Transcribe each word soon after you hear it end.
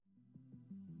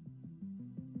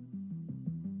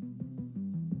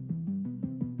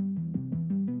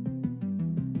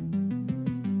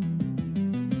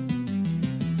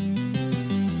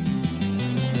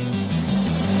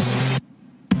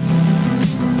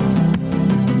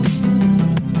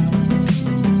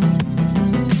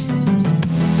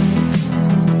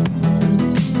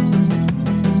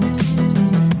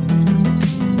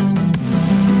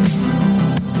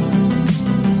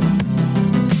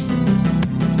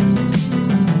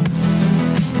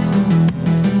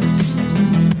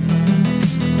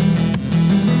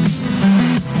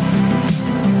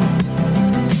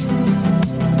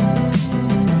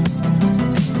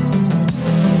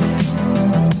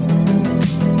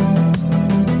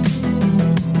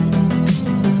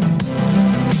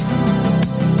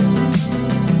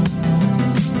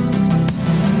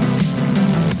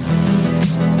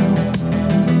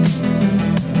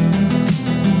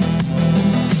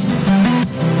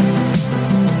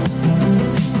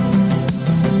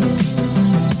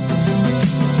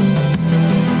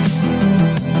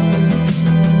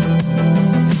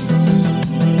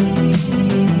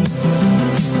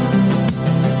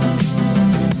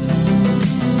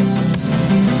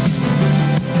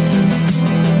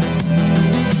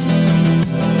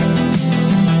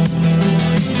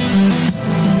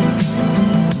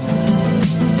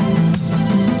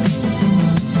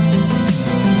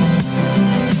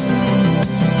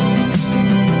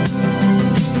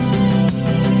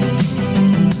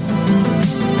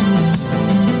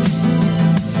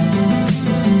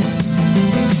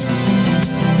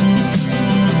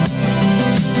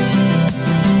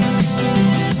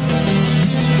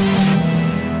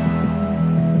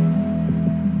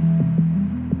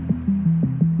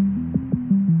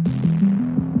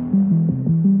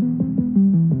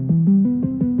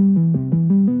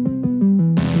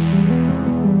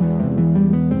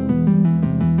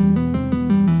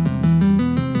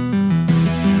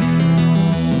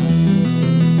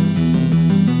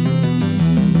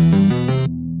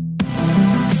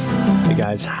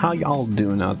guys, how y'all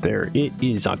doing out there? It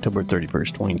is October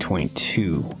 31st,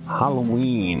 2022,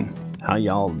 Halloween. How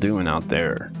y'all doing out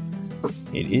there?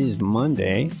 It is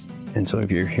Monday, and so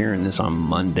if you're hearing this on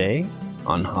Monday,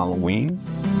 on Halloween,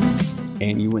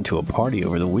 and you went to a party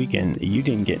over the weekend, you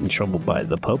didn't get in trouble by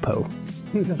the popo.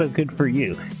 So good for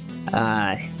you.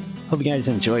 Hope you guys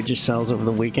enjoyed yourselves over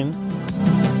the weekend.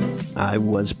 I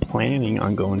was planning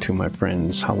on going to my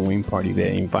friend's Halloween party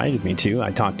they invited me to.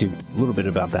 I talked to you a little bit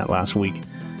about that last week.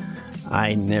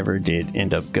 I never did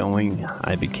end up going.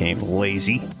 I became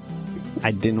lazy.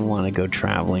 I didn't want to go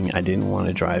traveling. I didn't want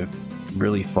to drive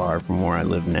really far from where I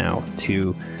live now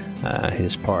to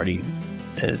his party.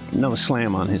 It's no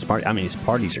slam on his party. I mean, his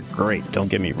parties are great. Don't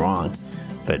get me wrong.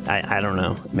 But I don't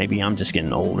know. Maybe I'm just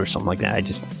getting old or something like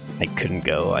that. I couldn't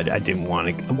go. I didn't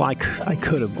want to. Well, I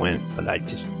could have went, but I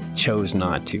just chose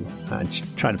not to. I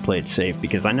try to play it safe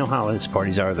because I know how his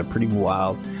parties are. They're pretty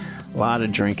wild. A lot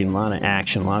of drinking, a lot of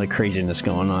action, a lot of craziness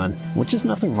going on, which is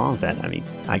nothing wrong with that. I mean,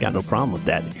 I got no problem with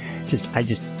that. I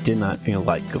just did not feel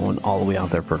like going all the way out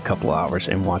there for a couple of hours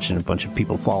and watching a bunch of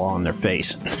people fall on their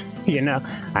face. You know,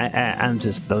 I'm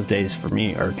just, those days for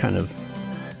me are kind of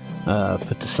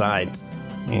put aside.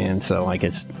 And so I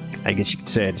guess you could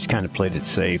say I just kind of played it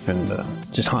safe and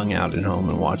just hung out at home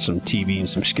and watched some TV and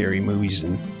some scary movies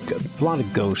and a lot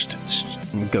of ghost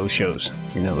shows.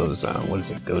 You know, those, what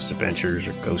is it, Ghost Adventures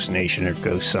or Ghost Nation or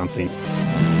Ghost something.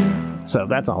 So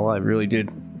that's all I really did.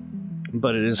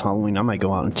 But it is Halloween. I might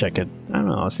go out and check it. I don't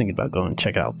know. I was thinking about going and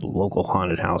check out the local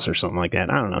haunted house or something like that.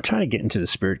 I don't know. Try to get into the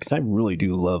spirit because I really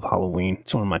do love Halloween.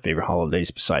 It's one of my favorite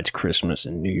holidays besides Christmas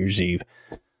and New Year's Eve.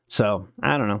 So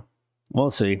I don't know. We'll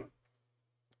see.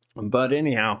 But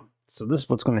anyhow, so this is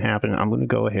what's going to happen. I'm going to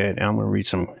go ahead and I'm going to read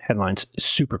some headlines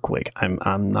super quick.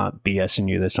 I'm not BSing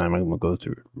you this time. I'm going to go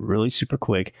through really super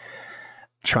quick.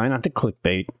 Try not to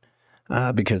clickbait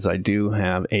because I do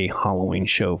have a Halloween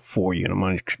show for you. And I'm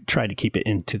going to try to keep it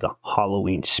into the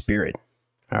Halloween spirit.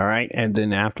 All right. And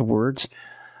then afterwards,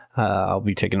 I'll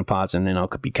be taking a pause and then I'll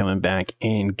be coming back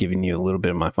and giving you a little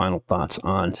bit of my final thoughts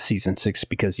on season 6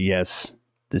 because yes,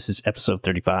 this is episode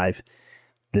 35.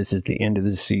 This is the end of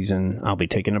the season. I'll be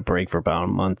taking a break for about a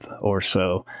month or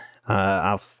so.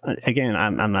 I'm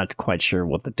not quite sure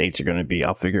what the dates are going to be.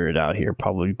 I'll figure it out here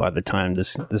probably by the time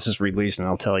this is released, and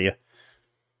I'll tell you.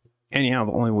 Anyhow,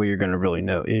 the only way you're going to really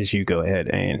know is you go ahead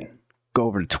and go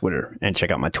over to Twitter and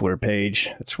check out my Twitter page.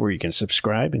 That's where you can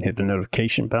subscribe and hit the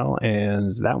notification bell,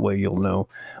 and that way you'll know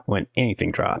when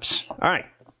anything drops. All right,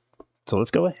 so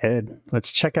let's go ahead.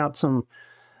 Let's check out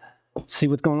see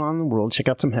what's going on in the world. Check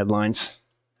out some headlines.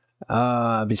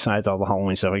 Besides all the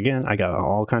Halloween stuff, again, I got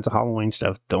all kinds of Halloween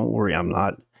stuff. Don't worry, I'm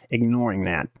not ignoring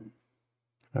that.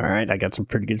 All right, I got some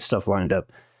pretty good stuff lined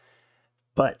up.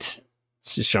 But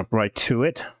let's just jump right to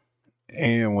it.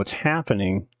 And what's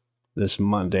happening this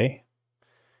Monday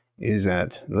is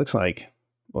that it looks like,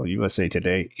 well, USA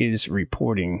Today is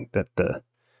reporting that the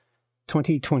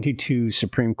 2022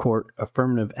 Supreme Court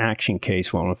affirmative action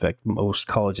case won't affect most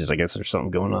colleges. I guess there's something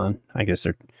going on. I guess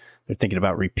they're thinking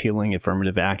about repealing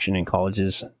affirmative action in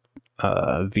colleges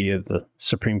via the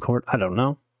Supreme Court. I don't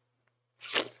know.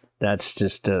 That's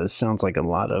just sounds like a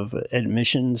lot of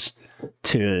admissions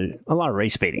to a lot of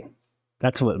race baiting.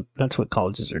 That's what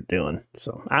colleges are doing.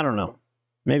 So I don't know.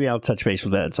 Maybe I'll touch base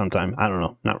with that sometime. I don't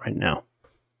know. Not right now.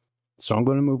 So I'm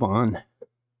going to move on.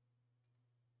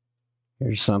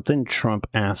 Here's something. Trump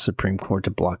asked Supreme Court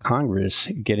to block Congress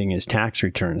getting his tax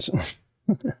returns.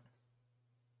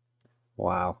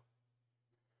 Wow.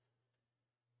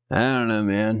 I don't know,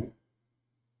 man.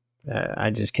 I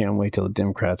just can't wait till the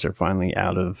Democrats are finally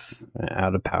out of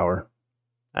power.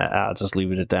 I'll just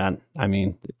leave it at that. I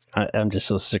mean, I'm just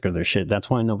so sick of their shit. That's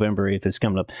why November 8th is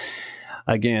coming up.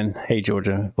 Again, hey,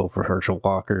 Georgia, vote for Herschel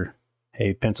Walker.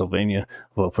 Hey, Pennsylvania,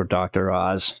 vote for Dr.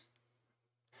 Oz.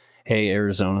 Hey,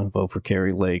 Arizona, vote for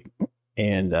Kerry Lake.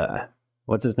 And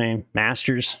what's his name?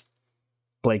 Masters?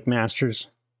 Blake Masters?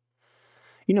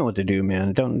 You know what to do,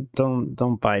 man.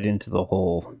 Don't bite into the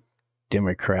whole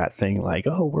Democrat thing like,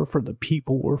 oh, we're for the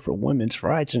people, we're for women's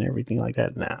rights and everything like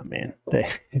that. Nah, man.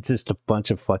 It's just a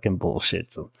bunch of fucking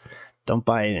bullshit. So don't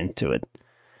buy into it.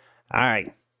 All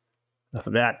right. Enough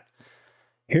of that.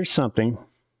 Here's something.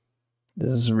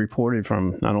 This is reported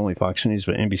from not only Fox News,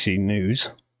 but NBC News.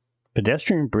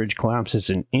 Pedestrian bridge collapses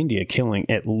in India, killing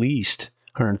at least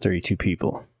 132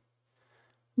 people.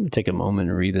 Let me take a moment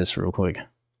and read this real quick.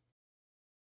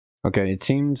 Okay, it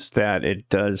seems that it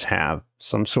does have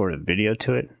some sort of video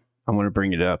to it. I'm going to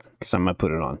bring it up because I might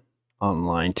put it on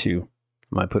online too.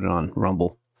 I might put it on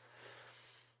Rumble.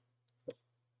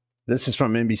 This is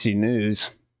from NBC News.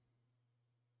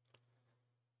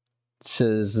 It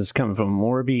says this is coming from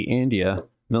Morbi, India.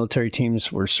 Military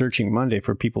teams were searching Monday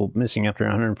for people missing after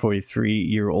a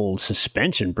 143-year-old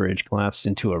suspension bridge collapsed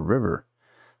into a river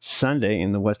Sunday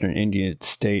in the western Indian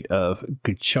state of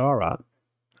Gujarat.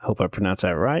 I hope I pronounced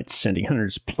that right. Sending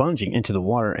hundreds plunging into the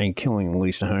water and killing at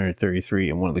least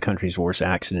 133 in one of the country's worst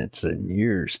accidents in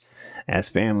years. As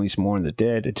families mourned the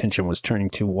dead, attention was turning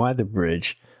to why the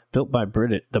bridge, built by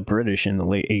the British in the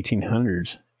late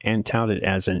 1800s and touted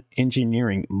as an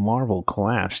engineering marvel,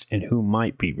 collapsed and who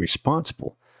might be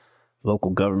responsible. Local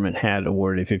government had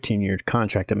awarded a 15-year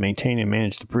contract to maintain and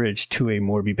manage the bridge to a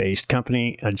Morbi-based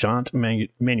company, Ajant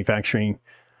Manufacturing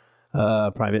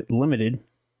Private Limited,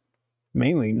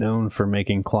 mainly known for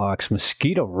making clocks,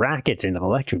 mosquito rackets, and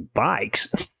electric bikes.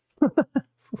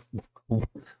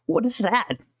 What is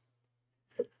that?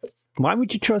 Why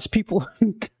would you trust people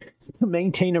to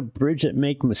maintain a bridge that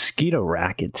make mosquito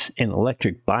rackets and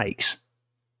electric bikes?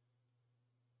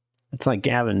 It's like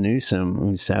Gavin Newsom,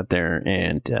 who sat there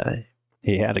and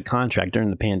he had a contract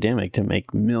during the pandemic to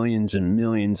make millions and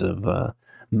millions of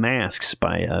masks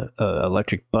by a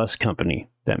electric bus company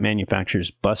that manufactures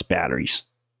bus batteries.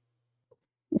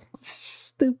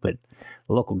 Stupid.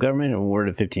 The local government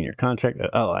awarded a 15-year contract.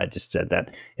 Oh, I just said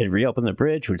that. It reopened the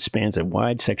bridge, which spans a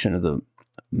wide section of the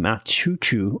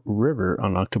Machuchu River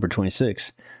on October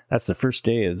 26th. That's the first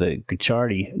day of the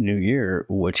Gujarati New Year,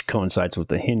 which coincides with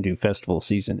the Hindu festival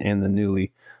season, and the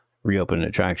newly reopened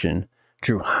attraction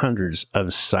drew hundreds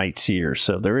of sightseers.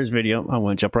 So there is video. I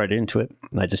want to jump right into it.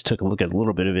 I just took a look at a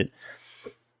little bit of it.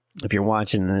 If you're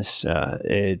watching this,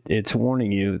 it's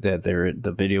warning you that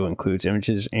the video includes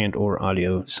images and or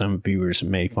audio some viewers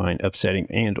may find upsetting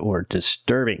and or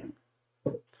disturbing.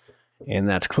 And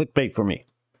that's clickbait for me.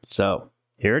 So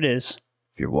here it is.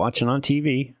 If you're watching on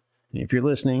TV, and if you're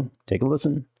listening, take a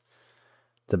listen.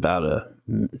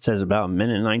 It says about a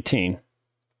minute 19.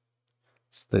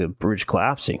 It's the bridge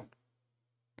collapsing.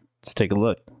 Let's take a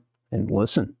look and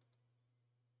listen.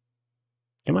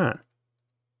 Come on.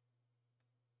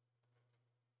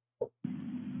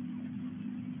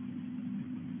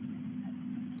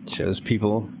 Shows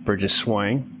people, bridges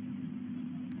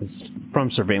swaying. It's from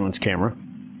surveillance camera.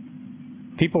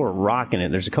 People are rocking it.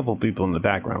 There's a couple of people in the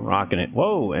background rocking it.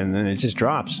 Whoa, and then it just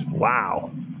drops.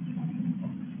 Wow.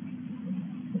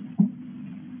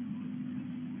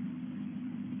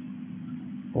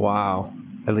 Wow.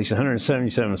 At least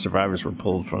 177 survivors were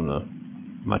pulled from the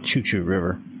Machuchu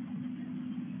River.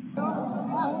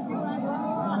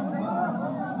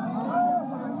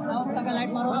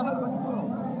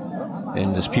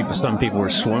 And just people, some people were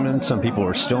swimming, some people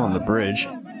were still on the bridge.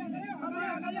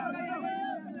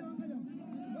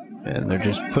 And they're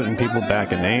just putting people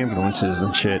back in ambulances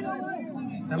and shit.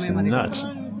 It's nuts.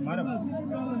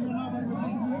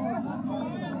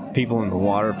 People in the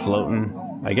water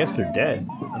floating. I guess they're dead.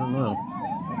 I don't know.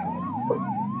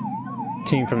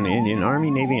 Team from the Indian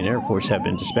Army, Navy, and Air Force have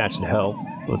been dispatched to help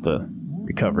with the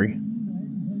recovery.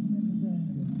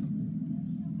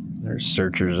 There's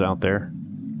searchers out there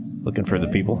looking for the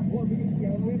people.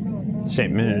 State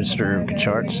Minister of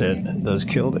Gujarat said those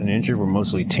killed and injured were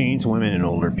mostly teens, women, and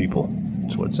older people.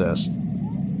 That's what it says.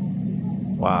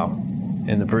 Wow.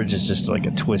 And the bridge is just like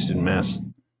a twisted mess.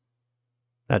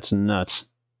 That's nuts.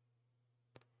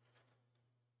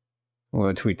 I'm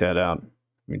going to tweet that out.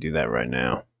 Let me do that right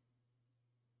now.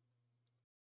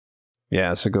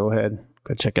 Yeah, so go ahead.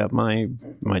 Go check out my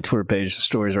Twitter page. The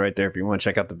story's right there if you want to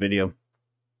check out the video.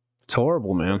 It's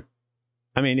horrible, man.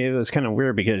 I mean, it was kind of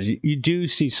weird because you do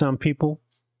see some people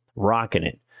rocking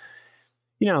it.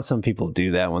 You know how some people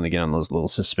do that when they get on those little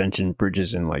suspension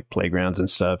bridges in like playgrounds and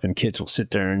stuff, and kids will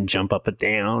sit there and jump up and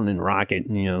down and rock it.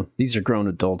 And, you know, these are grown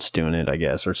adults doing it, I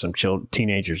guess, or some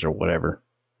teenagers or whatever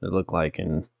it looked like.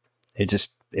 And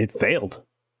it failed.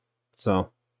 So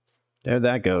there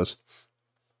that goes.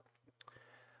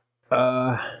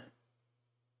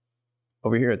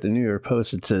 Over here at the New York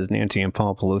Post, it says Nancy and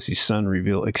Paul Pelosi's son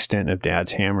reveal extent of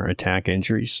dad's hammer attack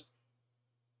injuries.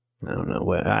 I don't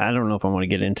know. I don't know if I want to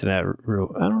get into that.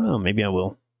 I don't know. Maybe I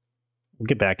will. We'll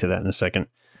get back to that in a second.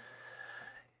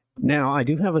 Now, I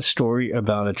do have a story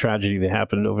about a tragedy that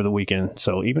happened over the weekend.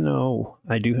 So even though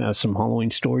I do have some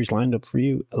Halloween stories lined up for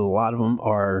you, a lot of them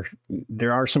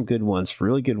there are some good ones,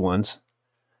 really good ones,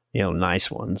 you know,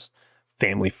 nice ones,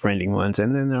 family-friendly ones.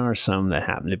 And then there are some that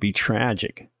happen to be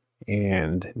tragic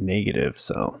and negative.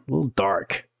 So a little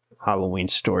dark Halloween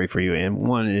story for you. And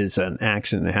one is an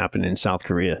accident that happened in South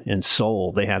Korea, in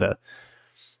Seoul. They had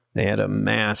a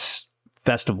mass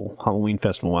festival, Halloween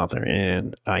festival out there,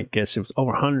 and I guess it was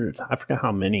over hundreds. I forgot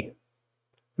how many.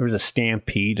 There was a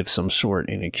stampede of some sort,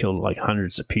 and it killed like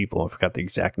hundreds of people. I forgot the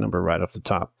exact number right off the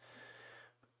top.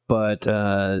 But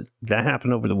that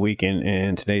happened over the weekend,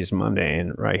 and today's Monday,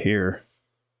 and right here,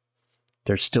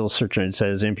 they're still searching. It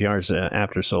says NPR's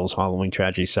After Seoul's Halloween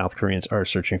tragedy, South Koreans are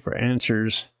searching for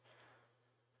answers.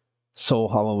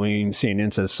 Seoul Halloween,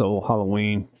 CNN says Seoul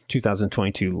Halloween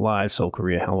 2022 live, Seoul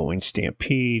Korea Halloween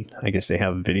Stampede. I guess they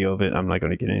have a video of it. I'm not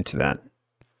going to get into that.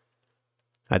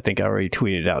 I think I already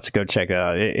tweeted it out, so go check it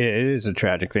out. It is a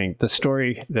tragic thing. The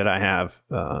story that I have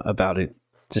about it,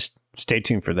 just stay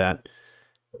tuned for that.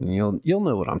 And you'll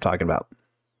know what I'm talking about.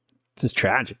 It's just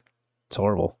tragic. It's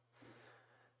horrible.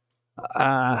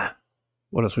 What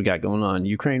else we got going on?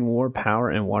 Ukraine war, power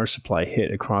and water supply hit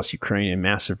across Ukraine in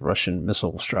massive Russian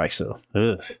missile strikes. So,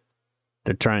 they're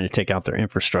trying to take out their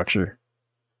infrastructure.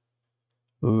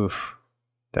 Oof,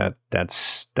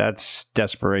 that's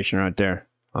desperation right there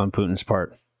on Putin's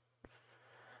part.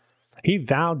 He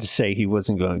vowed to say he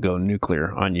wasn't going to go nuclear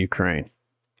on Ukraine,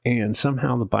 and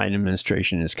somehow the Biden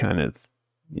administration is kind of,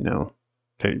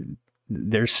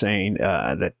 they're saying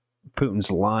that Putin's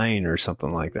lying or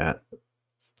something like that.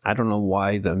 I don't know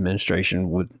why the administration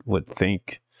would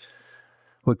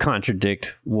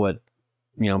contradict what,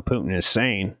 Putin is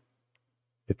saying.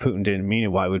 If Putin didn't mean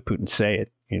it, why would Putin say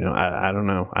it? I don't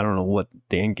know. I don't know what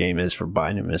the end game is for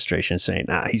Biden administration saying,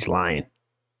 he's lying.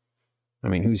 I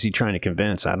mean, who's he trying to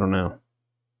convince? I don't know.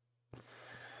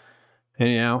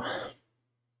 Anyhow,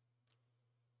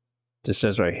 this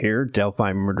says right here,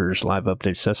 Delphi murders live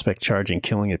update, suspect charging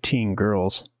killing of teen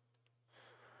girls.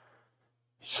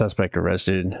 Suspect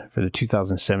arrested for the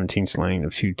 2017 slaying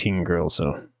of 2 teen girls.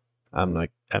 So I'm not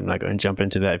going to jump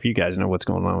into that. If you guys know what's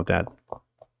going on with that,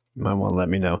 you might want to let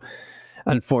me know.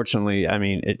 Unfortunately, I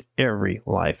mean, every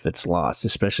life that's lost,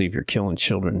 especially if you're killing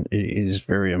children, it is a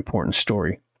very important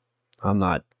story. I'm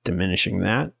not diminishing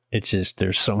that. It's just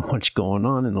there's so much going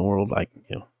on in the world.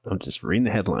 I'm just reading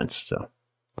the headlines. So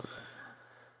if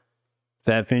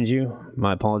that offends you,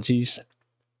 my apologies.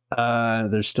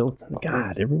 There's still,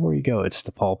 God, everywhere you go, it's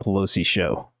the Paul Pelosi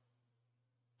show.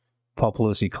 Paul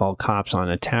Pelosi called cops on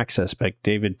attack suspect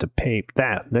David DePape.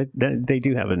 That they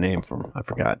do have a name for him. I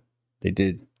forgot. They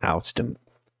did oust him.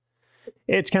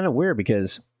 It's kind of weird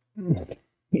because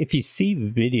if you see the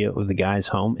video of the guy's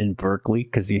home in Berkeley,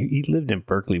 because he lived in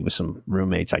Berkeley with some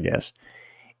roommates, I guess.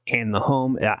 And the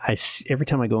home, every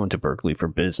time I go into Berkeley for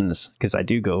business, because I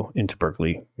do go into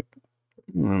Berkeley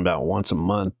about once a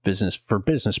month, for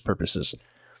business purposes.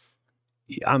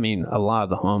 I mean, a lot of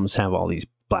the homes have all these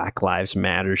Black Lives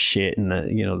Matter shit, and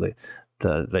the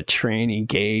tranny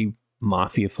gay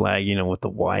mafia flag, with the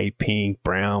white, pink,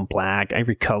 brown, black,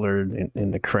 every color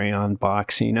in the crayon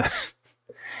box,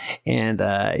 and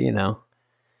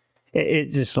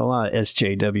it's just a lot of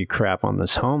SJW crap on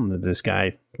this home that this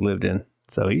guy lived in.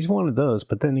 So he's one of those.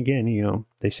 But then again,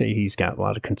 they say he's got a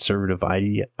lot of conservative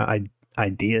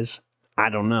ideas. I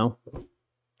don't know.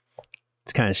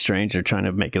 It's kind of strange. They're trying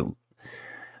to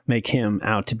make him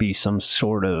out to be some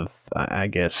sort of, I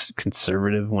guess,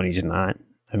 conservative when he's not.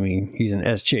 I mean, he's an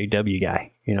SJW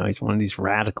guy. He's one of these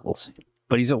radicals,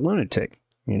 but he's a lunatic.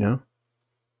 It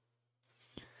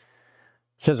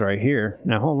says right here.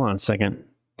 Now, hold on a second.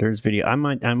 There's video. I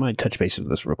might touch base with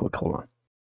this real quick. Hold on.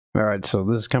 All right. So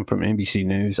this has come from NBC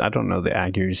News. I don't know the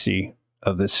accuracy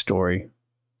of this story.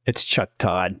 It's Chuck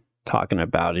Todd talking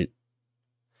about it.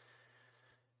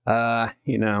 I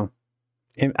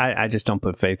just don't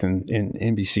put faith in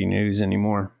NBC News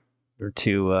anymore. They're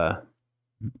too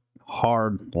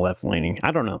hard left-leaning.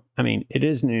 I don't know. I mean, it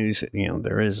is news.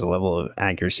 There is a level of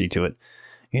accuracy to it.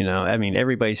 I mean,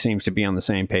 everybody seems to be on the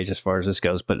same page as far as this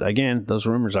goes. But again, those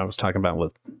rumors I was talking about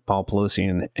with Paul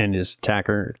Pelosi and his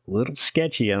attacker, a little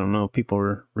sketchy. I don't know if people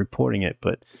are reporting it,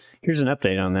 but here's an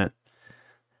update on that.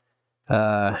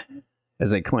 As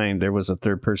they claimed, there was a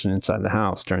third person inside the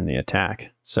house during the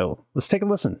attack. So let's take a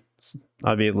listen.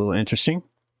 That'll be a little interesting.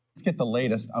 Let's get the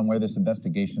latest on where this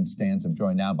investigation stands. I'm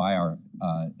joined now by our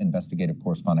investigative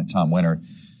correspondent, Tom Winter.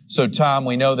 So, Tom,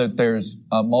 we know that there's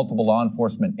multiple law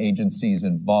enforcement agencies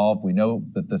involved. We know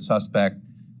that the suspect,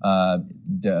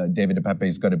 David DePape,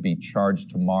 is going to be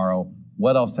charged tomorrow.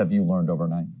 What else have you learned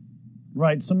overnight?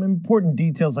 Right. Some important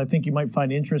details I think you might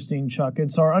find interesting, Chuck.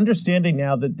 It's our understanding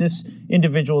now that this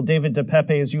individual, David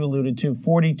DePape, as you alluded to,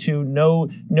 42, no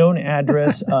known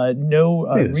address, no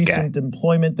recent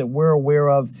employment that we're aware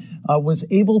of, was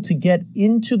able to get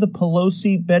into the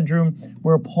Pelosi bedroom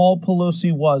where Paul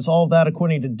Pelosi was. All of that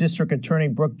according to District Attorney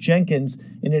Brooke Jenkins.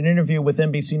 In an interview with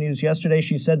NBC News yesterday,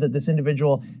 she said that this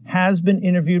individual has been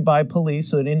interviewed by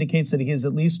police, so it indicates that he is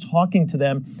at least talking to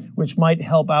them, which might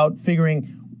help out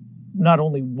figuring not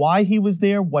only why he was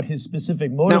there, what his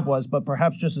specific motive was, but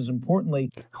perhaps just as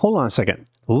importantly. Hold on a second.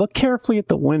 Look carefully at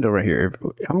the window right here.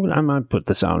 I'm going to put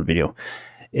this on video.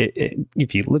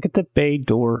 If you look at the bay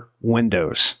door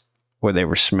windows where they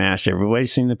were smashed,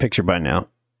 everybody's seen the picture by now.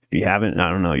 If you haven't, I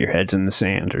don't know, your head's in the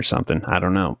sand or something. I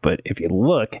don't know. But if you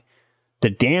look, the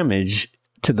damage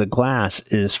to the glass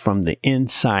is from the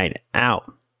inside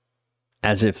out.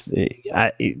 As if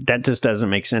that just doesn't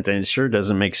make sense. And it sure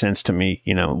doesn't make sense to me,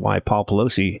 you know, why Paul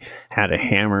Pelosi had a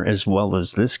hammer as well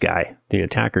as this guy, the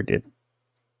attacker, did.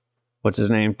 What's his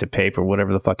name? DePape or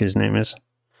whatever the fuck his name is.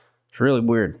 It's really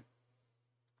weird.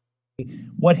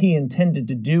 What he intended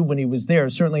to do when he was there.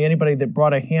 Certainly anybody that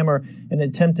brought a hammer and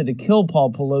attempted to kill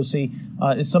Paul Pelosi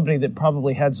is somebody that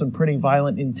probably had some pretty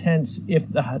violent intents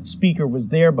if the speaker was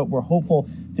there, but we're hopeful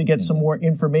to get some more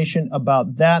information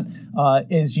about that.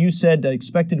 As you said,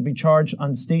 expected to be charged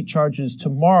on state charges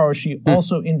tomorrow. She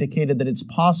also indicated that it's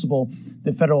possible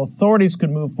that federal authorities could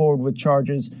move forward with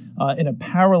charges in a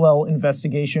parallel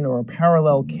investigation or a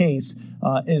parallel case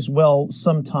as well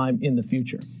sometime in the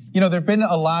future. You know, there have been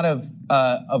a lot of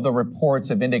the reports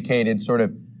have indicated sort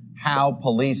of how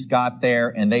police got there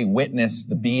and they witnessed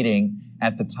the beating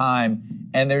at the time.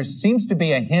 And there seems to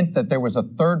be a hint that there was a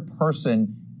third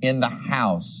person in the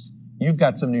house. You've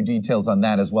got some new details on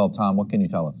that as well, Tom. What can you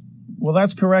tell us? Well,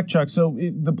 that's correct, Chuck. So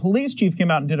the police chief came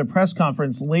out and did a press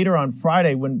conference later on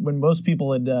Friday when most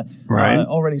people had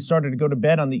already started to go to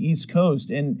bed on the East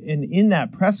Coast. And in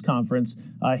that press conference,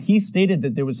 he stated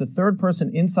that there was a third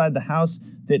person inside the house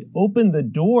that opened the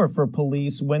door for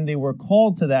police when they were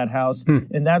called to that house.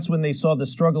 And that's when they saw the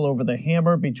struggle over the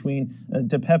hammer between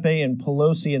DePepe and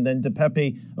Pelosi. And then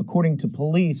DePepe, according to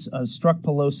police, struck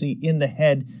Pelosi in the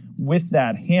head with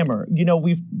that hammer. You know,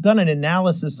 we've done an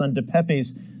analysis on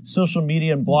DePepe's social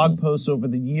media and blog posts over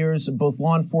the years, both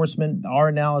law enforcement, our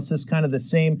analysis, kind of the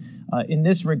same in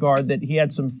this regard, that he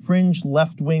had some fringe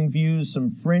left-wing views, some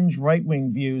fringe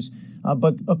right-wing views.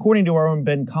 But according to our own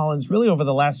Ben Collins, really over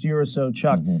the last year or so,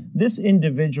 Chuck, this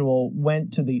individual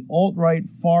went to the alt-right,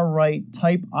 far-right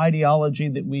type ideology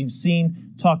that we've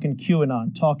seen, talking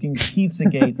QAnon, talking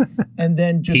Pizzagate, and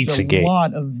then just Pizzagate. A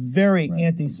lot of very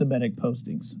anti-Semitic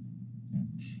postings.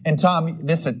 And Tom,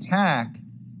 this attack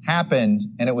happened,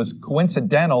 and it was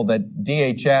coincidental that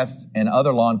DHS and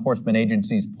other law enforcement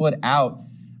agencies put out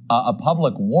a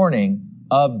public warning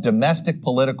of domestic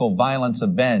political violence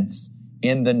events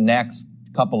in the next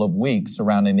couple of weeks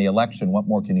surrounding the election. What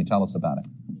more can you tell us about it?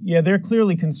 Yeah, they're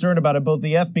clearly concerned about it. Both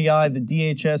the FBI, the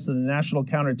DHS, and the National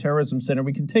Counterterrorism Center.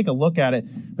 We can take a look at it.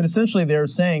 But essentially, they're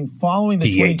saying following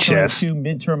the 2022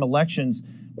 midterm elections,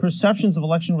 perceptions of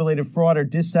election-related fraud or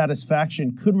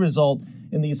dissatisfaction could result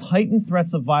in these heightened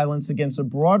threats of violence against a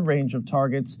broad range of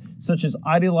targets, such as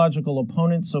ideological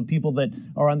opponents, so people that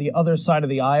are on the other side of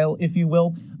the aisle, if you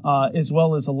will, as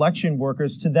well as election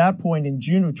workers. To that point, in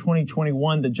June of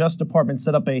 2021, the Justice Department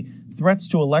set up a Threats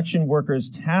to Election Workers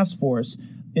Task Force.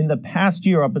 In the past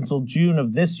year, up until June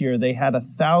of this year, they had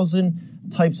 1,000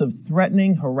 types of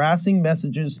threatening, harassing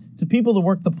messages to people that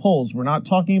work the polls. We're not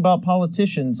talking about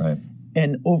politicians. Right.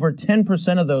 And over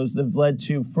 10% of those have led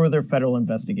to further federal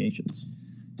investigations.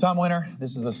 Tom Winter,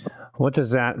 this is a story. What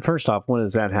does that, first off, what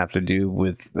does that have to do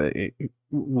with the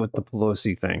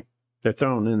Pelosi thing? They're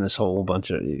throwing in this whole bunch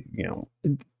of, you know,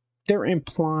 they're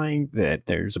implying that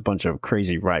there's a bunch of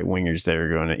crazy right-wingers that are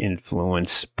going to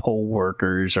influence poll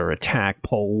workers or attack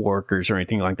poll workers or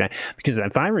anything like that. Because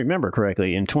if I remember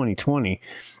correctly, in 2020,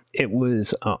 it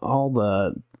was all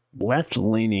the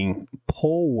left-leaning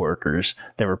poll workers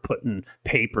that were putting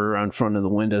paper on front of the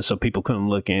window so people couldn't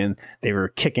look in. They were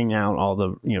kicking out all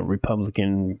the, you know,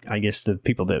 Republican, I guess the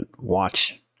people that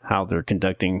watch how they're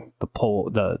conducting the poll,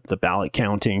 the ballot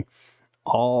counting,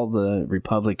 all the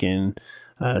Republican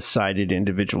sided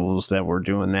individuals that were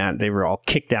doing that. They were all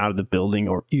kicked out of the building,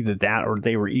 or either that, or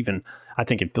they were even, I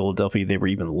think in Philadelphia, they were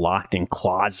even locked in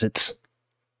closets.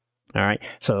 All right.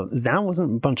 So that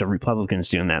wasn't a bunch of Republicans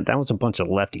doing that. That was a bunch of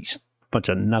lefties, a bunch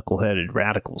of knuckleheaded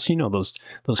radicals. You know, those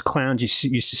clowns you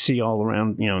used to see all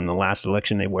around, you know, in the last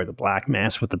election, they wear the black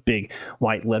mask with the big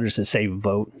white letters that say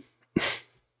vote.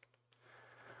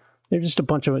 They're just a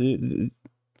bunch of, I'm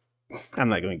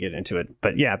not going to get into it,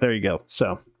 but yeah, there you go.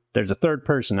 So there's a third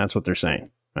person. That's what they're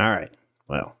saying. All right.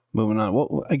 Well, moving on.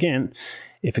 Well, again,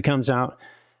 if it comes out,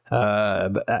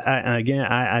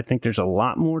 I think there's a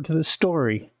lot more to the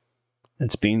story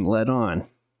that's being led on,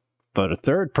 but a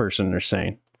third person they're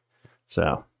saying.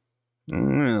 So,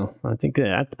 well, I think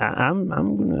that I'm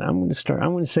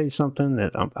gonna say something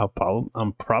that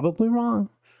I'm probably wrong,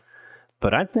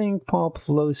 but I think Paul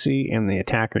Pelosi and the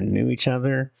attacker knew each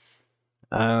other.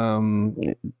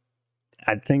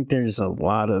 I think there's a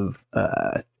lot of,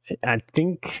 I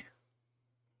think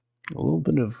a little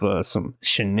bit of some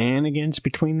shenanigans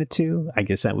between the two. I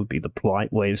guess that would be the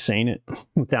polite way of saying it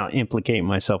without implicating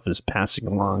myself as passing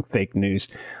along fake news.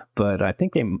 But I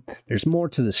think there's more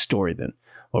to the story than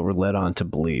what we're led on to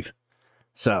believe.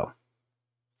 So,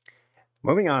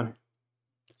 moving on.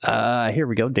 Here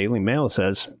we go. Daily Mail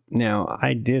says, now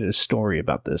I did a story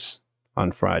about this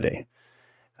on Friday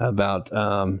about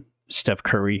Steph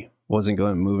Curry wasn't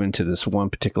going to move into this one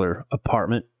particular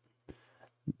apartment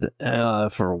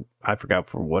for, I forgot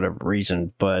for whatever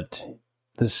reason, but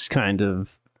this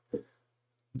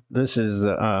is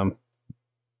a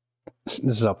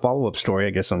follow-up story,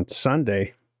 I guess, on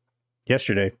Sunday,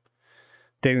 yesterday.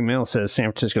 Daily Mail says San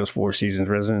Francisco's Four Seasons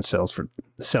residence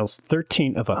sells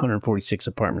 13 of 146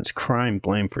 apartments. Crime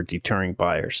blamed for deterring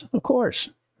buyers. Of course.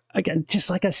 Again, just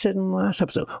like I said in the last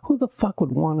episode, who the fuck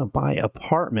would want to buy an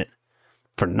apartment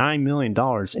for $9 million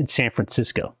in San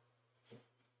Francisco?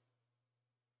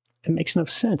 It makes no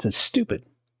sense. It's stupid.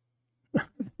 I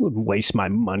wouldn't waste my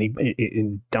money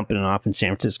in dumping it off in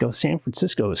San Francisco. San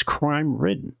Francisco is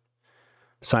crime-ridden.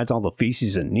 Besides all the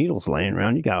feces and needles laying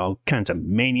around, you got all kinds of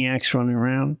maniacs running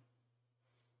around.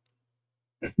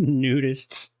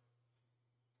 Nudists.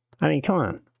 I mean, come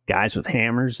on. Guys with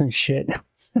hammers and shit.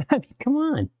 I mean, come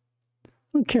on. I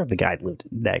don't care if the guy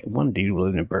that one dude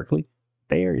lived in Berkeley.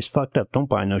 Bay Area's fucked up. Don't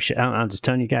buy no shit. I'm just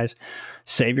telling you guys,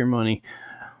 save your money.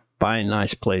 Buy a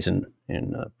nice place in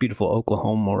beautiful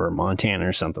Oklahoma or Montana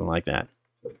or something like that.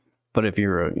 But if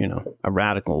you're a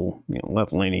radical,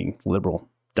 left-leaning liberal,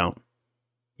 don't.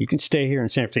 You can stay here in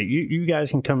San Francisco. You guys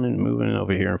can come in, move in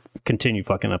over here, and continue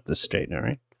fucking up this state, all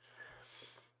right?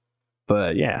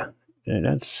 But yeah,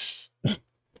 that's.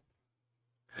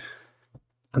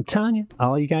 I'm telling you,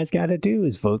 all you guys got to do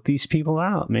is vote these people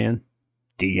out, man.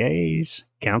 DAs,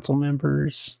 council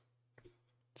members,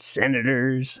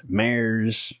 senators,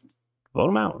 mayors, vote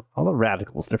them out. All the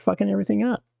radicals, they're fucking everything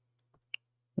up.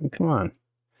 I mean, come on.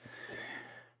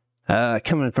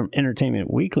 Coming from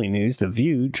Entertainment Weekly News, The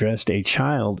View dressed a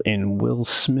child in Will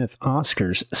Smith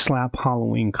Oscars slap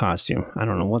Halloween costume. I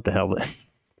don't know what the hell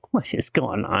what is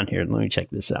going on here. Let me check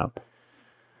this out.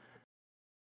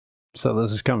 So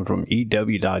this is coming from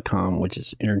EW.com, which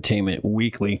is Entertainment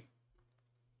Weekly.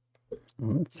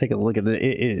 Let's take a look at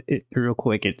it real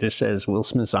quick. It just says Will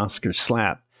Smith's Oscar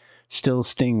slap still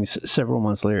stings several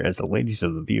months later as the ladies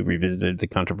of The View revisited the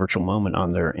controversial moment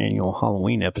on their annual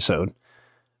Halloween episode.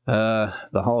 The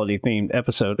holiday-themed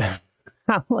episode.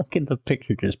 Look at the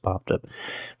picture just popped up.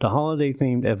 The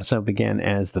holiday-themed episode began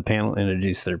as the panel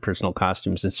introduced their personal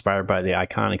costumes inspired by the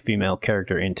iconic female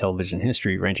character in television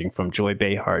history, ranging from Joy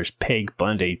Behar's Peg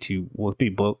Bundy to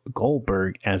Whoopi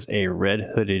Goldberg as a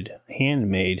red-hooded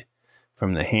handmaid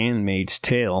from The Handmaid's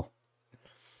Tale.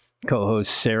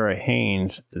 Co-host Sarah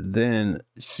Haynes then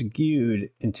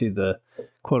skewed into the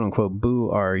quote-unquote "Boo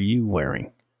Are You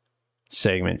Wearing"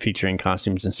 segment featuring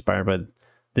costumes inspired by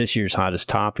this year's hottest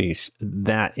topics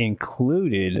that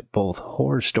included both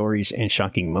horror stories and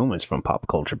shocking moments from pop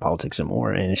culture, politics, and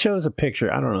more. And it shows a picture.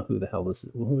 I don't know who the hell this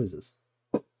is. Who is this?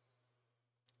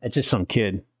 It's just some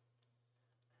kid.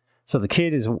 So the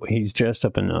kid he's dressed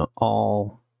up in an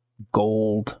all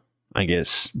gold, I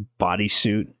guess,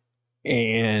 bodysuit.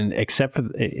 And except for,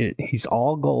 he's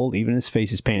all gold, even his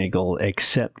face is painted gold,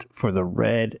 except for the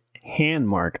red hand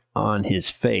mark on his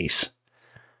face,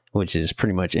 which is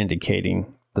pretty much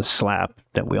indicating the slap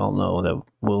that we all know that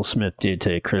Will Smith did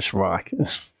to Chris Rock.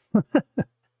 I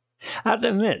have to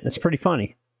admit, it's pretty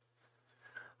funny.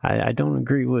 I don't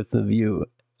agree with The View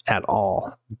at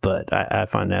all, but I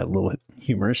find that a little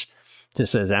humorous.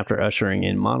 Just says, after ushering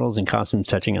in models and costumes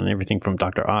touching on everything from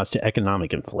Dr. Oz to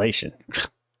economic inflation.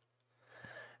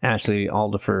 Ashley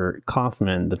Aldifer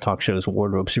Kaufman, the talk show's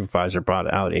wardrobe supervisor,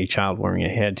 brought out a child wearing a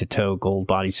head-to-toe gold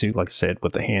bodysuit, like I said,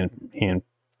 with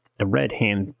a red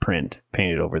handprint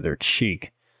painted over their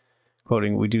cheek.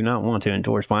 Quoting, "We do not want to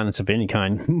endorse violence of any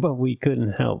kind, but we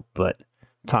couldn't help but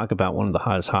talk about one of the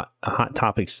hot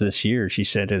topics this year," she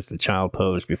said as the child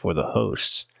posed before the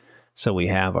hosts. "So we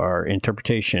have our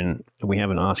interpretation. We have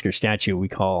an Oscar statue. We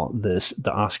call this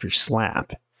the Oscar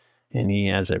slap. And he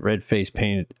has a red face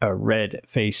paint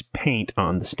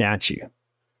on the statue."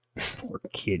 Poor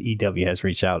kid. EW has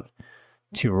reached out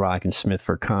to Rock and Smith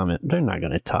for comment. They're not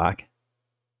going to talk.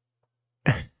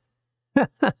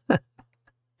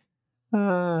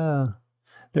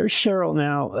 There's Cheryl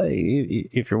now.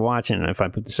 If you're watching, if I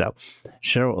put this out,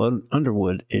 Cheryl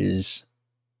Underwood is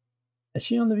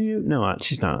she on The View? No,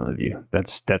 she's not on The View.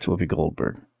 That's Whoopi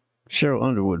Goldberg. Cheryl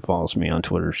Underwood follows me on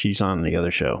Twitter. She's on the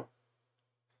other show.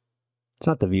 It's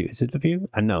not The View. Is it The View?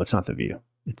 I know it's not The View.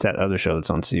 It's that other show that's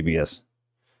on CBS.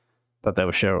 Thought that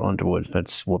was Cheryl Underwood.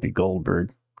 That's Whoopi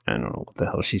Goldberg. I don't know what the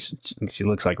hell she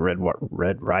looks like.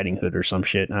 Red Riding Hood or some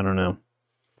shit. I don't know.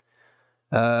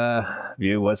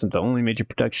 View wasn't the only major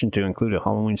production to include a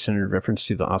Halloween-centered reference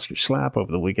to the Oscar slap.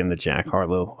 Over the weekend, the Jack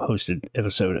Harlow hosted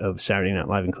episode of Saturday Night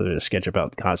Live included a sketch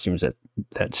about costumes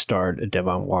that starred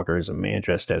Devon Walker as a man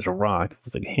dressed as a rock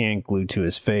with a hand glued to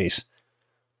his face.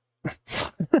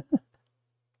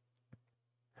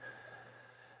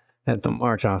 At the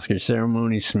March Oscars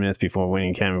ceremony, Smith, before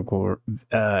winning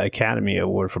Academy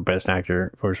Award for Best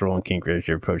Actor for his role in King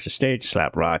Richard, approached the stage,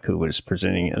 slapped Rock, who was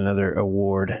presenting another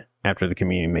award after the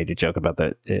comedian made a joke about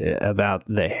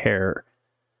the hair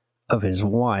of his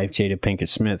wife, Jada Pinkett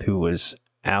Smith, who was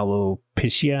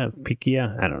alopecia.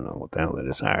 I don't know what the hell that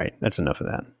is. All right, that's enough of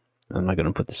that. I'm not going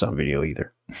to put this on video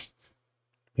either.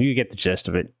 You get the gist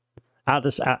of it.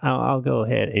 I'll go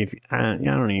ahead. If I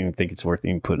don't even think it's worth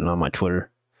even putting on my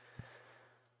Twitter.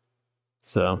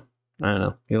 So, I don't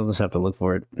know. You'll just have to look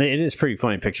for it. It is a pretty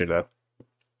funny picture, though.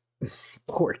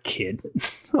 Poor kid.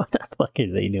 What the fuck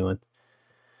are they doing?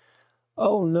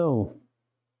 Oh, no.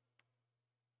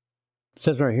 It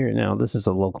says right here now, this is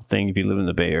a local thing if you live in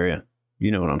the Bay Area.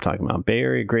 You know what I'm talking about. Bay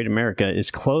Area Great America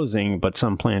is closing, but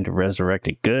some plan to resurrect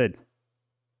it. Good.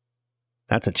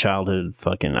 That's a childhood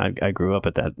fucking... I grew up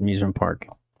at that amusement park.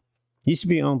 It used to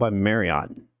be owned by Marriott.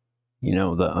 You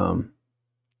know, the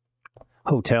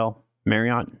hotel...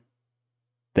 Marriott,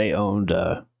 they owned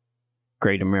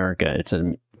Great America.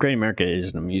 Great America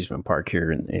is an amusement park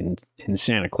here in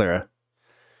Santa Clara,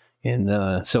 in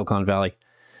Silicon Valley.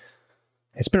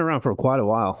 It's been around for quite a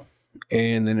while,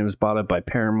 and then it was bought up by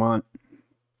Paramount.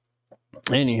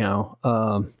 Anyhow,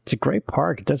 it's a great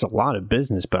park. It does a lot of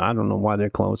business, but I don't know why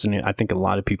they're closing it. I think a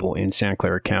lot of people in Santa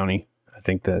Clara County, I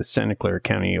think the Santa Clara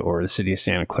County or the city of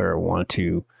Santa Clara want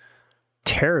to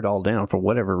tear it all down for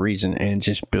whatever reason and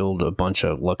just build a bunch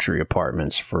of luxury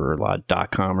apartments for a lot of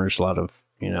dot-commers, a lot of,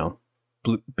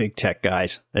 big tech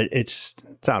guys. It's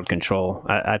out of control.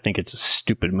 I think it's a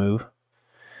stupid move.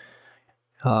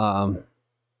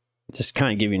 Just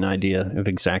kind of give you an idea of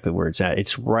exactly where it's at.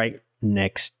 It's right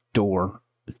next door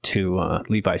to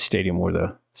Levi Stadium where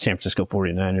the San Francisco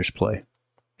 49ers play.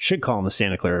 Should call them the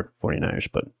Santa Clara 49ers,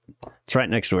 but it's right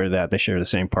next door to that. They share the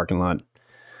same parking lot.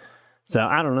 So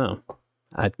I don't know.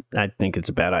 I think it's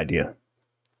a bad idea.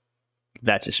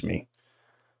 That's just me.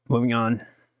 Moving on.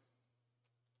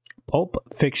 Pulp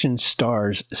Fiction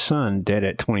star's son dead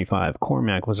at 25.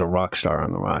 Cormac was a rock star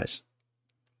on the rise.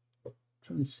 I'm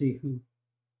trying to see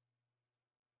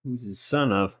who's his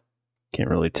son of. Can't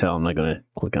really tell. I'm not going to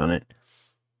click on it.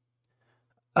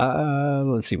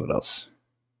 Let's see what else.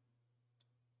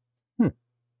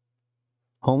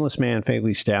 Homeless man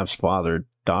fatally stabs father,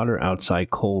 daughter outside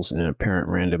Kohl's in an apparent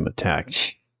random attack.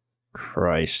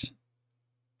 Christ.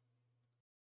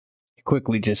 It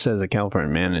quickly just says a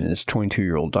California man and his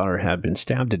 22-year-old daughter had been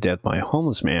stabbed to death by a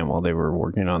homeless man while they were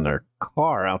working on their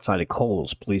car outside of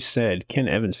Kohl's. Police said Ken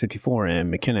Evans, 54,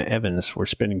 and McKenna Evans were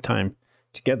spending time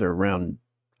together around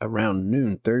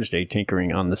noon Thursday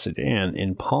tinkering on the sedan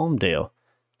in Palmdale,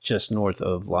 just north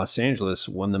of Los Angeles,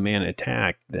 when the man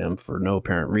attacked them for no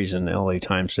apparent reason, the LA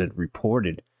Times had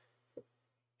reported.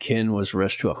 Ken was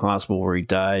rushed to a hospital where he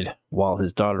died while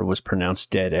his daughter was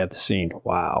pronounced dead at the scene.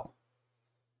 Wow.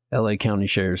 LA County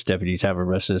Sheriff's deputies have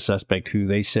arrested a suspect who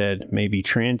they said may be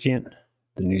transient,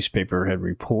 the newspaper had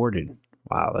reported.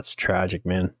 Wow, that's tragic,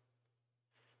 man.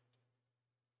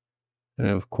 And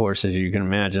of course, as you can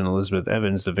imagine, Elizabeth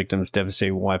Evans, the victim's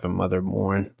devastated wife and mother,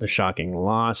 mourn the shocking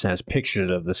loss, has pictures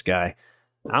of this guy.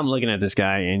 I'm looking at this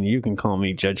guy, and you can call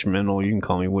me judgmental, you can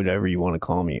call me whatever you want to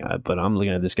call me, but I'm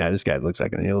looking at this guy. This guy looks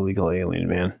like an illegal alien,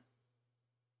 man.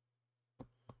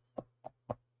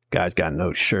 Guy's got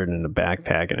no shirt and a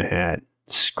backpack and a hat.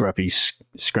 Scruffy,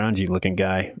 scroungy looking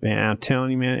guy. Man, I'm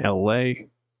telling you, man, LA,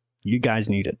 you guys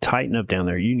need to tighten up down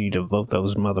there. You need to vote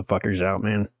those motherfuckers out,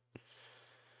 man.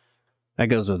 That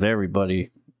goes with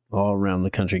everybody all around the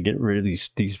country. Get rid of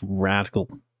these radical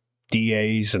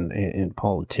DAs and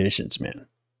politicians, man.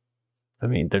 I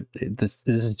mean, this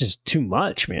is just too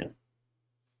much, man.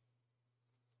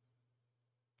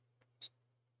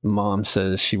 Mom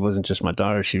says she wasn't just my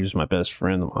daughter, she was my best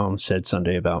friend. The mom said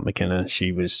Sunday about McKenna.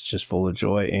 She was just full of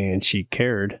joy and she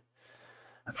cared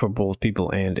for both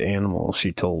people and animals.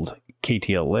 She told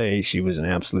KTLA she was an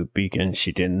absolute beacon.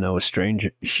 She didn't know a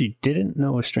stranger.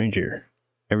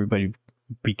 Everybody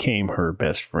became her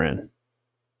best friend.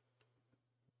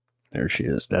 There she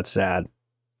is. That's sad.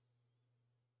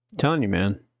 I'm telling you,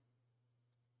 man.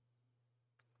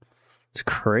 It's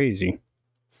crazy.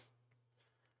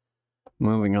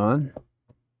 Moving on.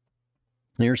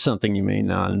 Here's something you may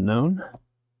not have known.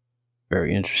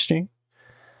 Very interesting.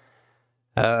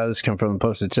 This comes from the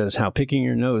post that says how picking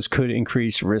your nose could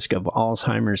increase risk of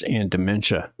Alzheimer's and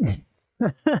dementia.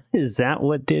 Is that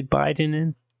what did Biden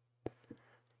in?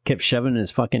 Kept shoving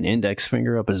his fucking index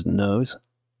finger up his nose.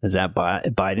 Is that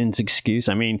Biden's excuse?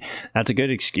 I mean, that's a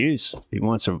good excuse. He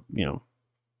wants to,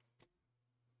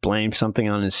 blame something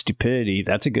on his stupidity.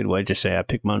 That's a good way to say I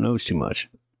pick my nose too much.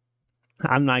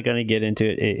 I'm not going to get into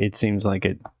it. It seems like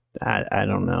it. I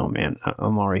don't know, man.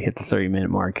 I'm already hit the 30-minute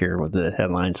mark here with the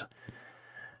headlines.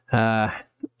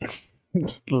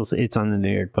 It's on the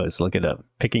New York Post. Look it up.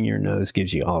 Picking your nose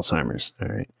gives you Alzheimer's. All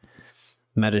right.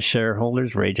 Meta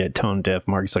shareholders rage at tone-deaf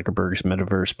Mark Zuckerberg's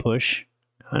metaverse push.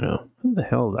 I know. Who the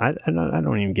hell? I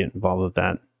don't even get involved with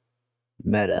that.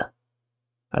 Meta.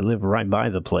 I live right by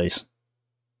the place.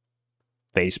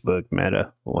 Facebook,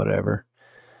 Meta, whatever.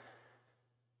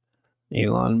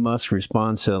 Elon Musk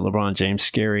responds to LeBron James'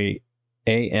 scary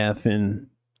AF and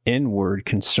N-word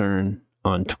concern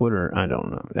on Twitter. I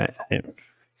don't know.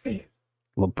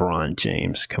 LeBron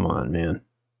James, come on, man.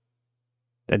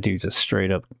 That dude's a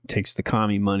straight up takes the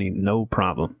commie money, no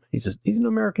problem. He's an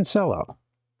American sellout.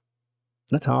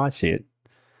 That's how I see it.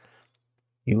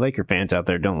 You Laker fans out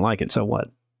there don't like it, so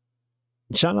what?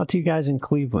 Shout out to you guys in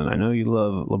Cleveland. I know you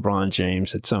love LeBron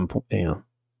James at some point,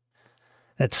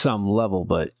 at some level,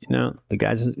 but the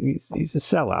guy's he's a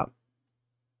sellout.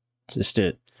 It's just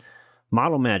it.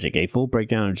 Model Magic, a full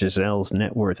breakdown of Gisele's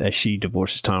net worth as she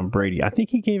divorces Tom Brady. I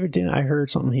think he gave her, I heard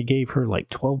something, he gave her like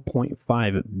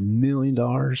 $12.5 million.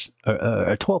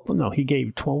 He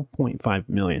gave $12.5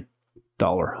 million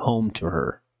home to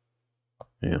her.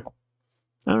 Yeah.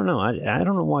 I don't know. I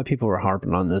don't know why people are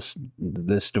harping on this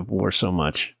divorce so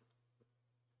much.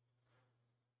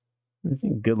 I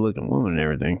think good looking woman and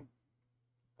everything.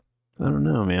 I don't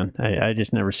know, man. I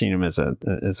just never seen him as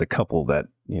a couple that,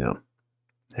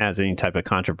 has any type of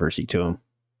controversy to him.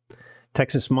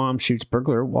 Texas mom shoots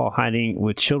burglar while hiding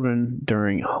with children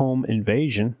during home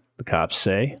invasion, the cops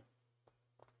say.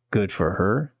 Good for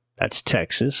her. That's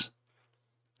Texas.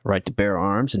 Right to bear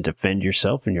arms and defend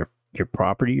yourself and your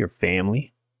property, your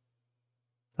family.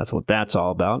 That's what that's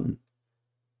all about.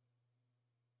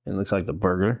 It looks like the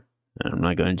burglar. I'm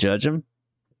not going to judge him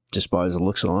just by his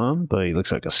looks alone, but he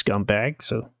looks like a scumbag,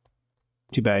 so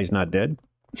too bad he's not dead.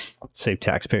 Save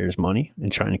taxpayers money in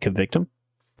trying to convict him.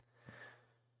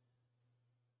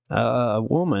 A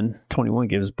woman, 21,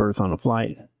 gives birth on a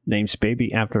flight, names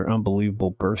baby after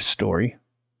unbelievable birth story.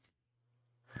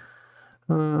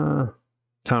 Tom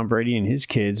Brady and his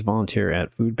kids volunteer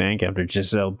at food bank after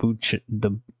Gisele Bündchen,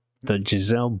 the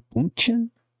Gisele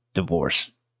Bündchen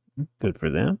divorce. Good for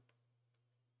them.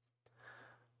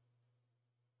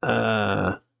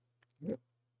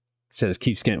 Says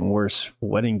keeps getting worse.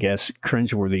 Wedding guest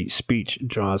cringeworthy speech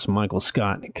draws Michael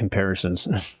Scott comparisons.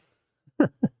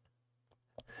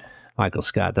 Michael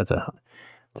Scott, that's a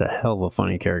hell of a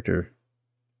funny character.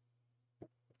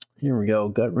 Here we go.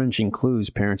 Gut-wrenching clues.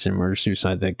 Parents in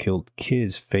murder-suicide that killed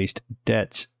kids faced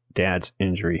debts. Dad's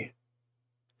injury.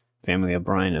 Family of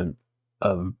Brian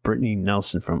of Brittany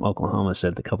Nelson from Oklahoma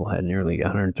said the couple had nearly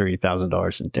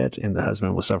 $130,000 in debts and the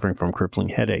husband was suffering from crippling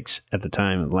headaches at the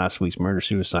time of last week's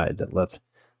murder-suicide that left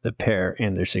the pair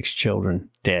and their 6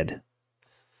 children dead.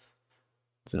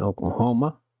 It's in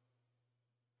Oklahoma.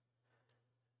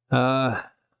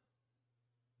 Let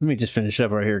me just finish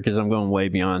up right here because I'm going way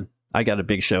beyond. I got a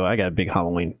big show. I got a big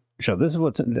Halloween show. This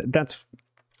is that's,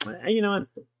 you know what?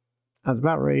 I was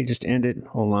about ready to just end it.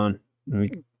 Hold on. Let me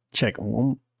check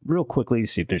one real quickly to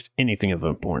see if there's anything of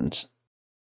importance.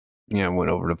 Yeah, I went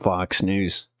over to Fox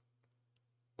News.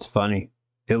 It's funny.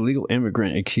 Illegal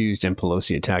immigrant accused in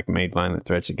Pelosi attack made violent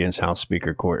threats against House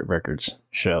Speaker court records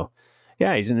show.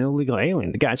 Yeah, he's an illegal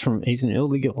alien. He's an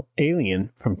illegal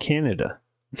alien from Canada.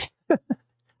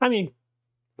 I mean,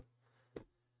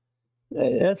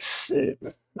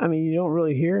 you don't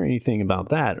really hear anything about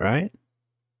that, right?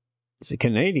 He's a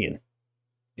Canadian.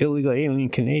 Illegal alien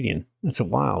Canadian. That's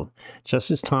wild.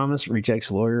 Justice Thomas rejects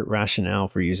lawyer rationale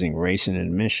for using race in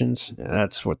admissions.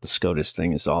 That's what the SCOTUS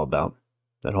thing is all about.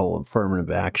 That whole affirmative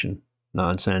action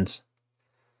nonsense.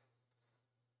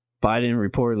 Biden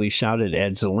reportedly shouted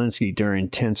at Zelensky during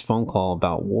tense phone call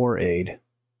about war aid.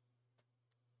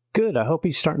 Good. I hope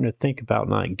he's starting to think about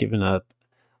not giving up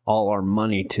all our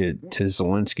money to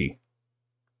Zelensky.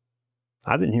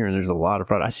 I've been hearing there's a lot of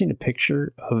fraud. I seen a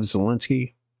picture of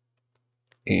Zelensky,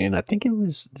 and I think it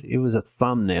was a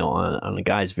thumbnail on a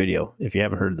guy's video. If you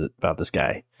haven't heard about this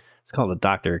guy, it's called The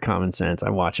Doctor of Common Sense. I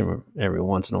watch him every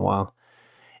once in a while.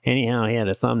 Anyhow, he had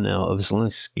a thumbnail of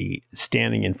Zelensky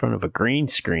standing in front of a green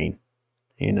screen.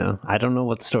 You know, I don't know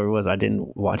what the story was. I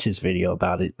didn't watch his video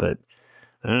about it, but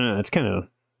I don't know. It's kind of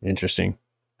interesting.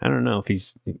 I don't know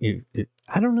if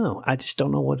I don't know. I just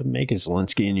don't know what to make of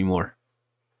Zelensky anymore.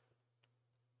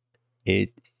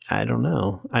 I don't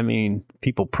know. I mean,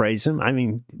 people praise him. I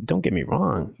mean, don't get me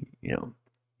wrong. You know,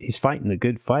 he's fighting the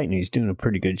good fight and he's doing a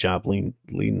pretty good job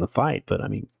leading the fight. But I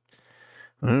mean,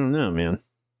 I don't know, man.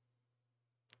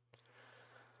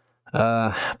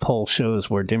 Poll shows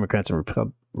where Democrats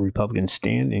and Republicans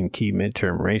stand in key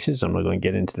midterm races. I'm not going to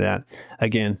get into that.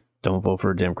 Again, don't vote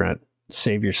for a Democrat.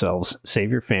 Save yourselves,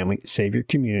 save your family, save your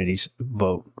communities.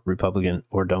 Vote Republican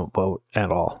or don't vote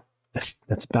at all.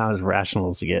 That's about as rational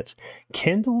as it gets.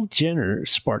 Kendall Jenner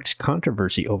sparks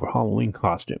controversy over Halloween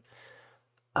costume.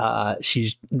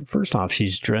 She's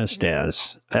dressed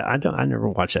as I never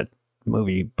watched that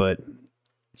movie, but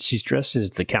she's dressed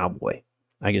as the cowboy.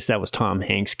 I guess that was Tom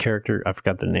Hanks' character. I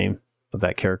forgot the name of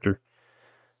that character,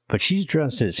 but she's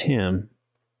dressed as him,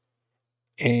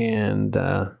 and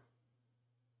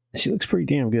she looks pretty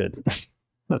damn good.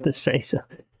 Not to say so.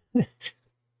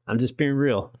 I'm just being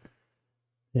real.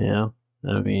 You know,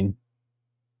 I mean,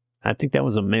 I think that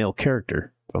was a male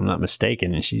character, if I'm not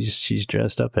mistaken, and she's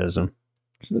dressed up as him.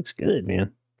 She looks good,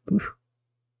 man. Oof.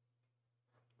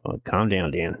 Oh, calm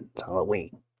down, Dan. It's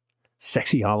Halloween.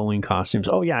 Sexy Halloween costumes.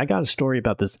 Oh yeah, I got a story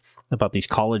about this, about these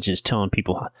colleges telling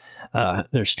people,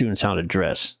 their students how to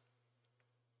dress.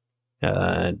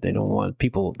 They don't want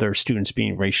their students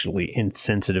being racially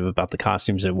insensitive about the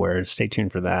costumes they wear. Stay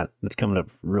tuned for that. That's coming up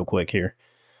real quick here.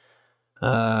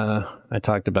 I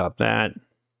talked about that.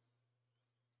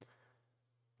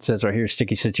 It says right here,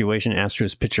 sticky situation.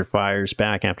 Astros pitcher fires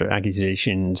back after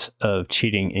accusations of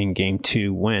cheating in Game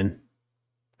 2 win.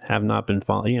 I have not been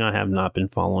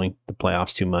following the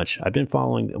playoffs too much. I've been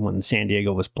following when San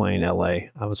Diego was playing LA.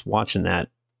 I was watching that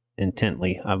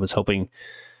intently. I was hoping,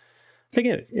 was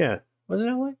it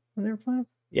LA when they were playing?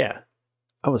 Yeah.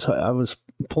 I was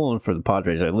pulling for the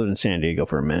Padres. I lived in San Diego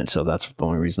for a minute, so that's the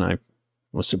only reason I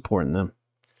was supporting them.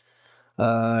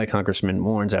 Congressman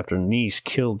mourns after niece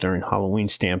killed during Halloween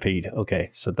stampede. Okay,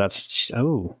 so that's...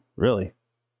 Oh, really?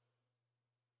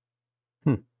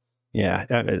 Yeah,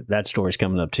 that story's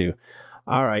coming up too.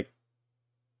 All right.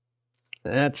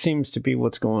 That seems to be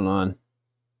what's going on.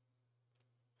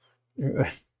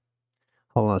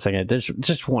 Hold on a second. There's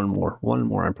just one more,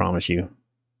 I promise you.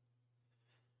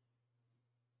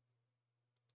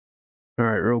 All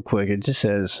right, real quick. It just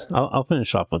says, I'll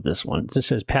finish off with this one. It just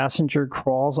says, passenger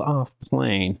crawls off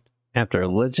plane after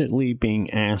allegedly being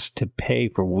asked to pay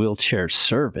for wheelchair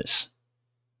service.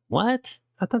 What?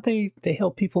 I thought they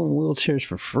help people in wheelchairs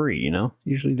for free, you know?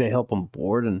 Usually they help them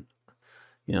board and,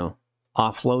 you know,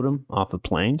 offload them off of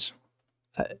planes.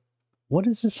 What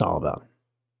is this all about?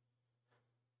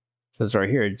 It says right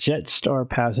here, a Jetstar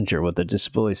passenger with a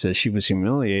disability says she was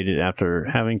humiliated after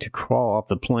having to crawl off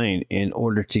the plane in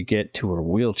order to get to her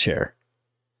wheelchair.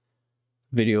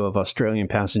 Video of Australian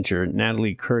passenger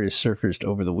Natalie Curtis surfaced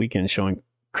over the weekend showing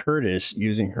Curtis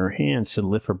using her hands to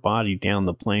lift her body down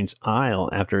the plane's aisle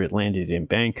after it landed in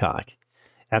Bangkok.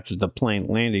 After the plane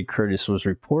landed, Curtis was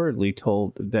reportedly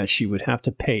told that she would have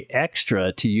to pay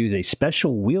extra to use a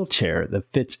special wheelchair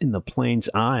that fits in the plane's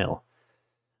aisle,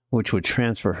 which would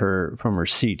transfer her from her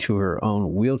seat to her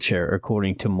own wheelchair,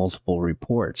 according to multiple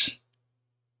reports.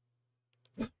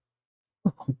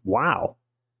 Wow.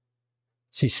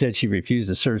 She said she refused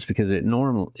the service because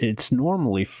it's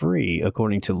normally free,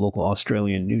 according to local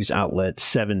Australian news outlet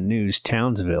 7 News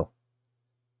Townsville.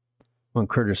 When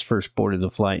Curtis first boarded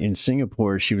the flight in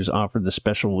Singapore, she was offered the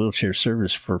special wheelchair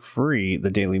service for free, the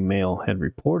Daily Mail had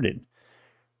reported.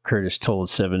 Curtis told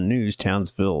 7 News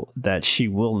Townsville that she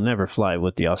will never fly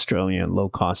with the Australian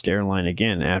low-cost airline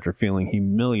again after feeling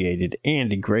humiliated and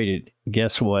degraded.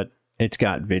 Guess what? It's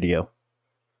got video.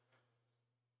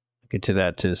 Get to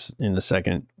that in a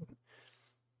second.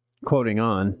 Quoting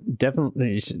on,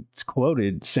 definitely, it's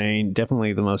quoted saying,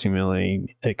 definitely the most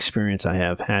humiliating experience I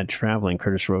have had traveling,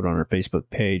 Curtis wrote on her Facebook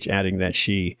page, adding that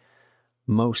she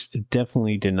most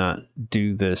definitely did not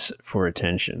do this for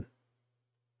attention.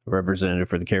 A representative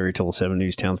for the carrier told 7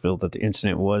 News Townsville that the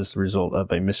incident was the result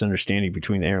of a misunderstanding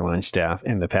between the airline staff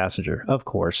and the passenger. Of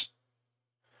course.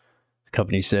 The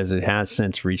company says it has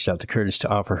since reached out to Curtis to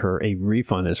offer her a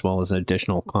refund as well as an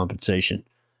additional compensation.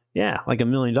 Yeah, like $1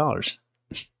 million.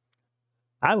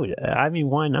 I mean,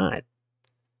 why not?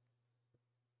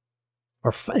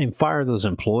 Or fire those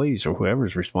employees or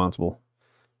whoever's responsible.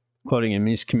 Quoting, a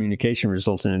miscommunication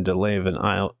resulted in a delay of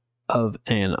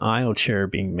an aisle chair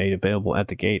being made available at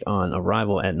the gate on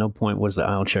arrival. At no point was the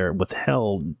aisle chair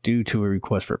withheld due to a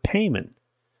request for payment.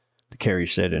 The Kerry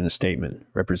said in a statement.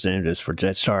 Representatives for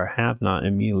Jetstar have not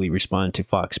immediately responded to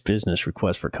Fox Business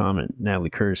request for comment. Natalie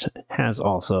Curtis has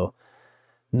also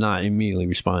not immediately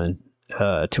responded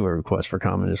to a request for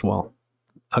comment as well.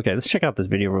 Okay, let's check out this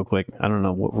video real quick. I don't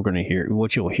know what we're going to hear,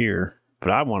 what you'll hear,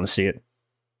 but I want to see it.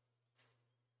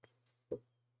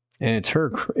 And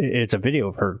it's a video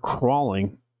of her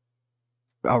crawling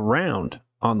around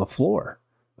on the floor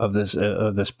of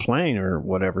this plane or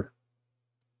whatever.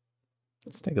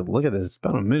 Let's take a look at this. It's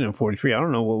about 1:43. I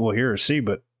don't know what we'll hear or see,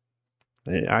 but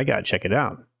I gotta check it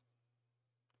out.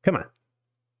 Come on.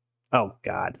 Oh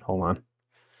God, hold on.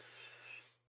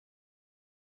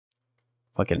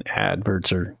 Fucking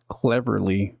adverts are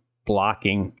cleverly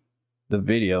blocking the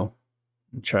video.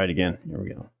 Try it again. Here we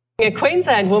go. A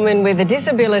Queensland woman with a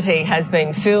disability has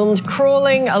been filmed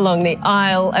crawling along the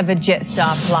aisle of a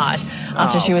Jetstar flight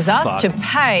after she was asked to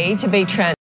pay to be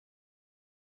transferred.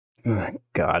 Oh,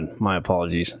 God, my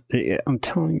apologies. I'm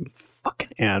telling you,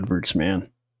 fucking adverts, man.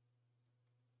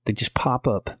 They just pop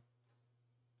up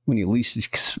when you least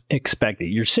expect it.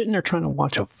 You're sitting there trying to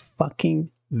watch a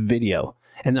fucking video,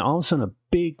 and then all of a sudden a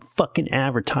big fucking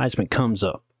advertisement comes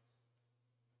up.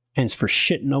 And it's for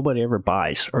shit nobody ever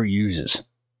buys or uses.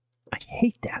 I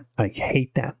hate that. I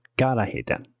hate that. God, I hate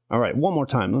that. All right, one more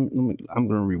time. I'm going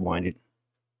to rewind it.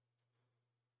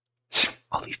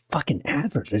 All these fucking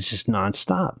adverts. It's just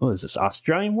nonstop. What is this,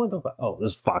 Australian? What the fuck? Oh,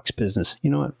 this is Fox Business. You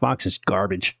know what? Fox is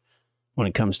garbage when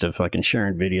it comes to fucking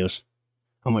sharing videos.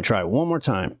 I'm going to try it one more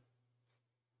time.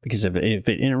 Because if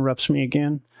it interrupts me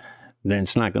again, then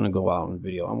it's not going to go out in the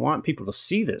video. I want people to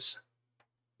see this.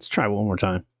 Let's try it one more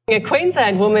time. A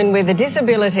Queensland woman with a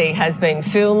disability has been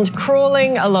filmed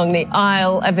crawling along the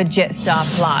aisle of a Jetstar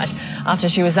flight after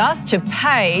she was asked to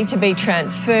pay to be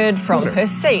transferred from her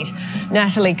seat.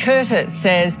 Natalie Curtis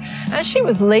says as she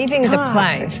was leaving the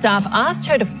plane, staff asked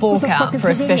her to fork out for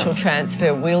a special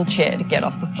transfer wheelchair to get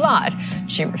off the flight.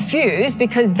 She refused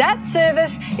because that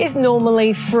service is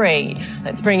normally free.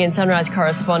 Let's bring in Sunrise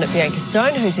correspondent Bianca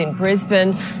Stone, who's in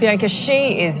Brisbane. Bianca,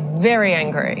 she is very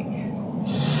angry.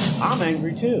 I'm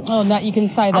angry too. Oh, Nat, you can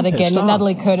say that again.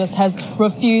 Natalie Curtis has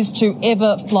refused to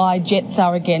ever fly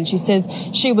Jetstar again. She says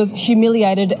she was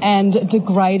humiliated and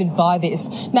degraded by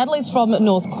this. Natalie's from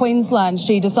North Queensland.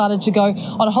 She decided to go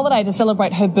on a holiday to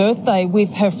celebrate her birthday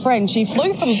with her friend. She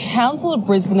flew from Townsville to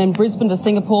Brisbane, then Brisbane to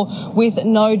Singapore with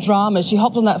no drama. She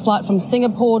hopped on that flight from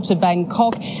Singapore to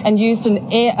Bangkok and used an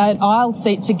aisle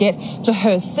seat to get to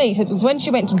her seat. It was when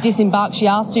she went to disembark, she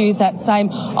asked to use that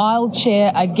same aisle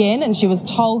chair again, and she was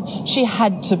told she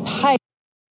had to pay.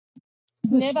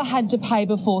 Never had to pay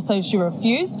before, so she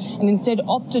refused and instead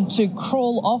opted to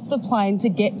crawl off the plane to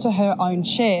get to her own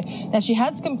chair. Now, she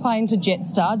has complained to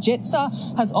Jetstar.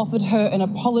 Jetstar has offered her an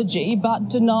apology but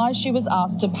denies she was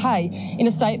asked to pay. In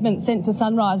a statement sent to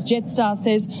Sunrise, Jetstar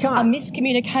says a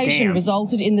miscommunication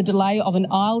resulted in the delay of an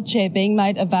aisle chair being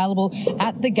made available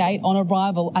at the gate on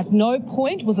arrival. At no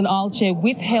point was an aisle chair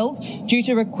withheld due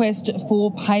to request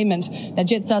for payment. Now,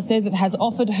 Jetstar says it has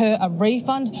offered her a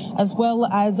refund as well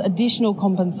as additional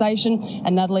compensation,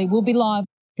 and Natalie will be live.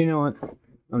 You know what?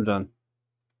 I'm done.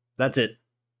 That's it.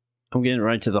 I'm getting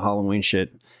right to the Halloween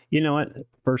shit. You know what?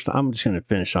 First, I'm just going to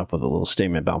finish off with a little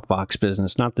statement about Fox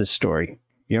Business, not this story.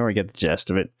 You already get the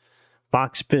gist of it.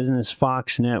 Fox Business,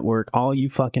 Fox Network, all you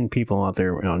fucking people out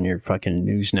there on your fucking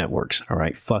news networks, all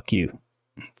right? Fuck you.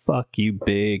 Fuck you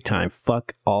big time.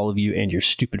 Fuck all of you and your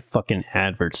stupid fucking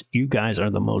adverts. You guys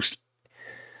are the most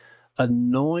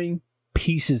annoying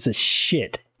pieces of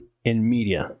shit in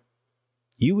media.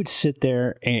 You would sit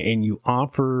there and you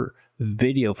offer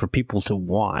video for people to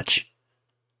watch,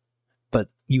 but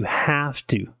you have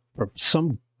to, for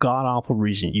some god-awful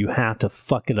reason, you have to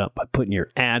fuck it up by putting your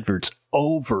adverts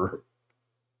over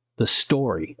the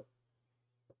story,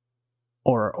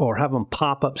 or have them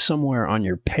pop up somewhere on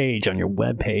your page, on your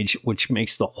web page, which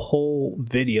makes the whole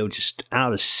video just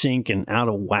out of sync and out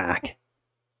of whack.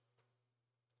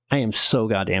 I am so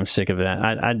goddamn sick of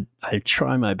that. I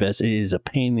try my best. It is a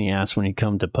pain in the ass when you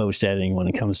come to post editing, when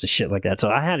it comes to shit like that. So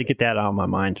I had to get that out of my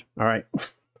mind. All right.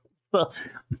 Well,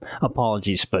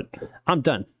 apologies, but I'm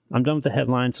done. I'm done with the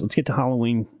headlines. Let's get to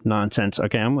Halloween nonsense.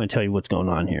 Okay, I'm going to tell you what's going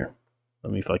on here.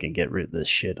 Let me fucking get rid of this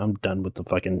shit. I'm done with the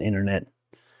fucking internet.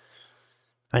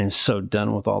 I am so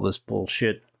done with all this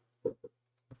bullshit. All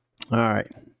right,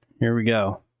 here we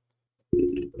go.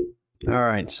 All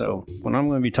right, so what I'm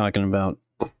going to be talking about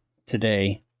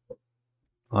today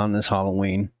on this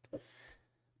Halloween,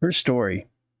 first story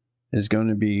is going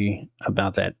to be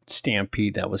about that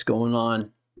stampede that was going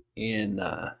on in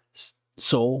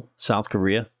Seoul, South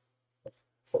Korea,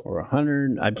 where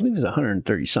 100, I believe it was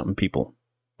 130 something people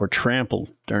were trampled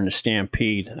during the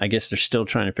stampede. I guess they're still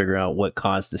trying to figure out what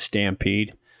caused the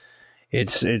stampede.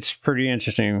 It's pretty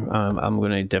interesting. I'm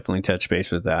going to definitely touch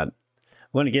base with that. I'm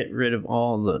going to get rid of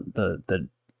all the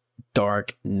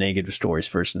dark, negative stories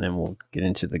first, and then we'll get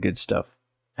into the good stuff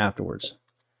afterwards.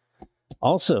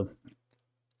 Also,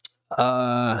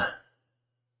 fentanyl.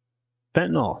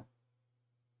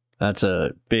 That's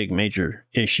a big, major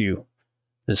issue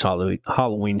this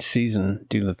Halloween season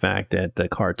due to the fact that the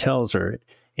cartels are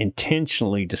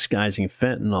intentionally disguising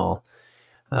fentanyl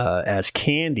as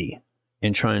candy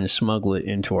and trying to smuggle it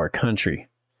into our country.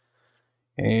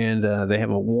 And they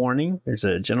have a warning. There's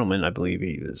a gentleman, I believe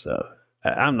he was,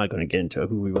 I'm not going to get into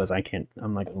who he was. I'm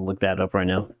not going to look that up right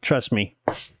now. Trust me.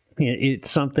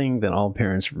 It's something that all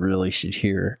parents really should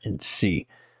hear and see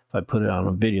if I put it on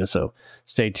a video. So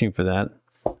stay tuned for that.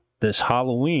 This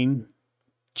Halloween,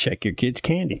 check your kids'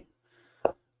 candy.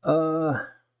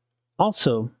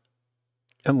 Also,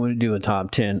 I'm going to do a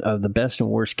top 10 of the best and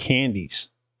worst candies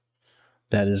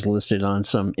that is listed on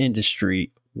some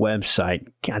industry website.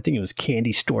 I think it was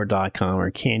candystore.com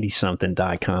or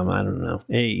candysomething.com. I don't know.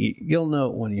 Hey, you'll know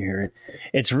it when you hear it.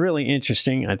 It's really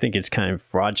interesting. I think it's kind of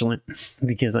fraudulent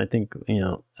because I think,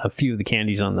 a few of the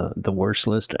candies on the worst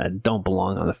list don't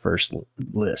belong on the first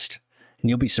list. And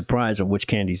you'll be surprised at which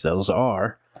candies those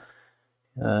are.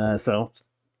 So,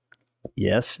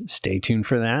 yes, stay tuned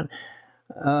for that.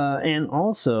 And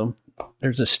also,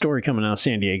 there's a story coming out of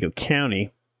San Diego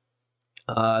County.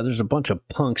 There's a bunch of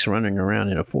punks running around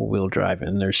in a four-wheel drive,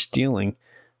 and they're stealing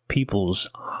people's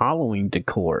Halloween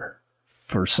decor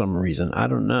for some reason. I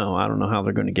don't know how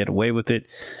they're going to get away with it.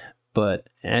 But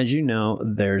as you know,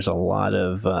 there's a lot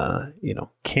of,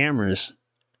 cameras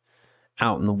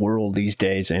out in the world these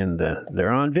days, and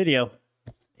they're on video.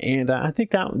 And I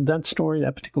think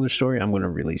that particular story, I'm going to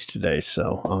release today,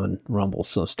 so on Rumble.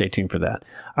 So stay tuned for that.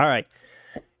 All right.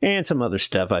 And some other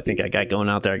stuff I think I got going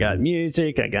out there. I got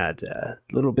music. I got a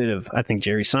little bit of, I think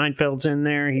Jerry Seinfeld's in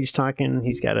there. He's talking.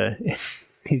 He's got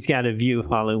a view of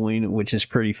Halloween, which is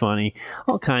pretty funny.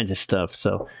 All kinds of stuff.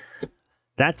 So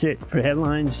that's it for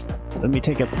headlines. Let me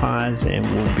take a pause, and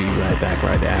we'll be right back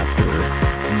right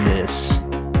after this.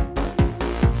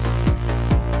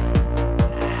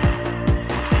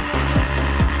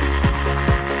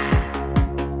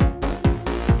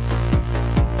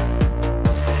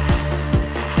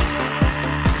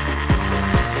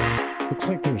 Looks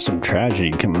like there's some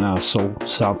tragedy coming out of Seoul,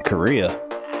 South Korea.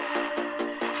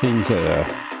 Seems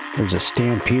that there's a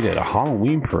stampede at a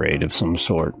Halloween parade of some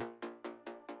sort.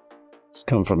 It's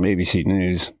coming from ABC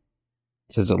News.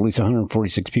 It says at least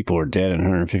 146 people are dead and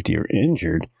 150 are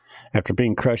injured after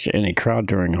being crushed in a crowd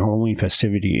during a Halloween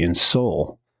festivity in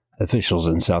Seoul, officials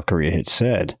in South Korea had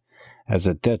said, as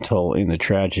the death toll in the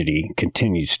tragedy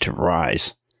continues to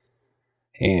rise.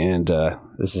 And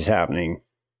this is happening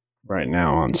right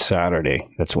now on Saturday.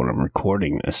 That's when I'm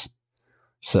recording this.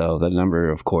 So the number,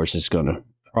 of course, is going to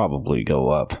probably go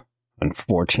up,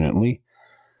 unfortunately.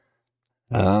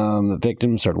 The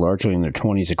victims are largely in their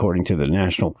 20s, according to the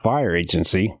National Fire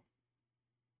Agency.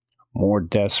 More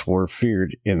deaths were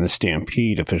feared in the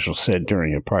stampede, officials said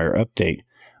during a prior update,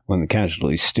 when the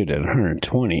casualties stood at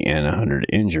 120 and 100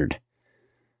 injured.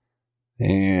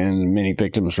 And many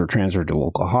victims were transferred to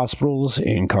local hospitals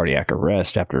in cardiac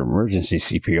arrest after emergency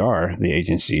CPR, the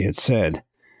agency had said.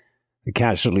 The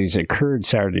casualties occurred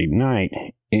Saturday night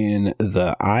in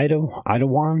the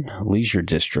Itaewon Leisure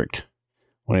District,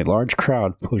 when a large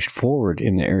crowd pushed forward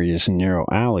in the area's narrow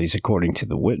alleys, according to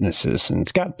the witnesses. And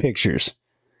it's got pictures.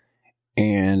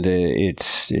 And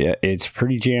it's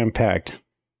pretty jam-packed,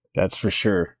 that's for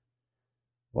sure.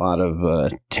 A lot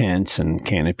of tents and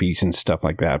canopies and stuff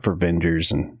like that for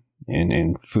vendors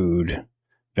and food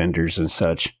vendors and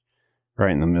such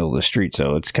right in the middle of the street.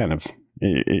 So it's kind of,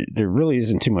 there really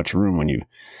isn't too much room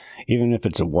even if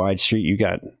it's a wide street, you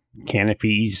got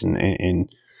canopies and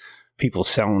people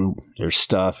selling their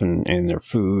stuff and their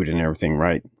food and everything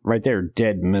right there,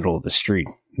 dead middle of the street.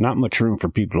 Not much room for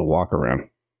people to walk around.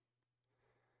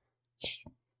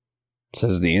 It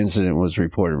says the incident was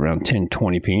reported around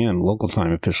 10:20 p.m. local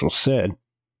time, officials said.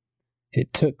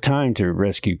 It took time to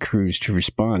rescue crews to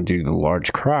respond due to the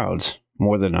large crowds.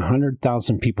 More than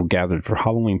 100,000 people gathered for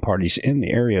Halloween parties in the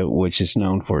area, which is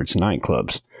known for its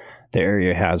nightclubs. The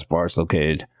area has bars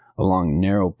located along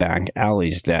narrow back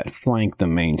alleys that flank the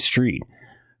main street.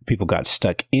 People got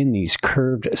stuck in these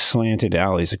curved, slanted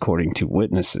alleys, according to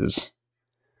witnesses.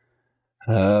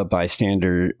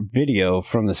 Bystander video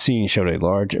from the scene showed a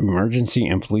large emergency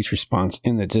and police response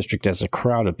in the district as a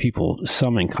crowd of people,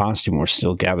 some in costume, were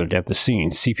still gathered at the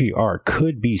scene. CPR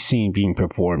could be seen being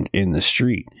performed in the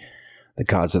street. The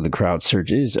cause of the crowd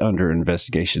surge is under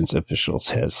investigations, officials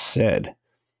have said.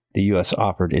 The U.S.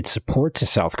 offered its support to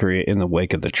South Korea in the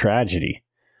wake of the tragedy.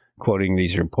 Quoting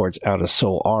these reports out of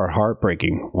Seoul are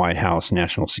heartbreaking, White House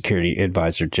National Security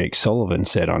Advisor Jake Sullivan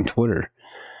said on Twitter.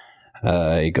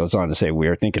 It goes on to say, we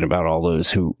are thinking about all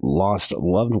those who lost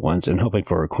loved ones and hoping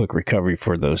for a quick recovery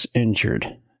for those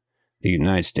injured. The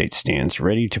United States stands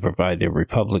ready to provide the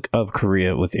Republic of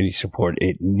Korea with any support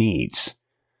it needs.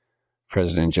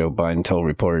 President Joe Biden told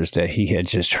reporters that he had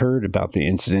just heard about the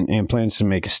incident and plans to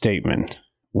make a statement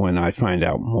when I find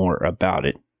out more about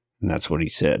it. And that's what he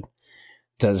said.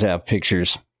 Does have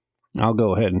pictures. I'll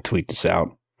go ahead and tweet this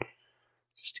out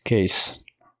just in case.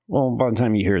 Well, by the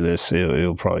time you hear this,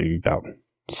 it'll probably be about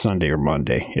Sunday or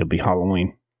Monday. It'll be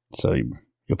Halloween, so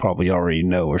you'll probably already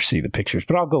know or see the pictures.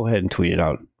 But I'll go ahead and tweet it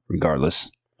out regardless.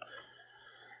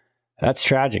 That's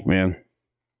tragic, man.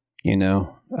 You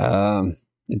know,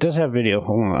 it does have video.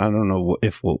 Hold on, I don't know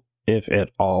if at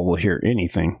all we'll hear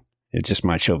anything. It just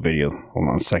might show video. Hold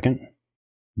on a second.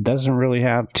 Doesn't really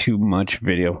have too much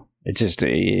video.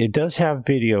 It does have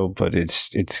video, but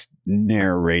it's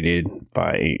narrated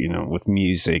by, you know, with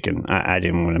music, and I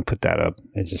didn't want to put that up.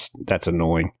 That's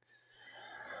annoying.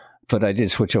 But I did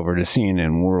switch over to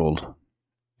CNN World,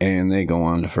 and they go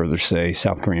on to further say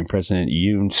South Korean President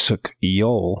Yoon Suk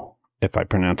Yeol, if I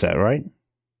pronounce that right,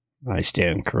 I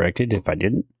stand corrected if I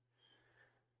didn't,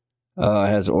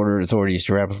 has ordered authorities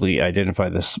to rapidly identify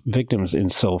the victims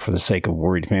in Seoul for the sake of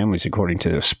worried families. According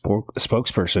to a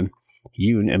spokesperson,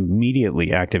 Yoon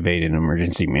immediately activated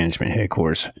emergency management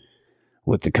headquarters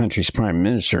with the country's prime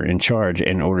minister in charge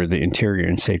and ordered the interior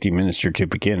and safety minister to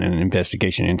begin an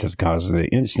investigation into the cause of the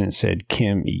incident, said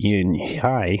Kim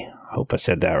Yin-hai, I hope I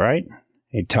said that right,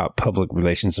 a top public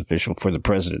relations official for the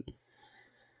president.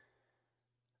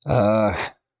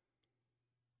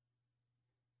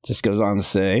 Just goes on to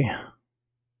say,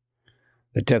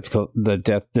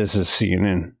 this is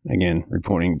CNN, again,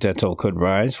 reporting death toll could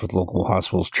rise, with local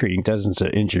hospitals treating dozens of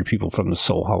injured people from the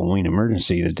Seoul Halloween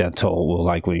emergency. The death toll will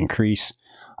likely increase,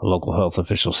 a local health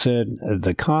official said.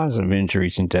 The cause of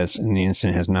injuries and deaths in the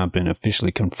incident has not been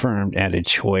officially confirmed, added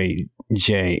Choi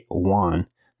Jae-won,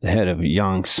 the head of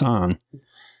Yongsan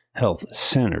Health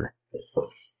Center.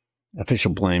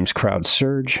 Official blames crowd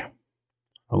surge.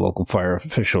 A local fire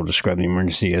official described the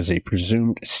emergency as a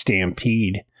presumed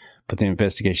stampede, but the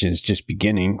investigation is just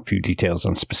beginning. Few details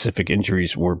on specific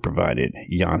injuries were provided.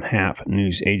 Yonhap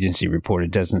news agency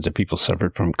reported dozens of people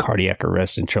suffered from cardiac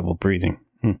arrest and trouble breathing.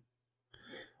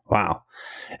 Wow.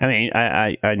 I mean,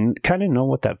 I kind of know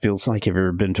what that feels like. Have you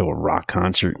ever been to a rock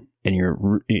concert and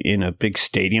you're in a big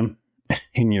stadium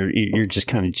and you're just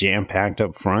kind of jam-packed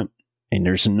up front and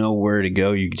there's nowhere to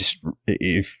go? You just,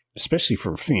 especially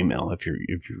for a female, if you're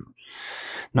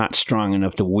not strong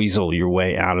enough to weasel your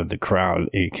way out of the crowd,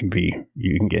 you can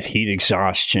get heat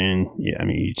exhaustion. Yeah, I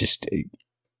mean,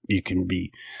 you can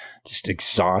be just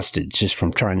exhausted just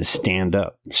from trying to stand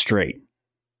up straight.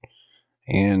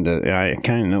 And I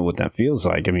kind of know what that feels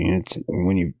like. I mean, it's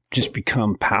when you just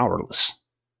become powerless,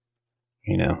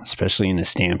 you know, especially in a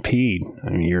stampede. I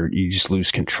mean, you just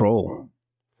lose control,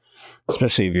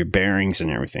 especially of your bearings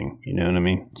and everything. You know what I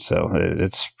mean? So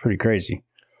it's pretty crazy.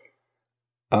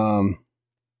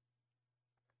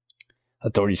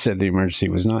 Authorities said the emergency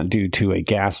was not due to a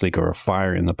gas leak or a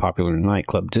fire in the popular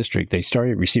nightclub district. They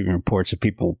started receiving reports of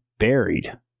people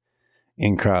buried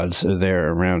in crowds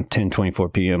there around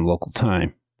 10:24 p.m. local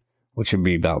time, which would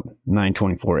be about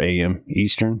 9:24 a.m.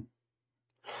 Eastern.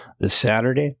 This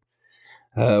Saturday,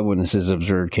 witnesses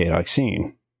observed chaotic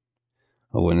scene.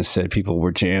 A witness said people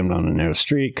were jammed on a narrow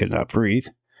street, could not breathe.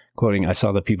 Quoting, I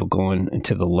saw the people going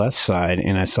to the left side,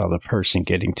 and I saw the person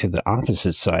getting to the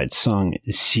opposite side. Sung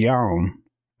Xiaon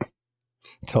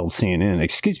told CNN.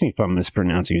 Excuse me if I'm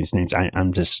mispronouncing his names.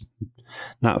 I'm just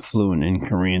not fluent in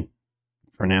Korean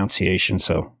pronunciation,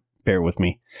 so bear with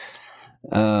me.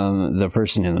 The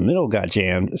person in the middle got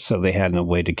jammed, so they had no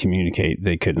way to communicate.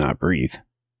 They could not breathe.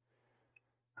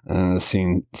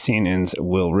 CNN's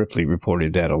Will Ripley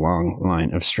reported that a long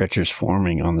line of stretchers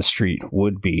forming on the street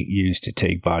would be used to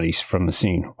take bodies from the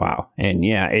scene. Wow. And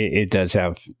yeah, it does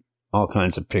have all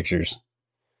kinds of pictures.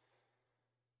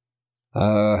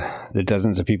 The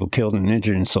dozens of people killed and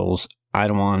injured in Seoul's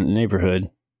Itaewon neighborhood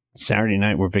Saturday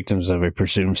night were victims of a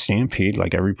presumed stampede,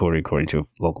 like I reported, according to a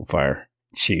local fire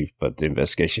chief, but the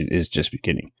investigation is just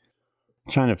beginning.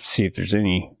 I'm trying to see if there's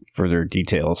any further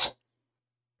details.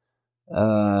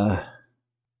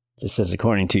 This says,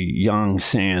 according to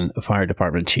Yongsan Fire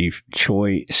Department Chief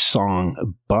Choi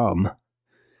Song Bum,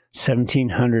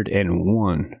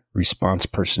 1,701 response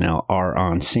personnel are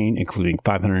on scene, including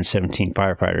 517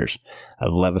 firefighters,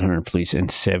 1,100 police,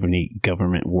 and 70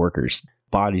 government workers.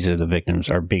 Bodies of the victims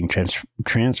are being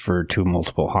transferred to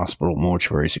multiple hospital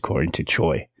mortuaries, according to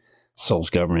Choi. Seoul's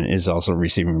government is also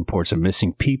receiving reports of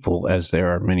missing people, as there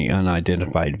are many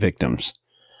unidentified victims.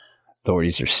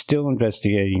 Authorities are still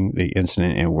investigating the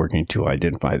incident and working to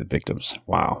identify the victims.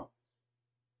 Wow.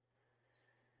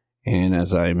 And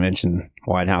as I mentioned,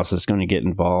 White House is going to get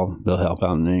involved. They'll help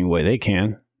out in any way they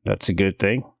can. That's a good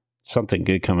thing. Something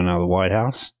good coming out of the White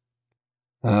House.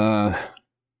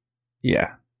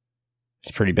 Yeah.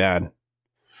 It's pretty bad.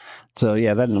 So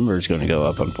yeah, that number is going to go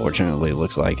up, unfortunately, it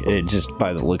looks like. It just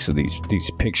by the looks of these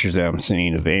pictures that I'm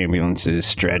seeing of ambulances,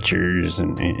 stretchers,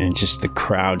 and just the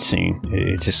crowd scene.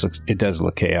 It just looks, it does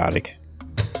look chaotic.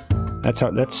 That's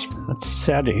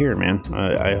sad to hear, man.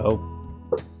 I hope,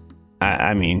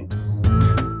 I mean,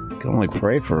 can only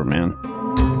pray for her, man.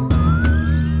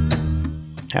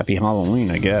 Happy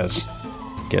Halloween, I guess.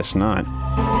 Guess not.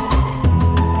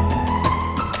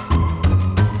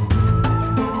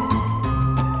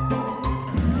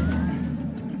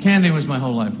 Candy was my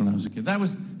whole life when I was a kid. That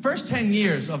was first 10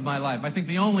 years of my life. I think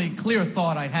the only clear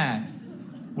thought I had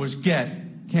was get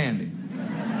candy.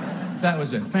 That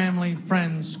was it. Family,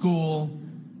 friends, school.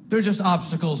 They're just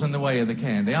obstacles in the way of the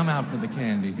candy. I'm out for the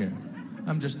candy here.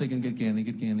 I'm just thinking, get candy,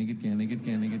 get candy, get candy, get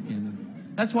candy, get candy.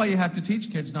 That's why you have to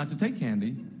teach kids not to take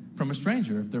candy from a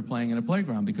stranger if they're playing in a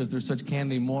playground, because they're such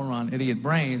candy moron, idiot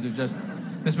brains. They're just,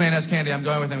 this man has candy, I'm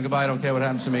going with him, goodbye, I don't care what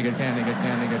happens to me, get candy, get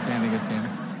candy, get candy, get candy.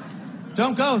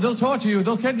 Don't go, they'll torture you,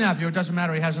 they'll kidnap you, it doesn't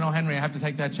matter, he has an O. Henry, I have to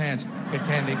take that chance. Get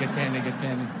candy, get candy, get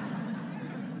candy.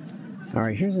 All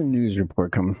right, here's a news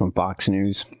report coming from Fox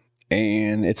News,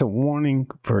 and it's a warning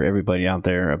for everybody out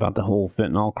there about the whole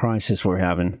fentanyl crisis we're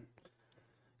having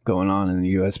going on in the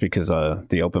U.S. because of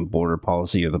the open border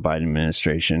policy of the Biden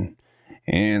administration,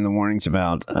 and the warnings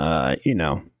about, how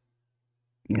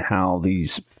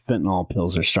these fentanyl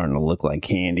pills are starting to look like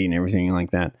candy and everything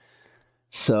like that.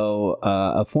 So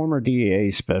a former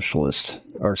DEA specialist,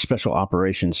 or special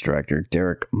operations director,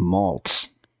 Derek Maltz,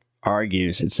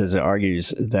 argues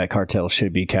that cartels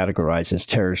should be categorized as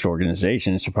terrorist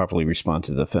organizations to properly respond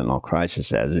to the fentanyl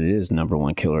crisis, as it is number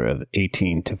one killer of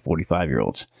 18 to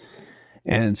 45-year-olds.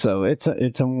 And so it's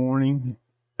a warning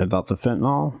about the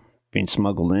fentanyl being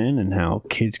smuggled in and how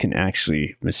kids can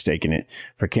actually mistaken it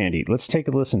for candy. Let's take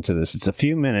a listen to this. It's a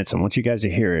few minutes. I want you guys to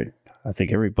hear it. I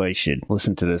think everybody should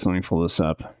listen to this. Let me pull this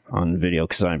up on video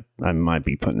because I might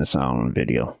be putting this out on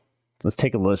video. Let's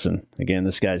take a listen. Again,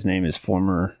 this guy's name is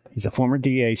he's a former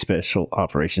DA Special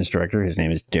Operations Director. His name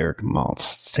is Derek Maltz.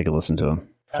 Let's take a listen to him.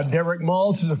 Derek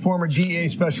Maltz is a former DA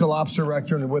Special Ops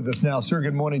Director and with us now. Sir,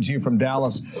 good morning to you from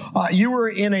Dallas. You were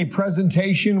in a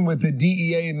presentation with the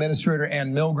DEA Administrator,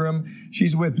 Ann Milgram.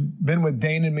 She's been with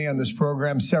Dane and me on this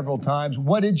program several times.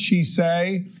 What did she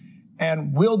say?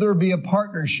 And will there be a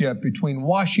partnership between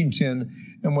Washington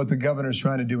and what the governor's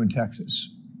trying to do in Texas?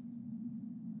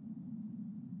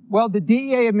 Well, the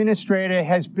DEA Administrator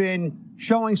has been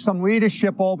showing some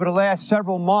leadership over the last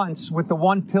several months with the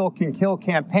One Pill Can Kill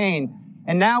campaign.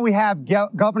 And now we have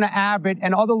Governor Abbott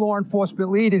and other law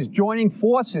enforcement leaders joining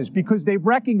forces because they've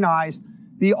recognized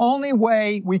the only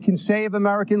way we can save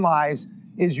American lives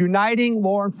is uniting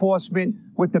law enforcement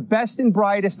with the best and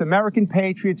brightest American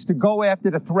patriots to go after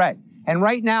the threat. And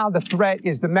right now, the threat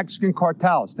is the Mexican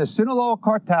cartels. The Sinaloa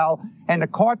cartel and the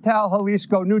cartel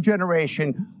Jalisco New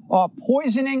Generation are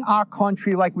poisoning our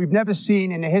country like we've never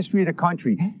seen in the history of the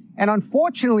country. And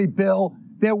unfortunately, Bill,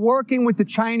 they're working with the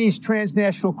Chinese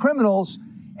transnational criminals,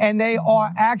 and they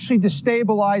are actually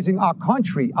destabilizing our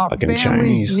country. Our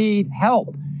families need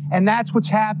help, and that's what's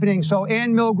happening. So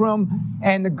Ann Milgram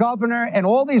and the governor and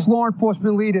all these law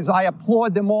enforcement leaders, I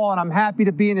applaud them all, and I'm happy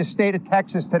to be in the state of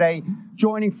Texas today,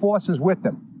 joining forces with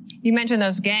them. You mentioned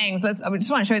those gangs. I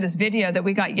just want to show you this video that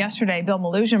we got yesterday. Bill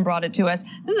Malusian brought it to us.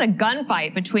 This is a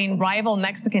gunfight between rival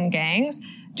Mexican gangs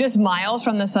just miles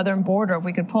from the southern border. If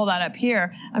we could pull that up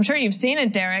here. I'm sure you've seen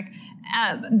it, Derek.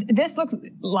 This looks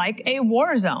like a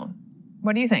war zone.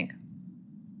 What do you think?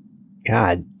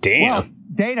 God damn. Well,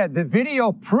 Dana, the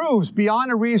video proves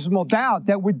beyond a reasonable doubt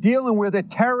that we're dealing with a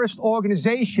terrorist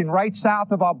organization right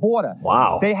south of our border.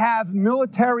 Wow. They have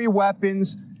military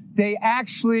weapons. They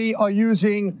actually are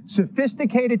using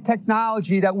sophisticated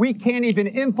technology that we can't even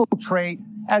infiltrate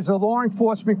as a law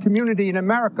enforcement community in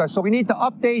America. So we need to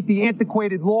update the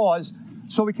antiquated laws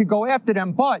so we can go after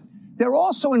them. But they're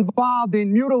also involved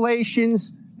in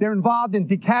mutilations. They're involved in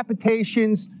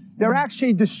decapitations. They're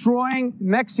actually destroying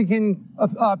Mexican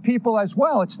people as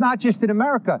well. It's not just in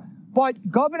America. But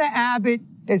Governor Abbott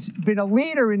has been a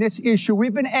leader in this issue.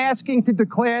 We've been asking to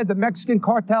declare the Mexican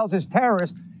cartels as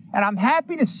terrorists, and I'm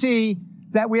happy to see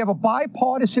that we have a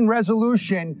bipartisan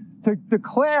resolution to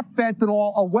declare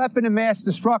fentanyl a weapon of mass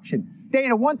destruction.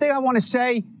 Dana, one thing I want to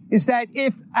say is that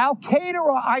if Al-Qaeda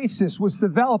or ISIS was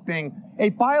developing a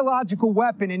biological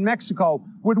weapon in Mexico,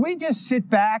 would we just sit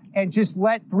back and just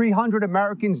let 300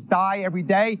 Americans die every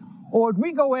day? Or would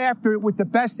we go after it with the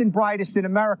best and brightest in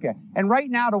America? And right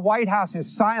now, the White House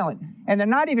is silent, and they're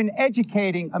not even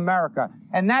educating America.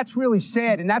 And that's really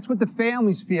sad, and that's what the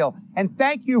families feel. And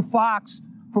thank you, Fox,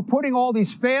 for putting all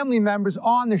these family members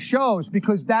on the shows,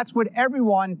 because that's what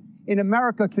everyone in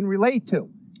America can relate to.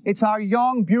 It's our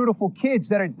young, beautiful kids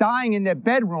that are dying in their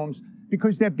bedrooms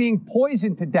because they're being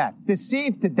poisoned to death,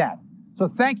 deceived to death. So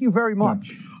thank you very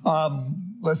much.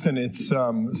 Listen, it's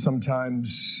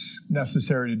sometimes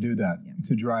necessary to do that,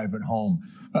 to drive it home.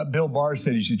 Bill Barr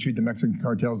said you should treat the Mexican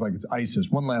cartels like it's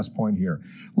ISIS. One last point here.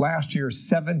 Last year,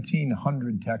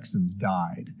 1,700 Texans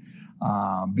died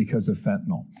because of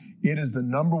fentanyl. It is the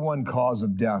 #1 cause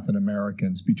of death in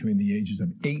Americans between the ages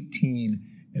of 18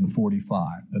 and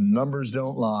 45. The numbers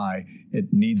don't lie.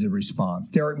 It needs a response.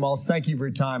 Derek Maltz, thank you for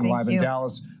your time live in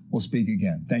Dallas. We'll speak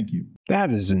again. Thank you.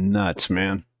 That is nuts,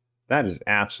 man. That is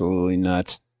absolutely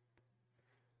nuts.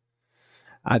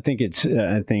 I think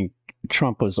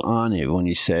Trump was on it when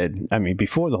he said, I mean,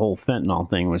 before the whole fentanyl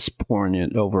thing was pouring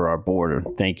it over our border.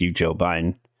 Thank you, Joe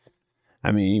Biden.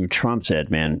 I mean, even Trump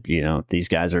said, man, you know, these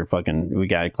guys are fucking, we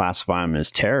got to classify them as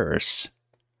terrorists,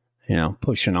 you know,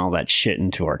 pushing all that shit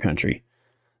into our country.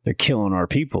 They're killing our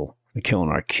people. They're killing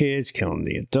our kids, killing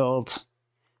the adults.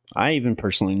 I even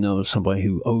personally know somebody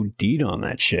who OD'd on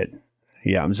that shit.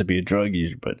 He happens to be a drug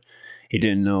user, but he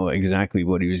didn't know exactly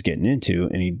what he was getting into,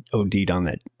 and he OD'd on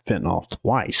that fentanyl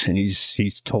twice, and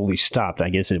he's totally stopped. I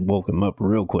guess it woke him up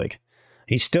real quick.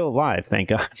 He's still alive, thank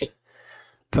God.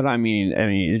 But I mean,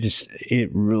 it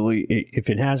really,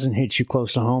 if it hasn't hit you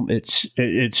close to home,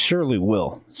 it surely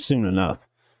will soon enough.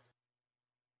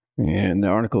 And the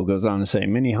article goes on to say,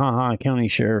 Minnehaha County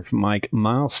Sheriff Mike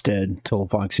Milstead told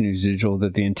Fox News Digital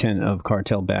that the intent of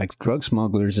cartel-backed drug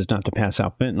smugglers is not to pass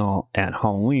out fentanyl at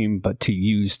Halloween, but to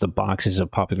use the boxes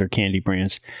of popular candy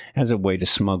brands as a way to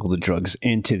smuggle the drugs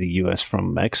into the U.S.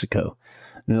 from Mexico.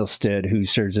 Milstead, who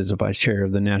serves as a vice chair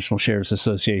of the National Sheriff's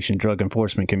Association Drug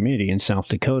Enforcement Committee in South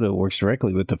Dakota, works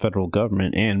directly with the federal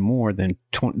government and more than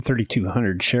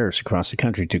 3,200 sheriffs across the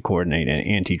country to coordinate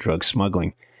anti-drug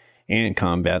smuggling and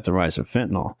combat the rise of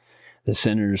fentanyl. The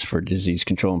Centers for Disease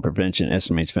Control and Prevention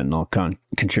estimates fentanyl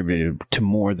contributed to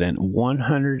more than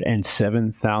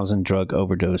 107,000 drug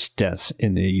overdose deaths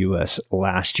in the U.S.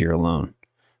 last year alone.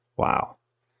 Wow.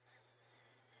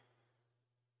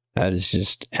 That is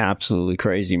just absolutely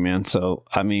crazy, man. So,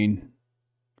 I mean,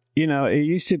 you know, it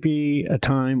used to be a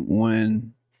time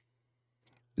when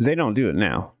they don't do it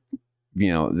now.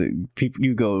 You know, the people,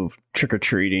 you go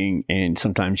trick-or-treating and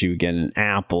sometimes you would get an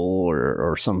apple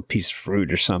or some piece of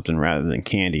fruit or something rather than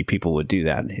candy. People would do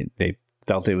that. They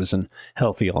felt it was a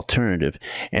healthy alternative.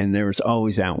 And there was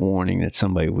always that warning that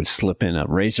somebody would slip in a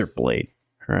razor blade,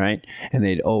 right? And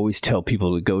they'd always tell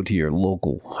people to go to your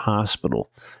local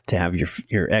hospital to have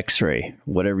your x-ray.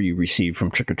 Whatever you receive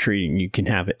from trick-or-treating, you can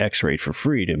have it x-rayed for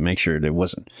free to make sure there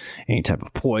wasn't any type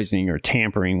of poisoning or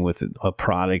tampering with a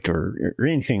product or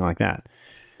anything like that.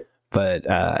 But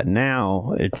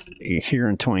now, it's here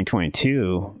in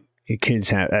 2022, parents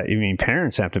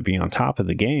have to be on top of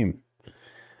the game,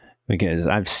 because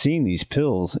I've seen these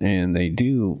pills and they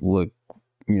do look,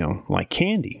 you know, like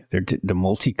candy. They're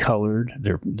multicolored.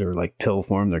 They're like pill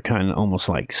form. They're kind of almost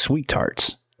like sweet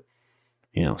tarts,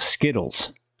 you know,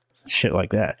 Skittles, shit like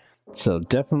that. So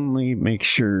definitely make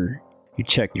sure you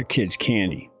check your kids'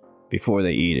 candy before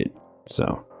they eat it.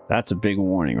 So that's a big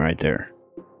warning right there.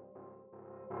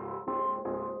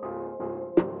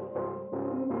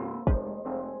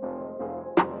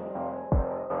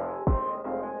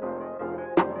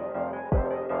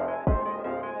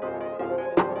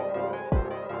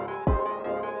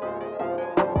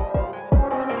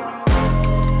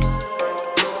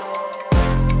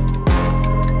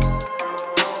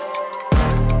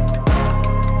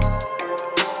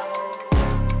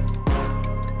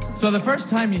 So the first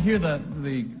time you hear the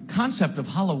concept of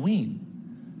Halloween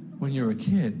when you're a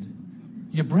kid,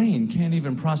 your brain can't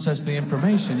even process the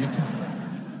information.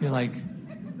 You're like,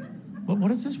 what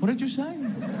is this? What did you say?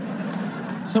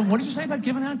 So what did you say about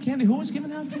giving out candy? Who was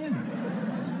giving out candy?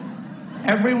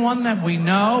 Everyone that we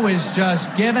know is just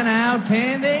giving out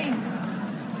candy?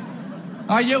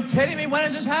 Are you kidding me? When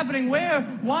is this happening? Where?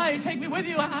 Why? Take me with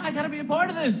you. I got to be a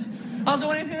part of this. I'll do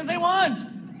anything that they want.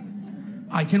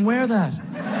 I can wear that.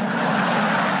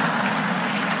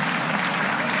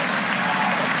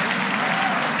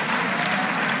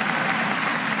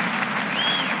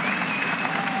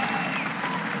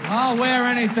 I'll wear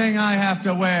anything I have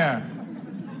to wear.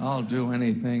 I'll do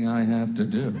anything I have to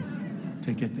do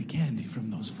to get the candy from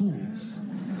those fools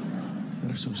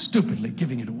that are so stupidly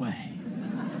giving it away.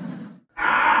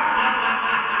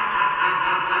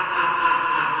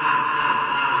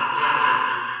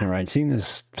 All right, seen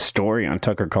this story on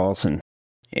Tucker Carlson,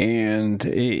 and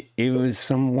it was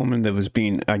some woman that was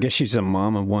being, I guess she's a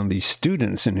mom of one of these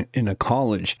students in a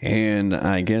college, and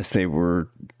I guess they were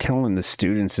telling the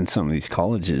students in some of these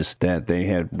colleges that they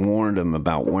had warned them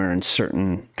about wearing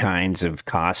certain kinds of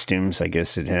costumes. I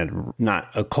guess it had not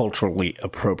a culturally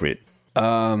appropriate.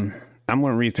 I'm going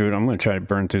to read through it. I'm going to try to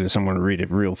burn through this. I'm going to read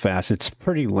it real fast. It's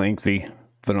pretty lengthy,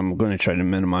 but I'm going to try to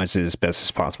minimize it as best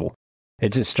as possible.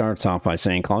 It just starts off by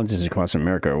saying colleges across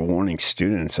America are warning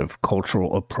students of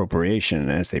cultural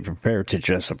appropriation as they prepare to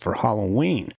dress up for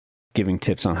Halloween, giving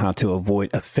tips on how to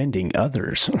avoid offending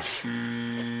others.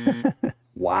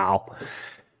 Wow.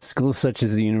 Schools such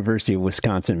as the University of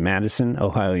Wisconsin-Madison,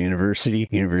 Ohio University,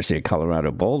 University of Colorado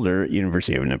Boulder,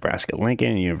 University of Nebraska-Lincoln,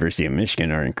 and University of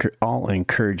Michigan are all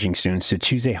encouraging students to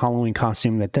choose a Halloween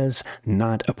costume that does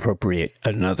not appropriate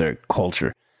another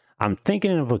culture. I'm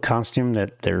thinking of a costume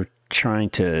that they're trying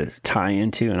to tie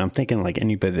into, and I'm thinking like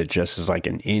anybody that dresses like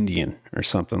an Indian or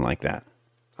something like that.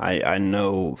 I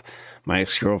know my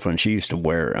ex-girlfriend, she used to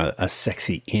wear a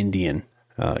sexy Indian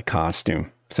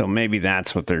costume. So maybe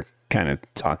that's what they're kind of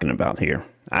talking about here.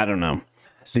 I don't know.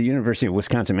 The University of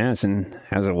Wisconsin-Madison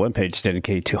has a webpage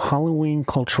dedicated to Halloween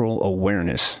cultural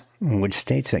awareness, which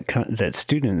states that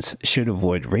students should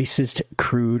avoid racist,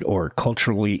 crude, or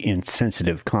culturally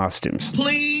insensitive costumes.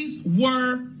 Please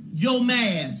wear your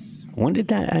mask. When did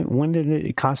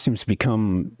the costumes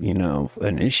become,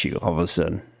 an issue all of a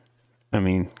sudden? I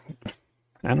mean,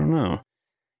 I don't know.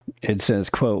 It says,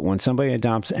 quote, when somebody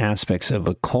adopts aspects of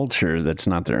a culture that's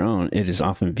not their own, it is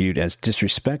often viewed as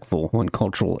disrespectful when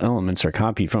cultural elements are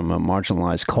copied from a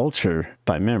marginalized culture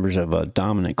by members of a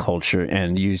dominant culture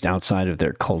and used outside of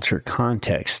their culture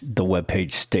context, the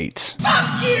webpage states.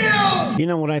 Fuck you! You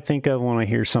know what I think of when I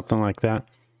hear something like that?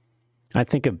 I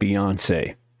think of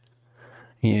Beyonce.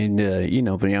 And,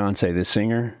 Beyonce, the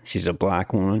singer, she's a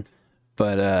black woman,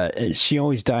 but she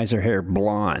always dyes her hair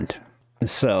blonde.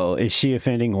 So is she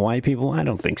offending white people? I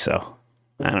don't think so.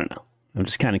 I don't know. I'm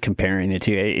just kind of comparing the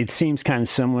two. It seems kind of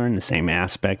similar in the same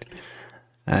aspect.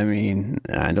 I mean,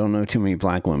 I don't know too many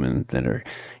black women that are,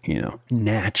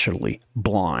 naturally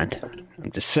blonde. I'm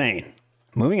just saying.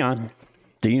 Moving on.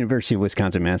 The University of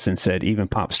Wisconsin-Madison said even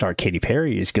pop star Katy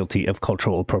Perry is guilty of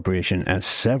cultural appropriation as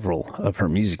several of her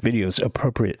music videos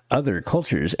appropriate other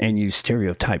cultures and use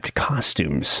stereotyped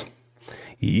costumes.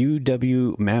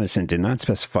 UW-Madison did not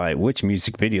specify which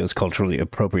music video is culturally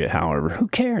appropriate, however. Who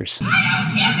cares?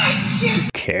 Who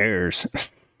cares?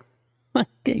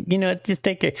 Just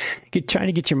try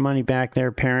to get your money back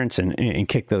there, parents, and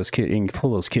kick those kids and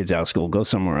pull those kids out of school. Go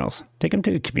somewhere else. Take them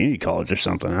to a community college or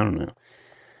something. I don't know.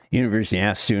 University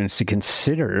asked students to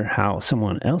consider how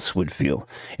someone else would feel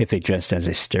if they dressed as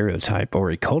a stereotype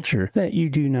or a culture that you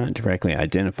do not directly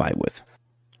identify with.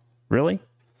 Really?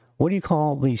 What do you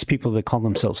call these people that call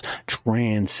themselves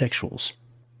transsexuals?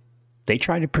 They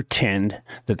try to pretend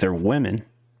that they're women,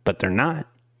 but they're not.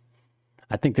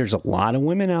 I think there's a lot of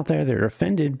women out there that are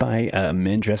offended by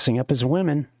men dressing up as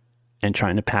women and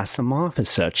trying to pass them off as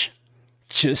such.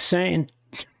 Just saying.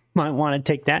 Might want to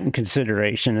take that in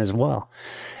consideration as well.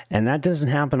 And that doesn't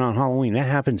happen on Halloween. That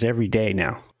happens every day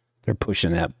now. They're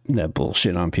pushing that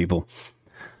bullshit on people.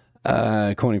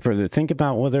 Quoting further, think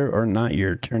about whether or not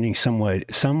you're turning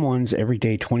someone's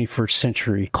everyday 21st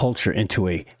century culture into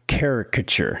a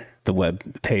caricature, the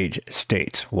web page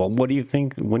states. Well, what do you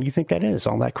think that is?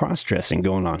 All that cross-dressing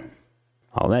going on.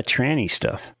 All that tranny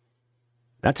stuff.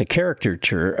 That's a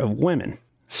caricature of women,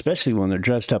 especially when they're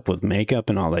dressed up with makeup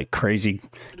and all that crazy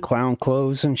clown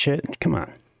clothes and shit. Come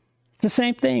on. It's the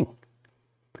same thing.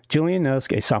 Julian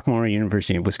Nusk, a sophomore at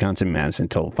University of Wisconsin-Madison,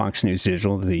 told Fox News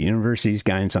Digital that the university's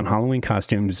guidance on Halloween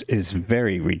costumes is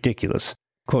very ridiculous.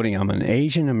 Quoting, I'm an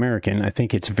Asian American. I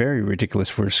think it's very ridiculous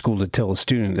for a school to tell a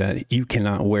student that you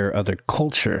cannot wear other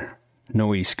culture,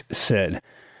 Noesk said.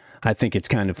 I think it's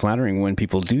kind of flattering when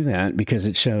people do that because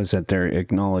it shows that they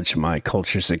acknowledge my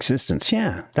culture's existence.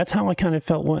 Yeah, that's how I kind of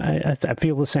felt. I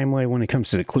feel the same way when it comes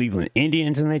to the Cleveland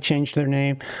Indians and they changed their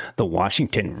name. The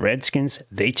Washington Redskins,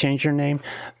 they changed their name.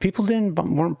 People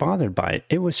weren't bothered by it.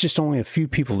 It was just only a few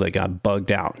people that got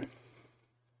bugged out.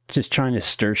 Just trying to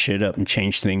stir shit up and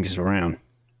change things around.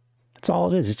 That's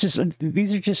all it is. It's just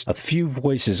these are just a few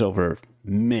voices over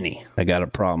many that got a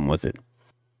problem with it.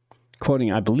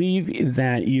 Quoting, I believe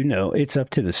that, it's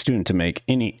up to the student to make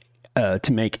any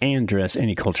to make and dress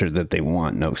any culture that they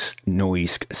want,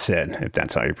 Noesk said, if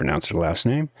that's how you pronounce her last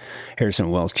name.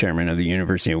 Harrison Wells, chairman of the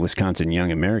University of Wisconsin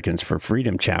Young Americans for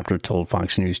Freedom chapter, told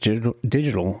Fox News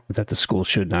Digital that the school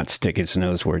should not stick its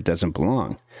nose where it doesn't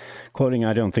belong. Quoting,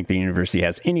 "I don't think the university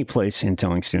has any place in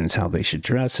telling students how they should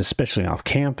dress, especially off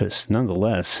campus.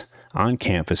 Nonetheless, on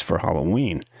campus for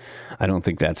Halloween, I don't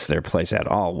think that's their place at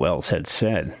all," Wells had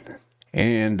said.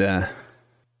 And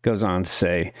goes on to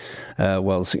say,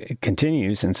 Wells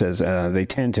continues and says, they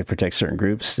tend to protect certain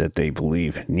groups that they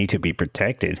believe need to be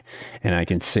protected. And I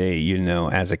can say,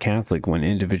 as a Catholic, when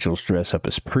individuals dress up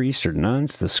as priests or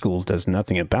nuns, the school does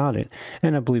nothing about it.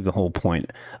 And I believe the whole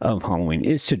point of Halloween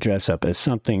is to dress up as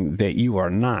something that you are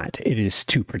not. It is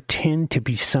to pretend to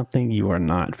be something you are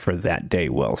not for that day,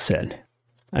 Wells said.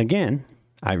 Again,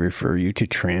 I refer you to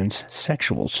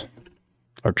transsexuals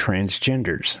or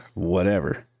transgenders,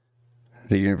 whatever.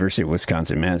 The University of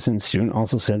Wisconsin-Madison student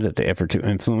also said that the effort to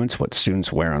influence what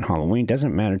students wear on Halloween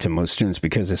doesn't matter to most students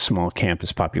because a small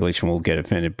campus population will get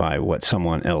offended by what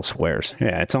someone else wears.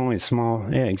 Yeah, it's only small.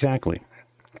 Yeah, exactly.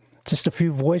 Just a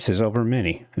few voices over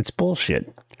many. It's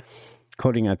bullshit.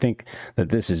 Quoting, "I think that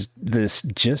this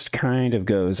just kind of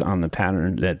goes on the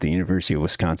pattern that the University of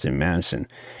Wisconsin-Madison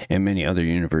and many other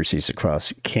universities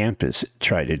across campus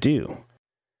try to do.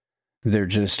 They're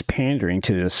just pandering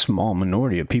to a small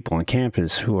minority of people on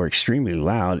campus who are extremely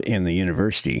loud in the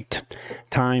university.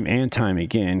 Time and time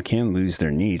again can lose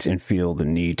their needs and feel the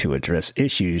need to address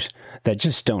issues that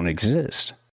just don't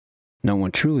exist. No one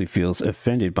truly feels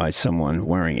offended by someone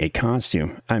wearing a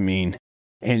costume. I mean,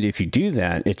 and if you do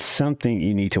that, it's something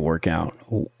you need to work out,"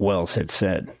 Wells had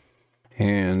said.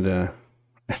 And,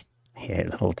 yeah,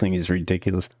 the whole thing is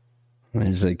ridiculous.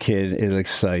 There's a kid, it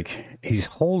looks like he's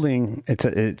holding, it's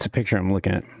a picture I'm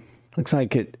looking at. Looks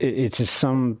like it's just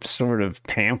some sort of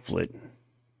pamphlet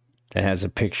that has a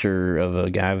picture of a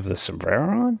guy with a sombrero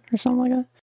on or something like that.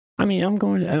 I mean, I'm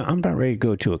about ready to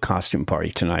go to a costume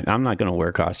party tonight. I'm not going to wear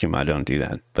a costume. I don't do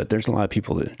that. But there's a lot of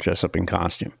people that dress up in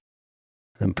costume.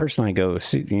 The person I go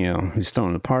see, who's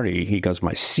throwing the party, he goes,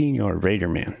 "My Senor Raider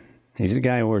Man." He's the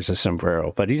guy who wears a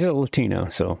sombrero, but he's a Latino,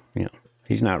 so,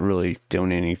 he's not really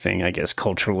doing anything, I guess,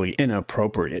 culturally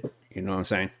inappropriate. You know what I'm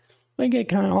saying? I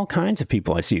get all kinds of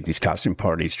people I see at these costume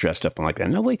parties dressed up like that.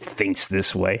 Nobody thinks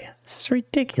this way. This is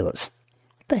ridiculous.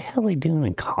 What the hell are they doing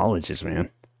in colleges, man?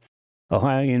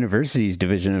 Ohio University's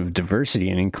Division of Diversity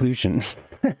and Inclusion.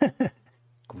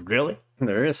 Really?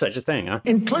 There is such a thing, huh?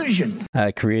 Inclusion.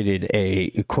 Created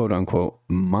a quote-unquote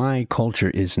 "My Culture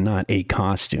is Not a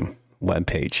Costume"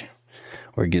 webpage,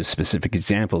 where it gives specific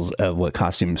examples of what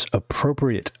costumes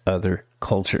appropriate other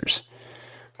cultures.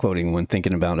 Quoting, "When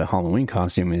thinking about a Halloween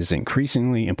costume, it is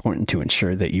increasingly important to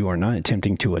ensure that you are not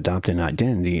attempting to adopt an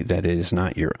identity that is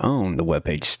not your own," the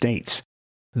webpage states.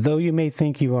 "Though you may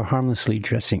think you are harmlessly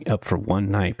dressing up for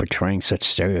one night, portraying such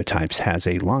stereotypes has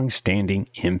a long-standing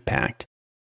impact.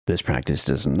 This practice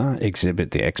does not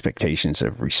exhibit the expectations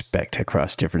of respect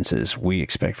across differences we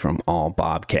expect from all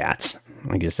bobcats."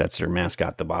 I guess that's their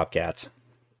mascot, the bobcats.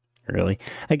 Really?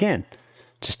 Again,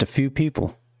 just a few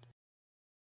people.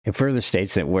 It further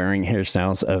states that wearing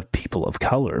hairstyles of people of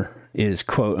color is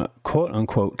quote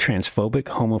unquote transphobic,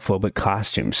 homophobic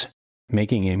costumes,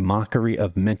 making a mockery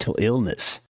of mental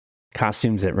illness.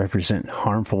 Costumes that represent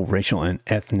harmful racial and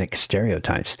ethnic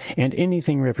stereotypes, and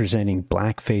anything representing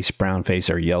blackface,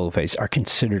 brownface, or yellowface are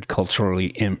considered culturally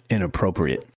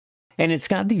inappropriate. And it's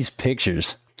got these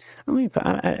pictures. I mean,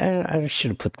 I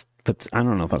should have put, I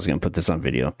don't know if I was going to put this on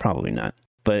video. Probably not.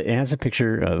 But it has a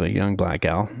picture of a young black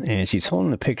gal, and she's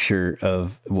holding a picture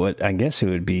of what I guess it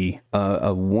would be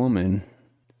a woman.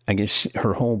 I guess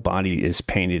her whole body is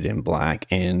painted in black,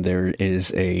 and there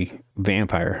is a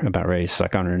vampire about ready to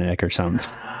suck on her neck or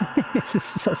something. It's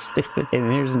just so stupid.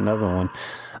 And here's another one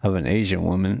of an Asian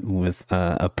woman with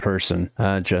a person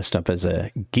dressed up as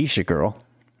a geisha girl.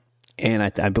 And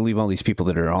I believe all these people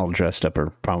that are all dressed up are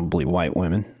probably white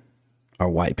women or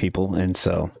white people. And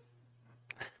so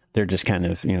they're just kind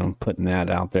of, putting that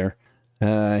out there.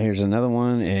 Here's another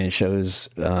one, and it shows,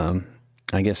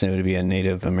 I guess it would be a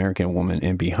Native American woman,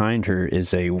 and behind her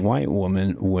is a white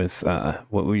woman with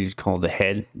what we call the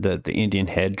head, the Indian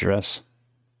head dress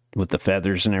with the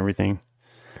feathers and everything.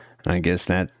 And I guess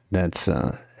that's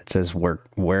it says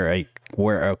wear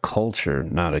a culture,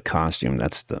 not a costume.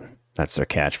 That's their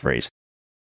catchphrase.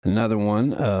 Another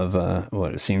one of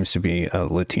what it seems to be a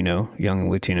young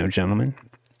Latino gentleman.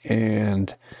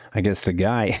 And I guess the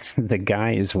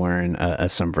guy is wearing a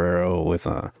sombrero with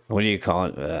a, what do you call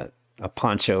it? a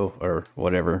poncho or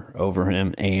whatever over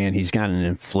him, and he's got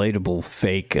an inflatable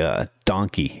fake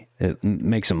donkey. It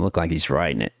makes him look like he's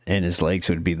riding it, and his legs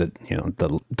would be the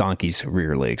donkey's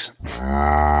rear legs.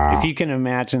 If you can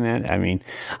imagine that, I mean,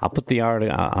 I'll put the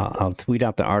article. I'll tweet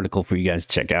out the article for you guys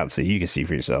to check out so you can see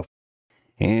for yourself.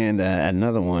 And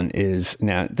another one is,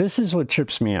 now this is what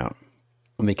trips me out,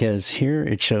 because here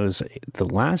it shows the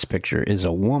last picture is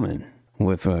a woman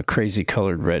with crazy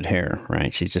colored red hair,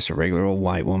 right? She's just a regular old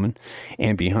white woman.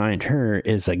 And behind her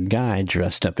is a guy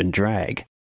dressed up in drag.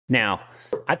 Now,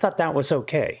 I thought that was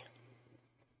okay.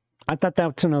 I thought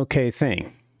that's an okay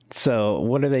thing. So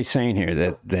what are they saying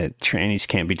here? That trannies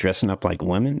can't be dressing up like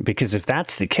women? Because if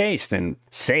that's the case, then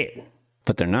say it.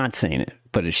 But they're not saying it.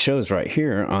 But it shows right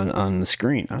here on the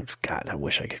screen. Oh, God, I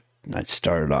wish I'd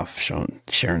started off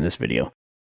sharing this video.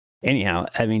 Anyhow,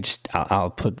 I mean, just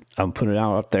I'll put it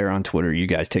out up there on Twitter. You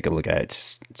guys take a look at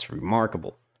it. It's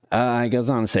remarkable. It goes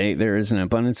on to say, there is an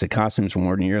abundance of costumes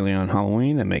worn yearly on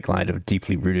Halloween that make light of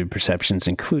deeply rooted perceptions,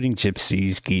 including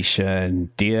gypsies, geisha,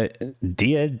 and Dia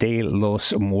de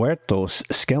los Muertos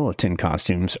skeleton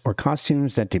costumes, or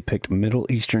costumes that depict Middle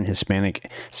Eastern, Hispanic,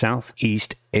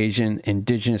 Southeast Asian,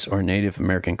 Indigenous, or Native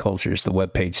American cultures, the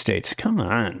webpage states. Come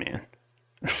on, man.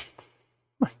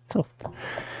 What the...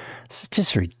 It's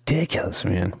just ridiculous,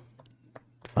 man.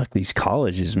 Fuck these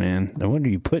colleges, man. What are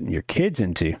you putting your kids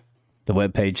into? The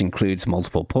webpage includes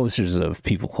multiple posters of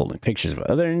people holding pictures of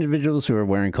other individuals who are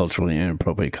wearing culturally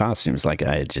inappropriate costumes, like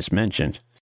I had just mentioned.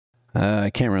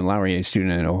 Cameron Lowry, a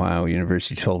student at Ohio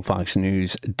University, told Fox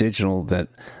News Digital that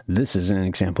this is an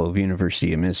example of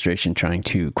university administration trying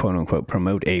to, quote-unquote,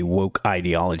 promote a woke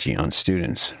ideology on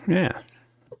students. Yeah,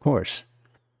 of course.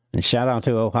 And shout out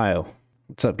to Ohio.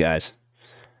 What's up, guys?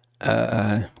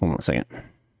 Hold on a second.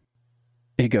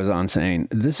 It goes on saying,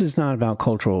 this is not about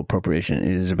cultural appropriation.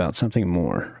 It is about something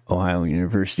more. Ohio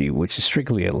University, which is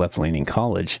strictly a left-leaning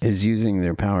college, is using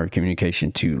their power of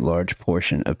communication to large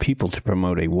portion of people to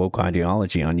promote a woke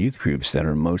ideology on youth groups that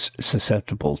are most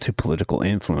susceptible to political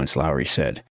influence, Lowry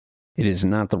said. It is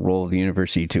not the role of the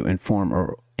university to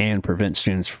inform and prevent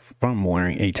students from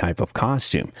wearing a type of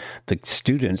costume. The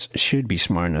students should be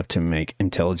smart enough to make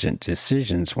intelligent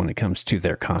decisions when it comes to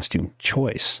their costume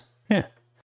choice. Yeah.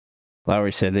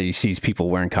 Lowry said that he sees people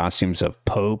wearing costumes of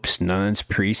popes, nuns,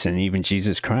 priests, and even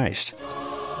Jesus Christ.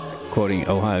 Quoting,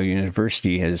 Ohio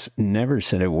University has never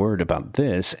said a word about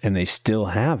this, and they still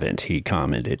haven't, he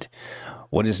commented.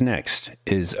 What is next?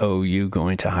 Is OU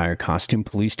going to hire costume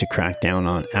police to crack down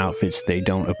on outfits they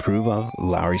don't approve of?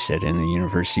 Lowry said in the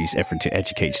university's effort to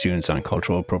educate students on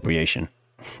cultural appropriation.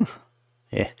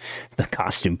 Yeah, the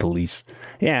costume police.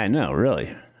 Yeah, I know,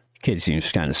 really. Kid seems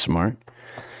kind of smart.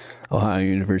 Ohio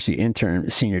University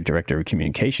intern senior director of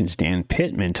communications Dan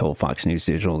Pittman told Fox News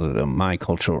Digital that the My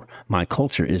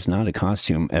Culture is not a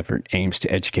costume effort aims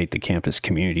to educate the campus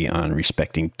community on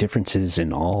respecting differences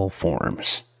in all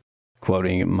forms.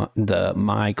 Quoting, the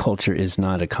My Culture is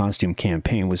not a costume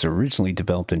campaign was originally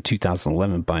developed in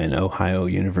 2011 by an Ohio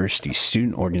University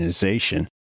student organization.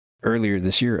 Earlier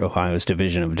this year, Ohio's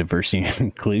Division of Diversity and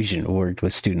Inclusion worked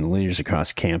with student leaders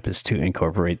across campus to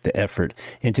incorporate the effort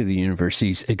into the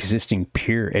university's existing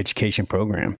peer education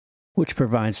program, which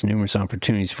provides numerous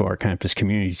opportunities for our campus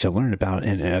community to learn about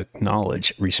and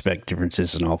acknowledge respect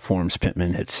differences in all forms,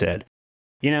 Pittman had said.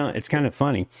 You know, it's kind of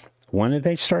funny. When did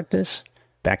they start this?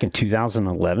 Back in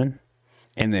 2011,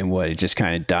 and then it just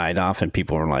kind of died off, and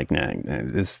people were like, "Nah,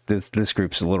 this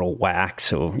group's a little whack."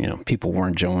 So people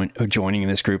weren't joining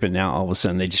this group, and now all of a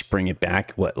sudden they just bring it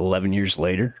back. 11 years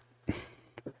later?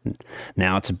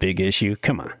 Now it's a big issue.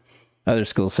 Come on. Other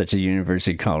schools such as the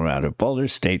University of Colorado Boulder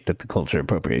state that the culture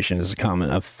appropriation is a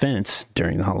common offense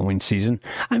during the Halloween season.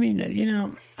 I mean,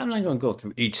 I'm not going to go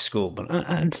through each school, but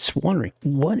I'm just wondering,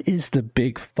 what is the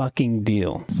big fucking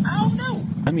deal? I don't know.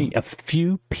 I mean, a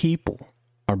few people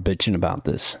are bitching about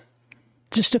this.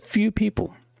 Just a few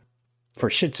people. For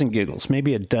shits and giggles.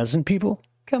 Maybe a dozen people?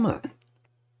 Come on.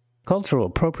 Cultural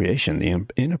appropriation, the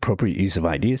inappropriate use of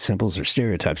ideas, symbols, or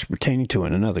stereotypes pertaining to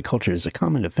another culture, is a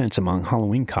common offense among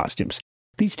Halloween costumes.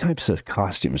 These types of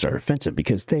costumes are offensive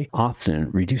because they often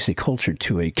reduce a culture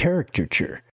to a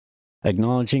caricature.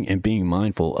 Acknowledging and being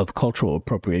mindful of cultural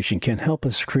appropriation can help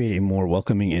us create a more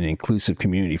welcoming and inclusive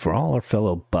community for all our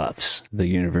fellow buffs, the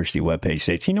university webpage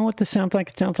states. You know what this sounds like?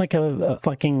 It sounds like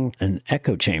an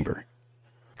echo chamber.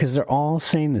 Because they're all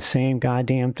saying the same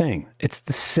goddamn thing. It's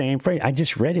the same phrase. I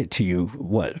just read it to you,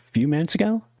 a few minutes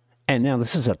ago? And now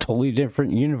this is a totally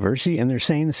different university, and they're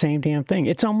saying the same damn thing.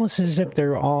 It's almost as if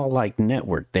they're all,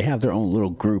 networked. They have their own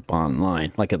little group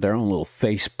online, their own little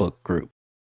Facebook group.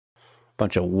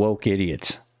 Bunch of woke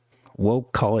idiots.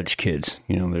 woke college kids.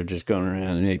 You know, they're just going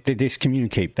around and they just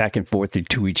communicate back and forth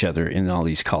to each other in all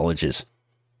these colleges.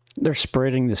 They're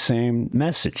spreading the same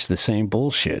message, the same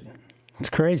bullshit. It's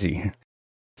crazy. It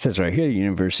says right here, the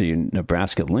University of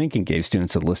Nebraska-Lincoln gave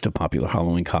students a list of popular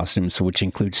Halloween costumes, which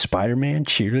include Spider-Man,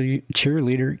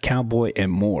 cheerleader, cowboy,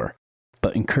 and more,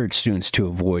 but encouraged students to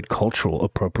avoid cultural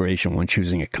appropriation when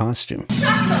choosing a costume. Shut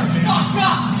the fuck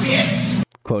up, bitch!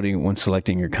 Quoting, when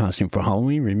selecting your costume for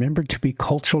Halloween, remember to be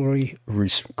culturally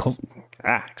respectful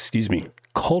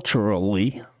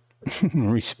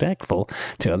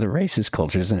to other races,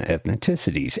 cultures, and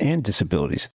ethnicities and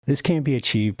disabilities. This can be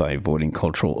achieved by avoiding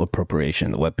cultural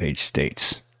appropriation, the webpage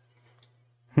states.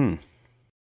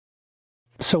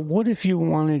 So what if you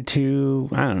wanted to,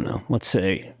 I don't know, let's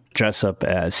say, dress up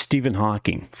as Stephen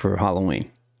Hawking for Halloween?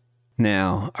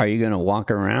 Now, are you going to walk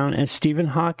around as Stephen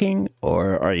Hawking,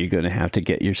 or are you going to have to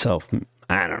get yourself,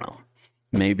 I don't know,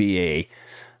 maybe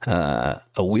a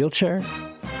wheelchair?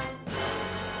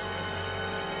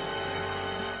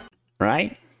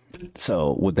 Right?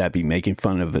 So would that be making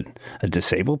fun of a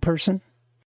disabled person?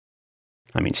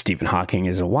 I mean, Stephen Hawking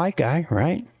is a white guy,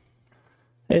 right?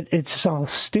 It's all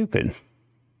stupid.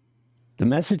 The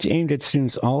message aimed at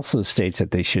students also states that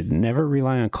they should never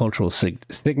rely on cultural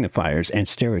signifiers and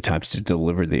stereotypes to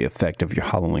deliver the effect of your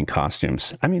Halloween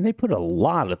costumes. I mean, they put a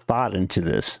lot of thought into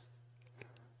this.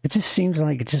 It just seems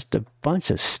like just a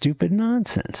bunch of stupid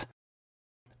nonsense.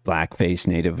 Blackface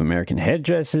Native American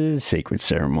headdresses, sacred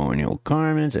ceremonial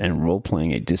garments, and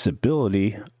role-playing a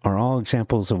disability are all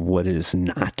examples of what is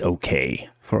not okay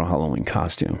for a Halloween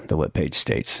costume, the webpage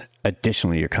states.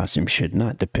 Additionally, your costume should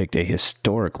not depict a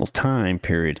historical time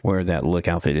period where that look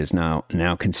outfit is now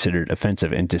considered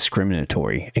offensive and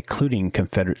discriminatory, including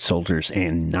Confederate soldiers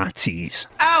and Nazis.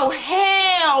 Oh,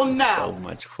 hell no! So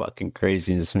much fucking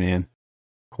craziness, man.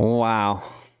 Wow.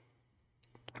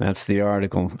 That's the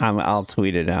article. I'll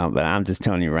tweet it out, but I'm just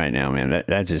telling you right now, man,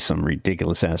 that's just some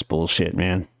ridiculous-ass bullshit,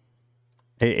 man.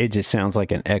 It just sounds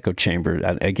like an echo chamber.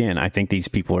 Again, I think these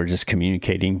people are just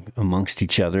communicating amongst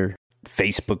each other,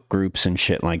 Facebook groups and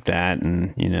shit like that,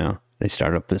 and, you know, they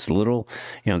start up this little,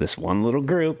 you know, this one little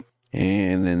group,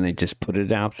 and then they just put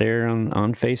it out there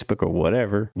on Facebook or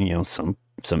whatever. You know, some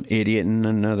idiot in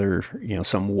another, you know,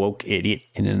 some woke idiot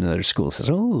in another school says,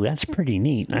 oh, that's pretty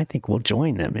neat. I think we'll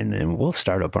join them, and then we'll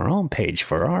start up our own page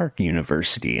for our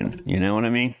university. And you know what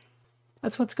I mean?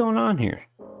 That's what's going on here.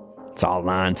 It's all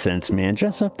nonsense, man.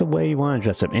 Dress up the way you want to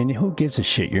dress up. And who gives a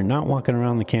shit? You're not walking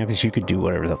around the campus. You could do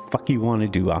whatever the fuck you want to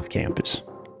do off campus,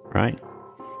 right?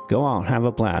 Go out, have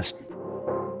a blast.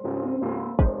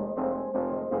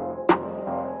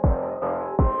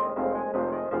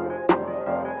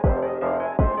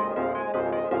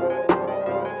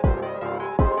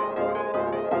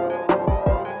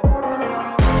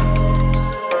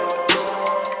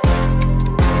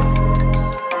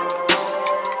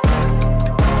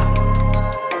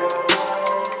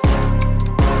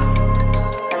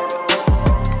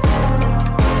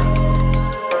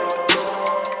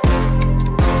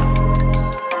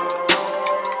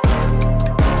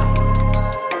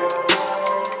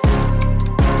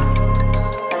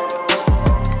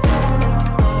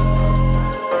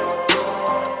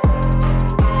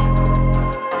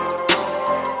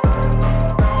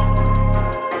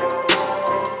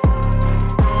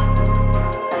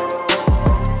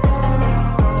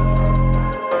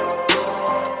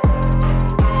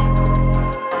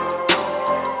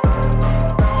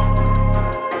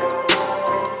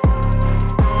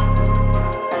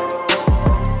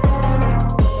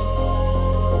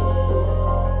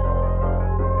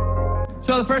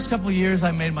 So the first couple of years,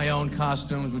 I made my own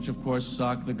costumes, which of course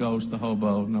sucked. The ghost, the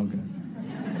hobo, no good.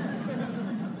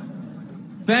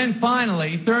 Then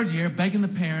finally, third year, begging the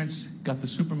parents, got the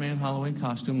Superman Halloween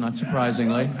costume, not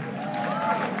surprisingly.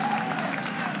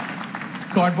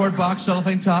 Cardboard box,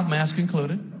 cellophane top, mask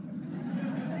included.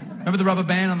 Remember the rubber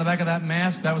band on the back of that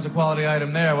mask? That was a quality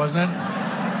item there, wasn't it?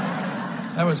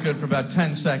 That was good for about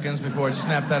 10 seconds before it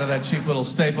snapped out of that cheap little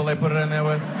staple they put it in there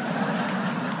with.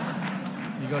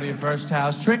 You go to your first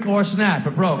house, trick or snap,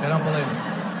 it broke, I don't believe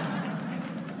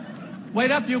it. Wait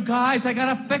up, you guys, I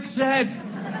gotta fix it.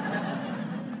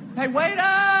 Hey, wait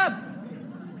up!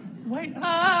 Wait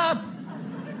up!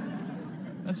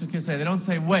 That's what kids say. They don't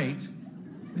say wait.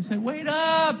 They say, wait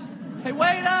up! Hey,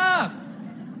 wait up!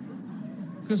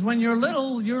 Because when you're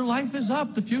little, your life is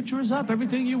up, the future is up,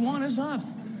 everything you want is up.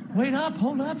 Wait up,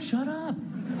 hold up, shut up.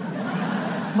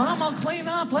 Mom, I'll clean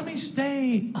up, let me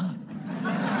stay up.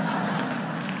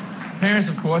 Parents,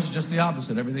 of course, are just the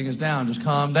opposite. Everything is down, just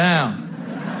calm down.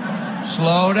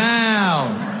 Slow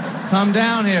down. Come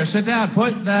down here, sit down,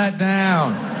 put that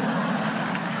down.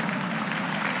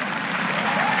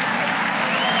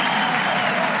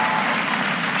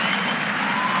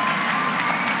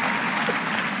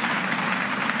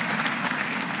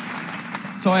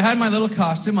 So I had my little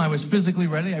costume. I was physically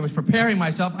ready. I was preparing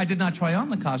myself. I did not try on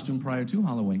the costume prior to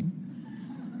Halloween.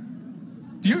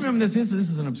 Do you remember this? This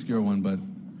is an obscure one, but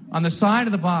on the side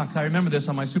of the box, I remember this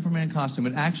on my Superman costume.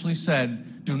 It actually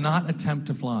said, "Do not attempt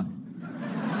to fly."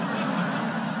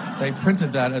 They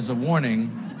printed that as a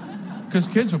warning because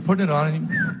kids were putting it on and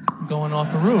going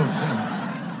off the roofs. You know.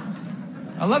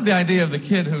 I love the idea of the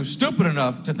kid who's stupid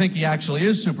enough to think he actually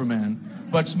is Superman,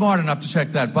 but smart enough to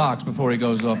check that box before he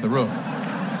goes off the roof.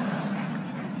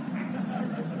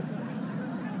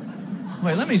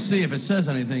 Wait, let me see if it says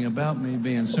anything about me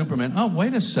being Superman. Oh,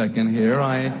 wait a second here.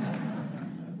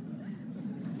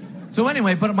 So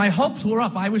anyway, but my hopes were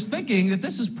up. I was thinking that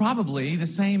this is probably the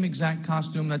same exact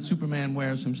costume that Superman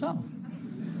wears himself.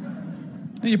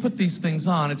 When you put these things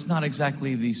on, it's not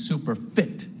exactly the super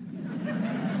fit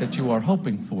that you are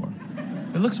hoping for.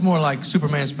 It looks more like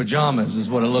Superman's pajamas is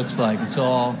what it looks like. It's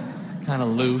all kind of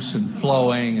loose and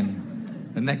flowing, and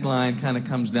the neckline kind of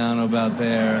comes down about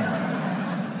there.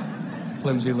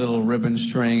 Flimsy little ribbon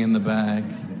string in the back.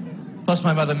 Plus,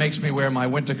 my mother makes me wear my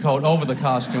winter coat over the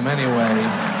costume anyway.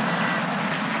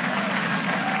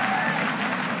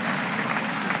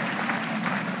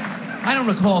 I don't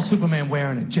recall Superman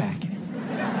wearing a jacket.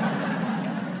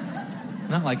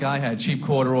 Not like I had cheap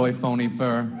corduroy, phony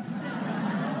fur.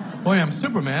 Boy, I'm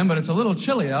Superman, but it's a little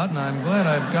chilly out, and I'm glad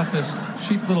I've got this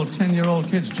cheap little 10-year-old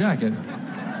kid's jacket.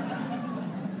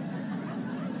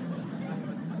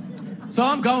 So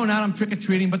I'm going out, I'm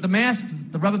trick-or-treating, but the mask,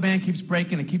 the rubber band keeps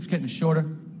breaking, it keeps getting shorter.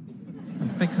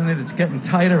 I'm fixing it, it's getting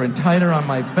tighter and tighter on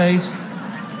my face.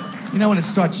 You know when it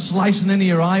starts slicing into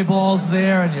your eyeballs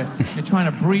there, and you're trying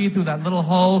to breathe through that little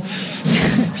hole?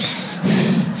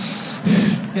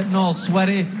 Getting all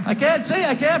sweaty. I can't see,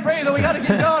 I can't breathe, we gotta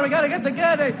get going, we gotta get the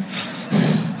candy.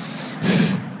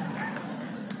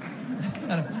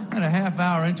 And a half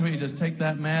hour into it, you just take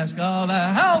that mask. Oh,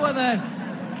 the hell with it!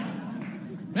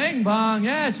 Bing bong,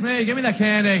 yeah, it's me, give me the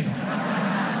candy.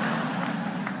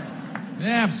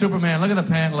 Yeah, I'm Superman, look at the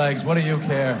pant legs, what do you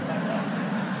care?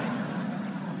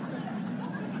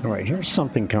 All right, here's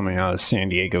something coming out of San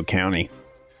Diego County.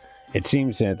 It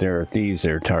seems that there are thieves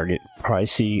that target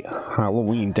pricey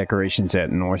Halloween decorations at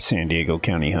North San Diego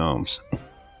County homes.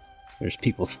 There's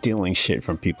people stealing shit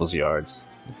from people's yards.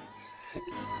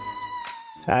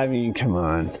 I mean, come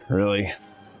on, really?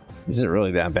 Is it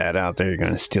really that bad out there? You're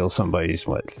going to steal somebody's,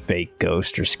 fake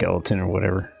ghost or skeleton or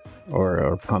whatever?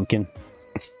 Or pumpkin?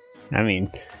 I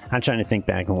mean, I'm trying to think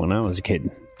back on when I was a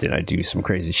kid. Did I do some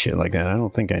crazy shit like that?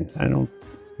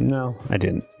 No, I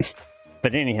didn't.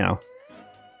 But anyhow,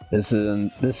 this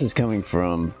is coming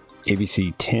from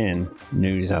ABC 10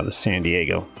 News out of San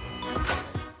Diego.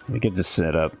 Let me get this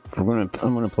set up. I'm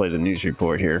gonna play the news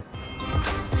report here.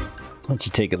 Let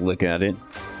you take a look at it.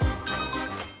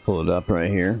 Pull it up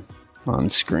right here on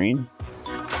screen.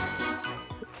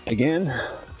 Again,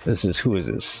 who is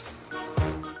this?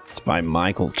 It's by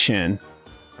Michael Chen.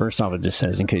 First off, it just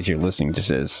says, in case you're listening, it just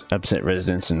says, upset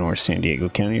residents in North San Diego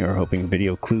County are hoping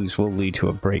video clues will lead to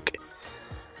a break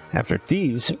after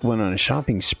thieves went on a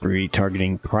shopping spree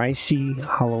targeting pricey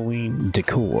Halloween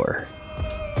decor.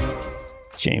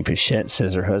 Jane Pichette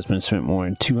says her husband spent more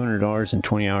than $200 in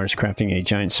 20 hours crafting a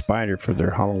giant spider for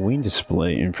their Halloween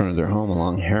display in front of their home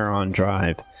along Heron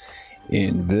Drive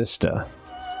in Vista.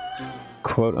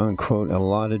 Quote unquote, a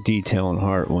lot of detail and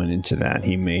heart went into that.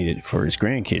 He made it for his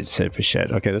grandkids, said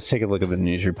Pichette. Okay, let's take a look at the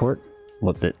news report.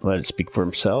 Let it speak for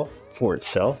itself. Here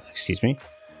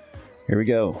we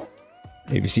go.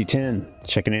 ABC 10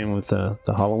 checking in with the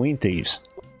Halloween thieves.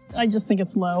 I just think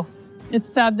it's low. It's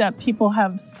sad that people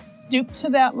have stooped to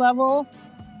that level.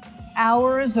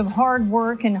 Hours of hard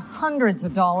work and hundreds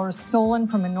of dollars stolen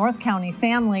from a North County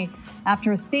family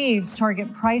after thieves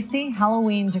target pricey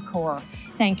Halloween decor.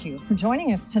 Thank you for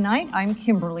joining us tonight. I'm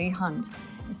Kimberly Hunt.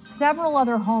 Several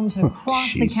other homes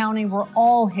across the county were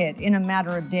all hit in a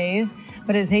matter of days.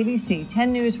 But as ABC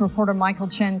 10 News reporter Michael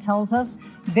Chen tells us,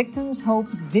 victims hope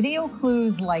video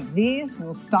clues like these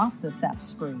will stop the theft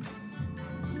spree.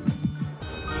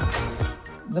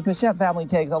 The Pichette family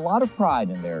takes a lot of pride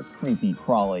in their creepy,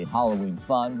 crawly Halloween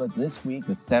fun, but this week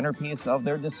the centerpiece of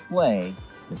their display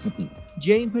disappeared.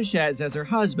 Jane Pichette says her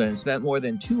husband spent more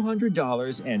than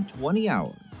 $200 and 20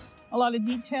 hours. A lot of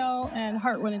detail and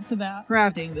heart went into that.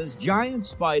 Crafting this giant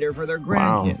spider for their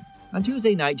grandkids. Wow. On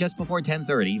Tuesday night, just before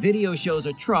 10:30, video shows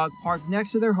a truck parked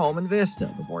next to their home in Vista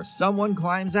before someone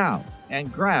climbs out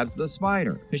and grabs the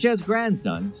spider. Pichette's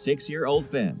grandson, 6-year-old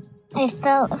Finn. I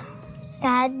felt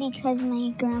sad because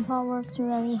my grandpa worked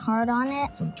really hard on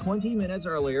it. Some 20 minutes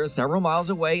earlier, several miles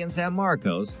away in San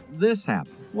Marcos, this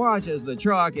happened. Watch as the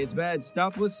truck, its bed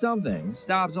stuffed with something,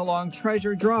 stops along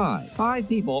Treasure Drive. 5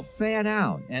 people fan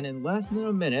out, and in less than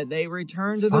a minute, they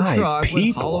return to the truck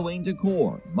with Halloween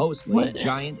decor, mostly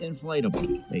giant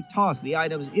inflatables. They toss the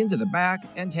items into the back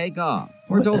and take off.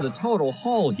 We're told the total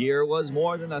haul here was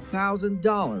more than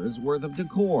 $1,000 worth of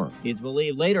decor. It's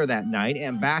believed later that night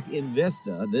and back in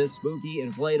Vista, this spooky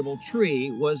inflatable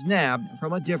tree was nabbed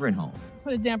from a different home.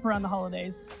 Put a damper on the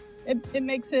holidays. It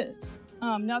makes it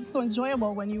not so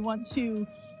enjoyable when you want to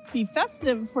be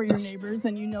festive for your neighbors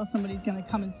and you know somebody's going to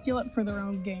come and steal it for their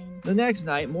own gain. The next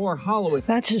night, more Halloween.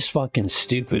 That's just fucking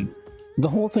stupid. The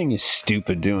whole thing is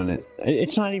stupid doing it.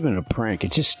 It's not even a prank.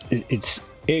 It's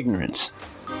ignorance.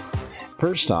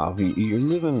 First off, you're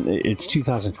living, it's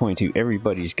 2022.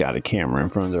 Everybody's got a camera in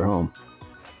front of their home.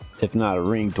 If not a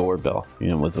Ring doorbell,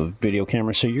 with a video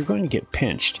camera. So you're going to get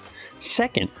pinched.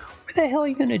 Second, what the hell are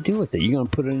you going to do with it? You going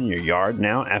to put it in your yard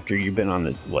now after you've been on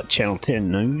the, Channel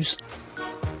 10 news?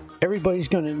 Everybody's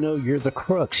going to know you're the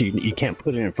crook, so you can't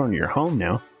put it in front of your home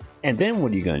now. And then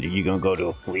what are you going to do? You going to go to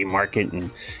a flea market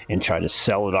and try to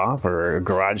sell it off, or a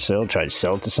garage sale, try to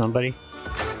sell it to somebody?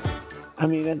 I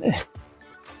mean,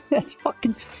 that's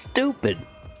fucking stupid.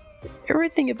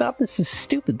 Everything about this is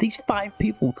stupid. These 5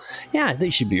 people, yeah, they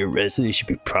should be arrested. They should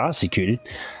be prosecuted.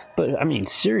 But, I mean,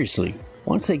 seriously,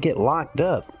 once they get locked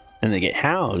up and they get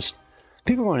housed,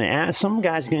 people are going to ask, some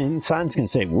guy's going to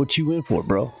say, what you in for,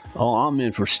 bro? Oh, I'm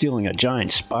in for stealing a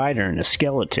giant spider and a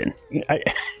skeleton.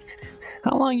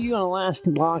 How long are you going to last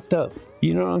locked up?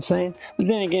 You know what I'm saying? But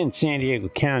then again, San Diego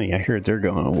County, I heard they're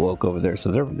going woke over there, so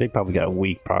they probably got a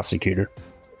weak prosecutor.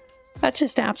 That's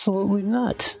just absolutely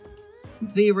nuts.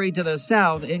 Thievery to the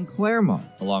south in Claremont.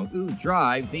 Along Oot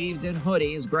Drive, thieves in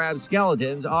hoodies grab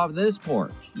skeletons off this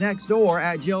porch. Next door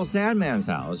at Jill Sandman's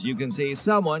house, you can see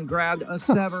someone grabbed a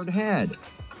severed head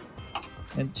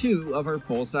and 2 of her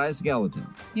full-size skeletons.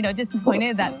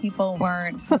 Disappointed that people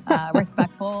weren't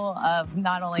respectful of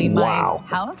not only my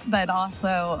house, but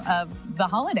also of the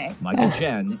holiday. Michael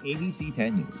Chen, ABC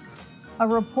 10 News. A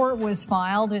report was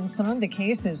filed in some of the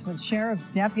cases with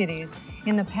sheriff's deputies.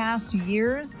 In the past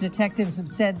years, detectives have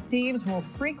said thieves will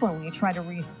frequently try to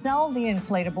resell the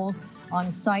inflatables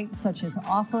on sites such as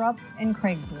OfferUp and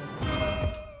Craigslist.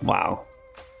 Wow.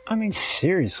 I mean,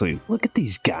 seriously, look at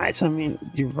these guys. I mean,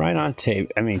 you're right on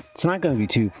tape. I mean, it's not going to be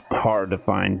too hard to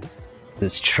find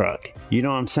this truck. You know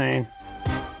what I'm saying?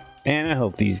 And I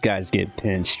hope these guys get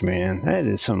pinched, man. That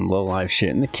is some low-life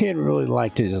shit. And the kid really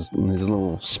liked his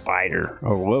little spider.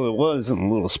 Or, well, it wasn't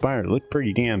a little spider. It looked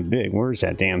pretty damn big. Where's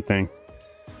that damn thing?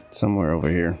 Somewhere over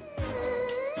here.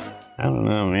 I don't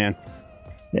know, man.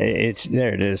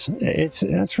 There it is.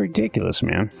 That's ridiculous,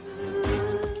 man.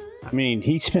 I mean,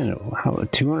 he spent,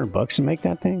 $200 to make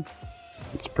that thing?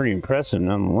 It's pretty impressive,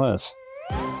 nonetheless.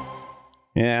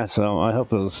 Yeah, so I hope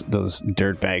those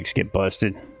dirt bags get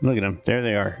busted. Look at them. There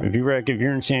they are. If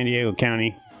you're in San Diego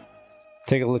County,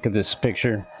 take a look at this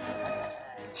picture.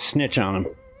 Snitch on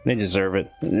them. They deserve it.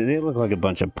 They look like a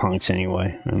bunch of punks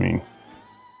anyway. I mean,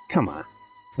 come on.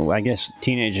 Well, I guess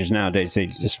teenagers nowadays, they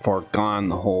just forgone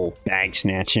the whole bag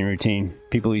snatching routine.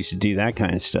 People used to do that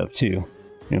kind of stuff too.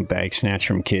 Bag snatch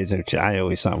from kids, which I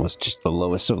always thought was just the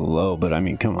lowest of the low. But I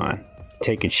mean, come on.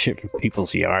 Taking shit from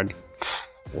people's yard.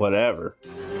 Whatever.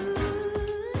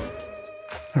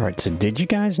 Alright, so did you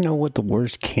guys know what the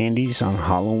worst candies on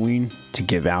Halloween to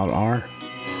give out are?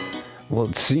 Well,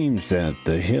 it seems that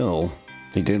The Hill,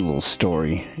 they did a little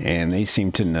story, and they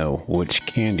seem to know which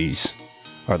candies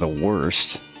are the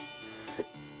worst.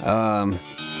 To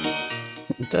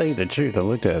tell you the truth, I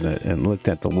looked at it and looked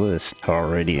at the list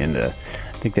already, and I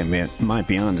think they might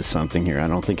be onto something here. I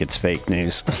don't think it's fake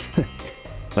news.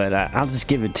 But I'll just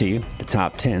give it to you. The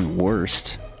top 10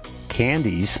 worst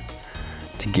candies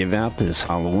to give out this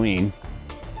Halloween.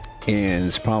 And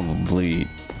it's probably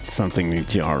something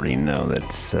that you already know.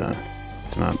 That's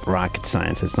it's not rocket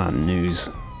science. It's not news,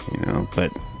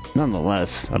 But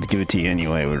nonetheless, I'll just give it to you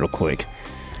anyway real quick.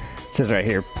 It says right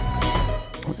here.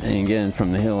 And again,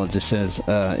 from The Hill, it just says,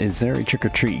 is there a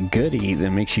trick-or-treat goodie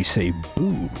that makes you say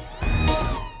boo?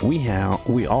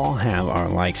 We all have our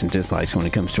likes and dislikes when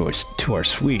it comes to our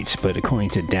sweets, but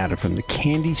according to data from the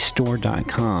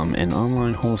CandyStore.com, an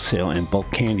online wholesale and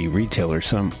bulk candy retailer,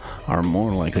 some are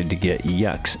more likely to get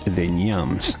yucks than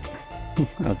yums.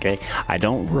 Okay, I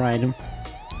don't write them,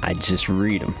 I just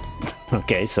read them.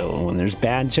 Okay, so when there's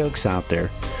bad jokes out there,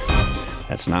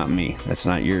 that's not me. That's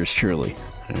not yours truly.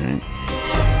 All right.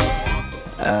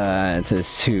 It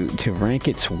says to rank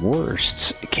its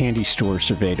worst, Candy Store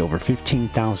surveyed over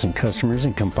 15,000 customers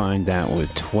and combined that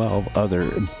with 12 other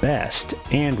best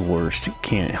and worst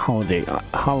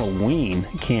Halloween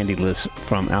candy lists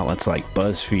from outlets like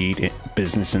BuzzFeed,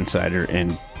 Business Insider,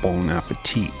 and Bon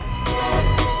Appetit.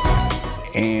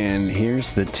 And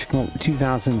here's the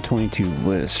 2022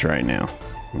 list right now.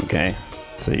 Okay,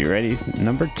 so you ready?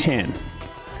 Number 10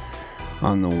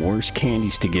 on the worst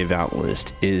candies to give out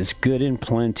list is Good and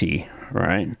Plenty,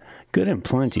 right? Good and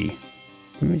Plenty.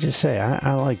 Let me just say,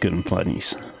 I like Good and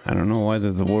Plenty's. I don't know why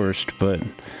they're the worst, but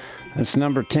that's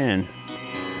number 10.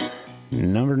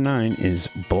 Number 9 is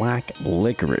Black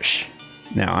Licorice.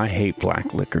 Now, I hate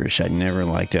black licorice. I never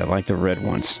liked it. I like the red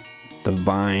ones. The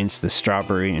vines, the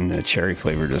strawberry, and the cherry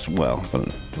flavored as well. But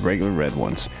the regular red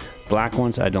ones. Black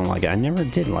ones, I don't like it. I never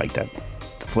did like that.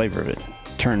 The flavor of it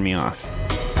turned me off.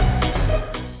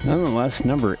 Nonetheless,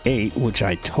 number 8, which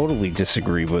I totally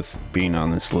disagree with being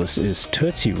on this list, is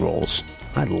Tootsie Rolls.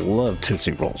 I love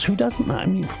Tootsie Rolls. Who doesn't? I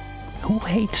mean, who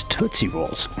hates Tootsie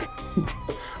Rolls?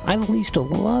 I at least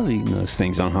love eating those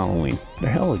things on Halloween.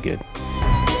 They're hella good.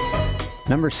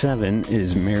 Number 7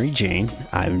 is Mary Jane.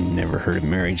 I've never heard of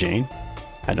Mary Jane.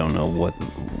 I don't know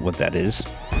what that is.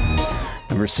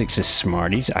 Number 6 is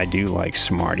Smarties. I do like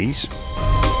Smarties.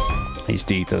 I used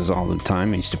to eat those all the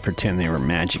time. I used to pretend they were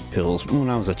magic pills. When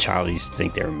I was a child, I used to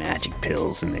think they were magic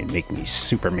pills and they'd make me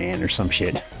Superman or some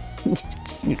shit.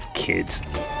 Kids.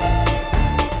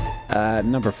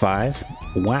 Number 5,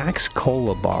 Wax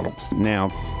Cola bottles. Now,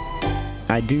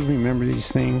 I do remember these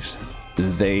things.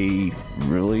 They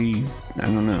really, I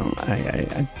don't know.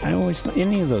 I always,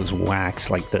 any of those wax,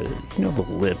 like the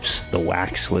lips, the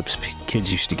wax lips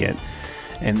kids used to get,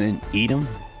 and then eat them.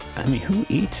 I mean, who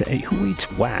eats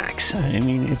wax? I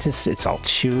mean, it's all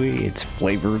chewy, it's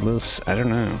flavorless. I don't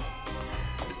know.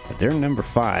 But they're number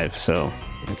 5, so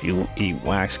if you eat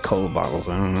wax cola bottles,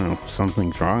 I don't know.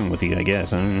 Something's wrong with you, I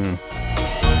guess. I don't know.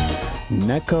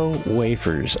 Necco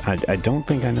wafers. I don't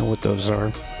think I know what those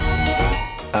are.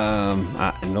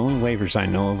 The only wafers I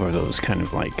know of are those kind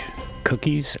of like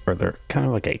cookies, or they're kind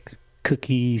of like a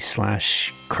cookie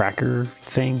 / cracker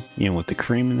thing, with the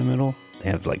cream in the middle. They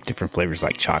have like different flavors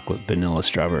like chocolate, vanilla,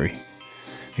 strawberry.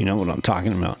 If you know what I'm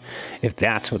talking about. If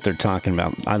that's what they're talking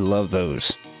about, I love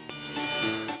those.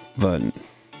 But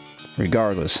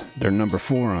regardless, they're number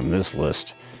 4 on this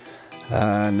list.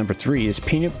 Number 3 is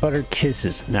Peanut Butter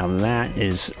Kisses. Now that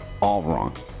is all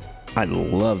wrong. I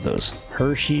love those.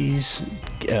 Hershey's,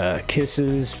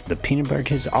 Kisses, the Peanut Butter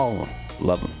Kisses, all of them.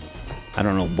 Love them. I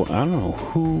don't know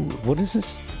who, what is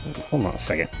this? Hold on a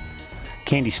second.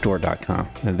 Candystore.com.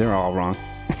 They're all wrong.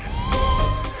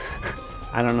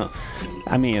 I don't know.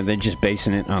 I mean, are they just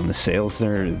basing it on the sales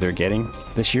they're getting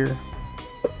this year?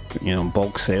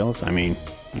 Bulk sales. I mean,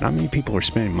 not many people are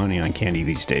spending money on candy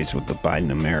these days with the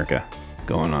Biden America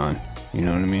going on. You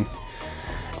know what I mean?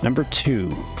 Number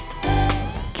 2,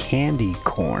 candy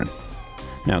corn.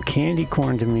 Now, candy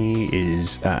corn to me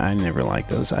is, I never like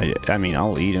those. I mean,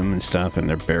 I'll eat them and stuff, and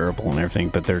they're bearable and everything,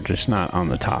 but they're just not on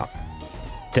the top.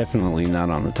 Definitely not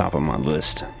on the top of my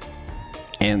list.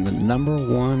 And the number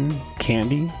 1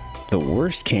 candy, the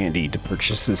worst candy to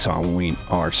purchase this Halloween,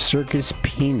 are Circus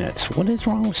Peanuts. What is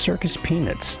wrong with Circus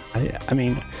Peanuts? I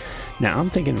mean, now I'm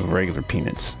thinking of regular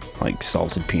peanuts, like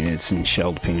salted peanuts and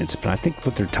shelled peanuts, but I think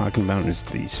what they're talking about is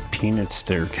these peanuts,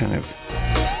 they're kind of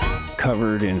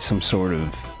covered in some sort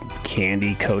of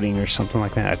candy coating or something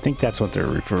like that. I think that's what they're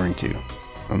referring to.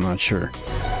 I'm not sure.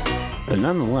 But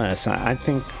nonetheless, I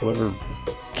think whoever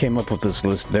came up with this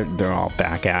list, they're all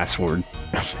back-assward.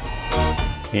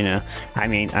 I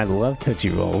mean, I love Tootsie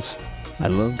Rolls. I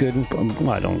love Good and,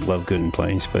 well, I don't love Good and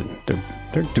Plenty's, but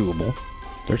they're doable.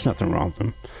 There's nothing wrong with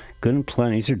them. Good and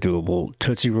Plenty's are doable.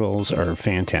 Tootsie Rolls are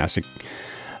fantastic.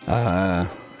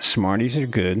 Smarties are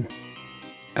good.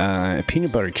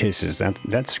 Peanut Butter Kisses,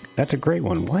 that's a great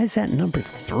one. Why is that number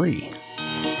 3?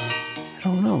 I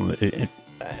don't know.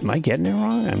 Am I getting it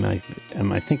wrong?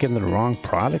 Am I thinking the wrong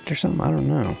product or something? I don't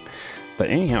know. But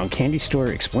anyhow, Candy Store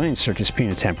explains Circus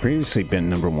Peanuts have previously been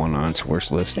number 1 on its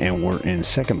worst list and were in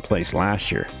 2nd place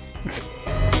last year.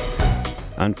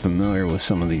 Unfamiliar with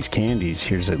some of these candies,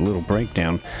 here's a little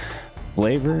breakdown.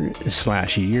 Flavor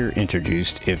 / year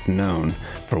introduced, if known.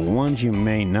 For ones you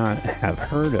may not have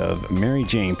heard of, Mary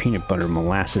Jane Peanut Butter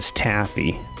Molasses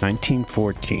Taffy,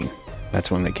 1914. That's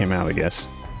when they came out, I guess.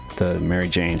 The Mary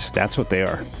Janes, that's what they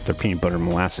are. They're peanut butter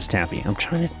molasses taffy. I'm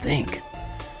trying to think.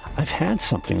 I've had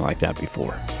something like that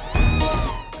before.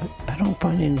 I don't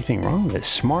find anything wrong with it.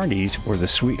 Smarties were the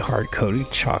sweetheart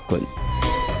coated chocolate.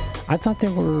 I thought they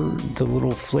were the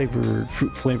little fruit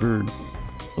flavored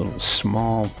little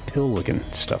small pill-looking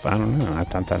stuff. I don't know. I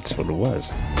thought that's what it was.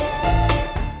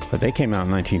 But they came out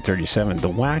in 1937. The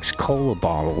wax cola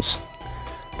bottles,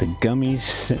 the gummy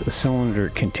cylinder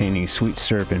containing sweet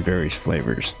syrup in various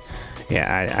flavors.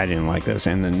 Yeah, I didn't like those.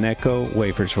 And the Necco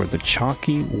wafers were the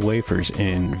chalky wafers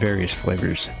in various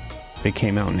flavors. They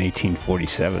came out in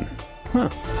 1847. Huh.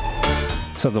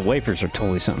 So the wafers are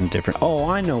totally something different. Oh,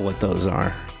 I know what those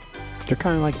are. They're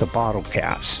kind of like the bottle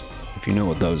caps, if you know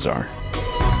what those are.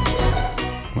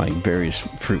 Like various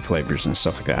fruit flavors and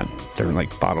stuff like that. They're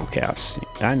like bottle caps.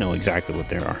 I know exactly what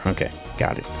they are. Okay,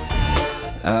 got it.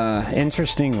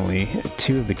 Interestingly,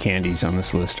 two of the candies on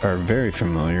this list are very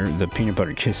familiar. The peanut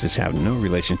butter kisses have no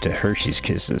relation to Hershey's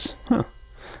Kisses. Huh.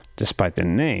 Despite the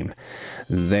name.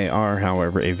 They are,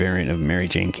 however, a variant of Mary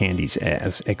Jane candies,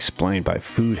 as explained by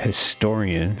food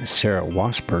historian Sarah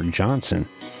Wasberg Johnson.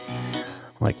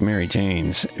 Like Mary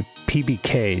Jane's,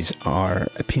 PBKs are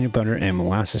peanut butter and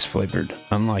molasses flavored.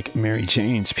 Unlike Mary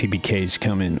Jane's, PBKs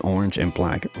come in orange and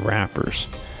black wrappers,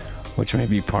 which may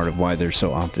be part of why they're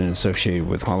so often associated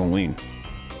with Halloween.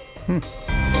 In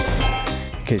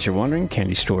case you're wondering,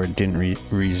 Candy Store didn't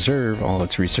reserve all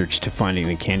its research to finding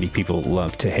the candy people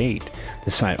love to hate.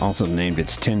 The site also named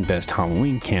its 10 best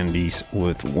Halloween candies,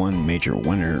 with one major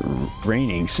winner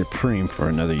reigning supreme for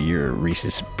another year,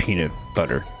 Reese's Peanut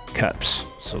Butter Cups.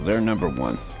 So they're number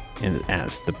one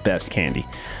as the best candy.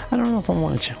 I don't know if I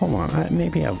want to... Hold on.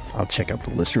 Maybe I'll check out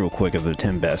the list real quick of the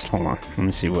 10 best. Hold on. Let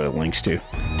me see what it links to.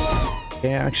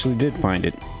 Yeah, I actually did find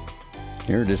it.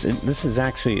 Here it is. This is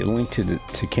actually a link to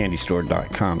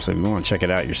candystore.com, so if you want to check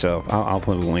it out yourself, I'll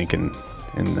put a link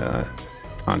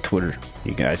on Twitter.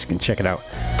 You guys can check it out.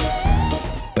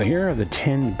 But here are the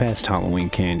 10 best Halloween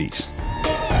candies.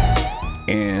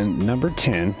 And number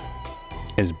 10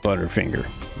 is Butterfinger.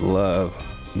 Love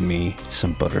me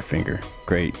some Butterfinger.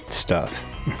 Great stuff.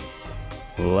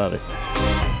 Love it.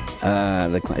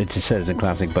 It just says the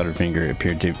classic Butterfinger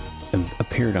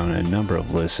appeared on a number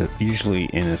of lists, usually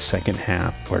in a second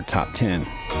half or top 10.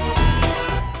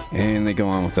 And they go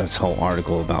on with this whole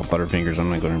article about Butterfingers. I'm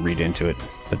not going to read into it,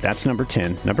 but that's number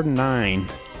 10. Number 9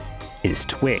 is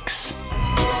Twix.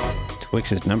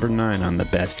 Twix is number 9 on the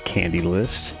best candy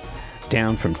list,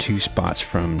 down from 2 spots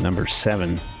from number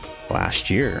 7 last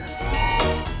year.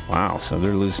 Wow, so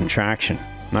they're losing traction.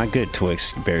 Not good,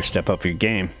 Twix. You better step up your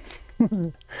game.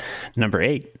 Number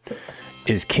 8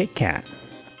 is Kit Kat.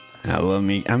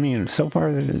 So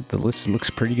far the list looks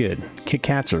pretty good. Kit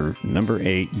Kats are number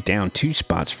 8, down 2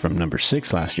 spots from number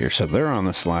 6 last year, so they're on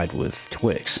the slide with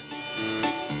Twix.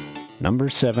 Number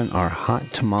 7 are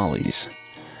Hot Tamales,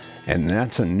 and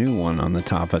that's a new one on the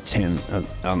top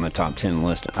 10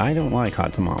 list. I don't like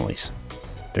Hot Tamales.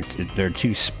 They're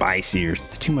too spicy or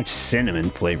too much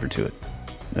cinnamon flavor to it.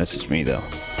 That's just me though.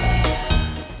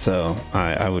 So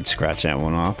I would scratch that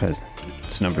one off as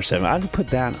it's number 7. I'd put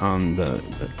that on the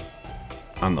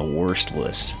worst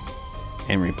list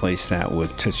and replace that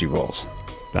with Tootsie Rolls.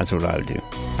 That's what I would do.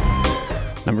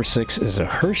 Number 6 is a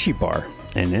Hershey bar,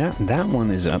 and that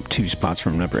one is up 2 spots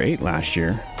from number 8 last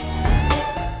year.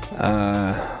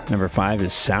 Number 5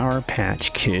 is Sour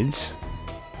Patch Kids.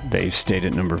 They've stayed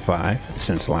at number 5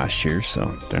 since last year, so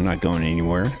they're not going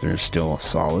anywhere. They're still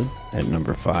solid at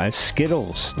number 5.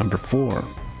 Skittles, number 4.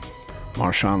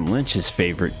 Marshawn Lynch's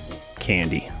favorite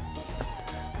candy.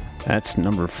 That's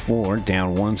number 4,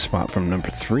 down 1 spot from number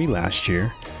 3 last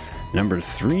year. Number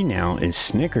 3 now is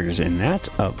Snickers, and that's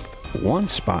up 1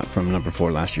 spot from number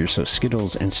 4 last year. So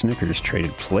Skittles and Snickers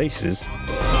traded places.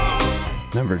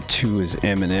 Number 2 is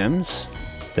M&M's.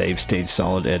 They've stayed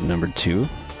solid at number 2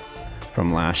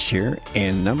 from last year.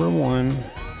 And number 1,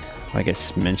 like I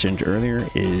mentioned earlier,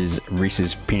 is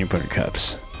Reese's Peanut Butter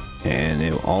Cups. And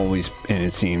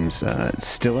it seems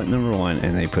still at number 1,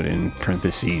 and they put in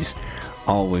parentheses,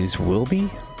 always will be,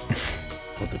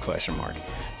 with a question mark.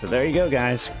 So there you go,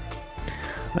 guys.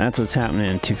 That's what's happening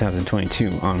in 2022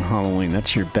 on Halloween.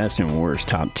 That's your best and worst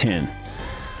top 10.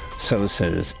 So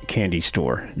says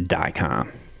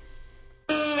candystore.com.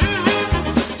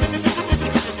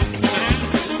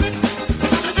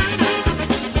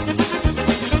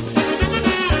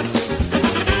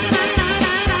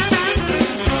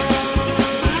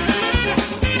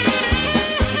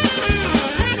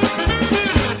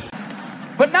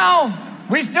 But now,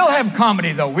 we still have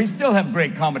comedy, though. We still have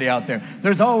great comedy out there.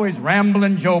 There's always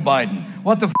rambling Joe Biden.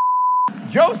 What the f***?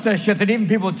 Joe says shit that even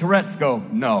people with Tourette's go,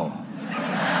 no.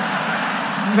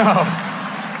 No.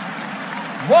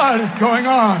 What is going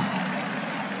on?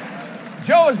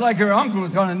 Joe is like your uncle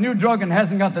who's on a new drug and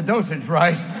hasn't got the dosage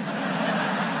right.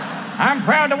 I'm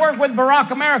proud to work with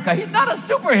Barack America. He's not a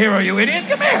superhero, you idiot.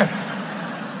 Come here.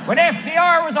 When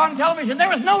FDR was on television, there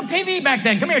was no TV back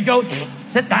then. Come here, Joe.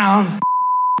 Sit down.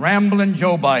 Rambling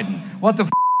Joe Biden. What the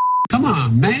Come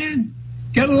on, man.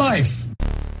 Get a life.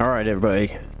 All right,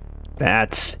 everybody.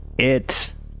 That's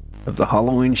it of the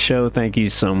Halloween show. Thank you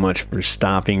so much for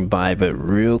stopping by. But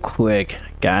real quick,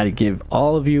 got to give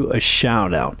all of you a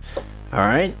shout out. All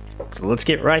right? So let's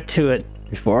get right to it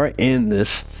before I end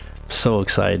this. I'm so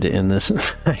excited to end this.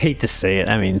 I hate to say it.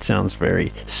 I mean, it sounds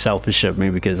very selfish of me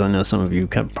because I know some of you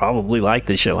probably like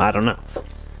the show. I don't know.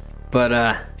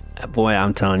 But, boy,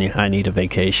 I'm telling you, I need a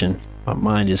vacation. My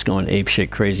mind is going apeshit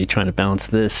crazy trying to balance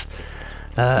this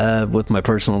with my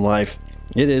personal life.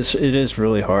 It is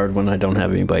really hard when I don't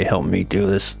have anybody help me do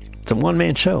this. It's a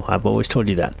one-man show. I've always told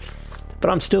you that. But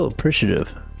I'm still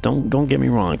appreciative. Don't get me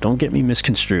wrong. Don't get me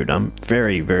misconstrued. I'm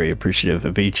very, very appreciative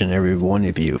of each and every one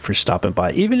of you for stopping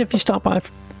by. Even if you stop by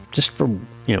just for,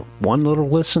 one little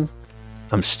listen,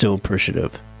 I'm still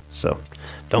appreciative. So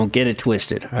don't get it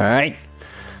twisted, all right?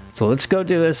 So let's go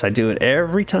do this. I do it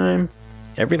every time,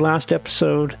 every last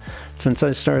episode. Since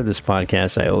I started this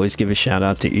podcast, I always give a shout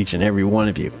out to each and every one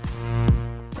of you.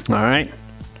 All right,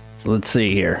 so let's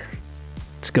see here.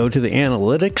 Let's go to the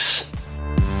analytics.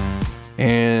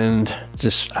 And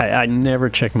just, I never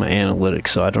check my analytics,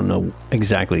 so I don't know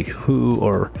exactly who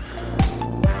or,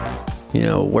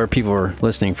 where people are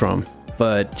listening from.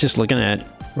 But just looking at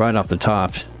right off the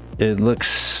top, it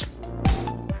looks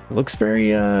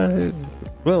very,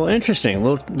 interesting, a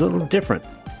little different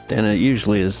than it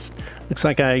usually is. Looks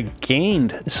like I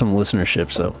gained some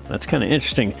listenership, so that's kind of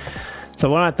interesting. So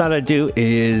what I thought I'd do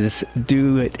is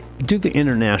do the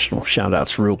international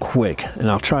shout-outs real quick, and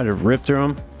I'll try to rip through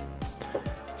them.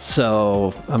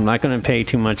 So I'm not going to pay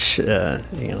too much, I'm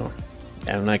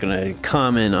not going to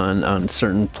comment on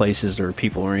certain places or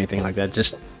people or anything like that.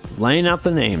 Just laying out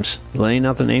the names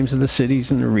of the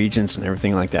cities and the regions and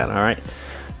everything like that. All right.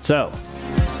 So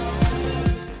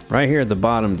right here at the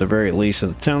bottom, the very least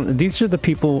of the town, these are the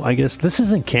people, I guess, this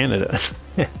is in Canada.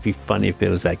 It'd be funny if it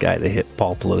was that guy that hit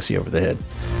Paul Pelosi over the head.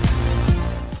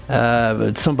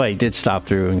 But somebody did stop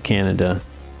through in Canada.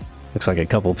 Looks like a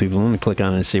couple of people. Let me click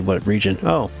on it and see what region.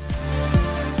 Oh,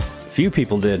 a few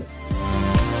people did.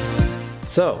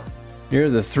 So, here are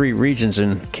the 3 regions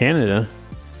in Canada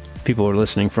people are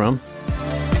listening from.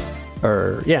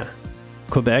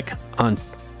 Quebec,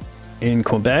 in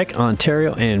Quebec,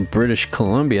 Ontario, and British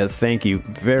Columbia. Thank you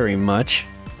very much.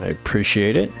 I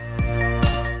appreciate it.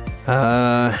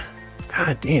 God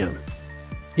damn.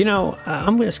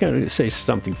 I'm just going to say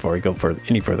something before I go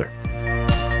any further.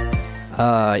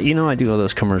 I do all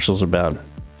those commercials about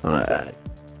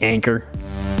Anchor.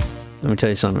 Let me tell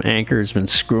you something. Anchor has been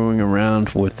screwing around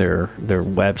with their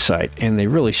website, and they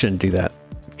really shouldn't do that.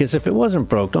 Because if it wasn't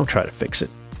broke, don't try to fix it.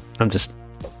 I'm just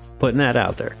putting that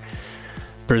out there.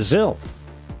 Brazil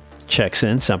checks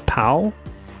in. Sao Paulo,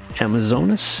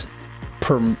 Amazonas,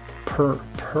 Pernambuco,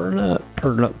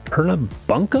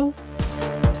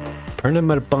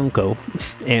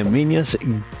 and Minas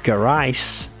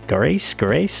Gerais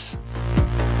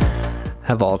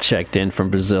have all checked in from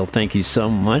Brazil. Thank you so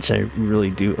much. I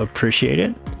really do appreciate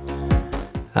it.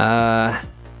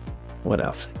 What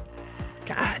else?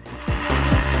 God.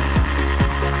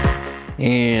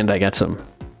 And I got some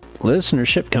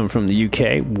listenership coming from the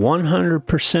UK.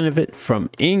 100% of it from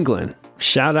England.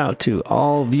 Shout out to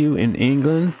all of you in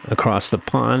England across the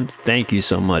pond. Thank you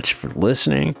so much for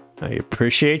listening. I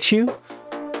appreciate you.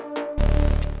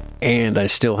 And I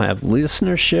still have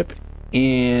listenership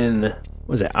in,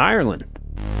 Ireland?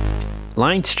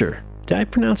 Leinster. Did I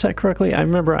pronounce that correctly? I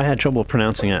remember I had trouble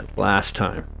pronouncing that last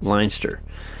time. Leinster.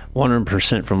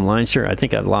 100% from Leinster. I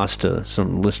think I lost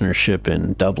some listenership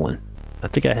in Dublin. I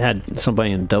think I had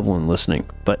somebody in Dublin listening.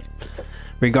 But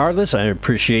regardless, I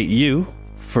appreciate you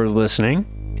for listening.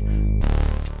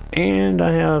 And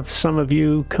I have some of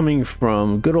you coming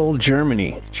from good old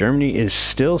Germany. Germany is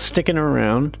still sticking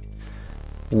around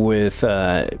with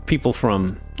people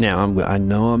from, now I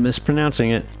know I'm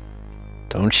mispronouncing it.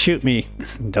 Don't shoot me.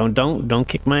 Don't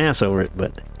kick my ass over it.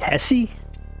 But Hesse,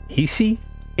 Hesse,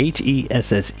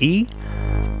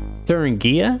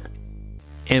 Thuringia,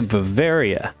 and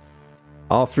Bavaria.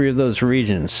 All 3 of those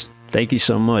regions. Thank you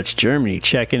so much. Germany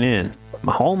checking in.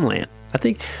 My homeland. I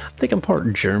think I'm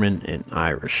part German and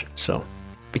Irish. So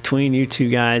between you 2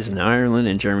 guys in Ireland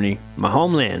and Germany, my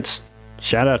homelands.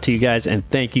 Shout out to you guys and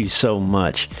thank you so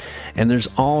much. And there's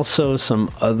also some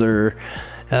other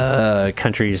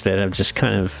countries that have just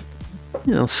kind of,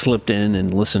 slipped in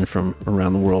and listened from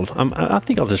around the world. I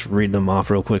think I'll just read them off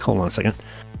real quick. Hold on a second.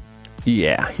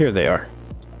 Yeah, here they are.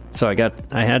 So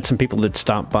I had some people that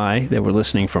stopped by. They were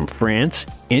listening from France,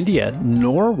 India,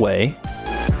 Norway,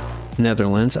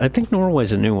 Netherlands. I think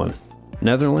Norway's a new one.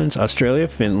 Netherlands, Australia,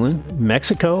 Finland,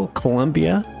 Mexico,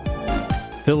 Colombia,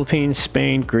 Philippines,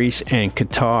 Spain, Greece, and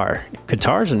Qatar.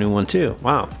 Qatar's a new one too.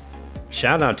 Wow.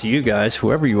 Shout out to you guys,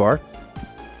 whoever you are.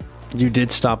 You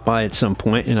did stop by at some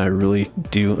point, and I really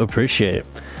do appreciate it.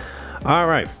 All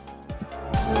right.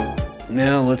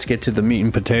 Now let's get to the meat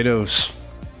and potatoes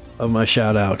of my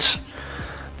shout outs.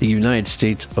 The United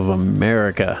States of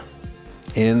America.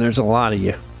 And there's a lot of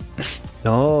you.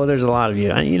 Oh, there's a lot of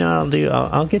you.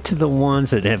 I'll get to the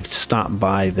ones that have stopped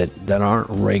by that aren't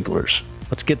regulars.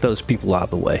 Let's get those people out of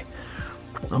the way.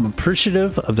 I'm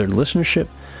appreciative of their listenership,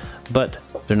 but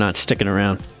they're not sticking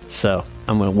around. So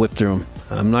I'm going to whip through them.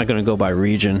 I'm not going to go by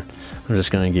region. I'm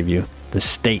just going to give you the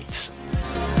states.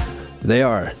 They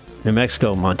are New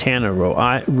Mexico, Montana,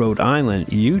 Rhode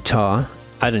Island, Utah.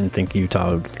 I didn't think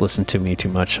Utah would listen to me too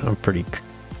much. I'm pretty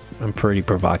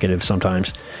provocative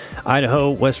sometimes.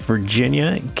 Idaho, West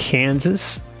Virginia,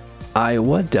 Kansas,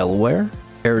 Iowa, Delaware,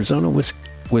 Arizona,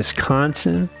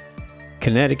 Wisconsin,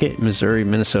 Connecticut, Missouri,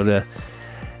 Minnesota,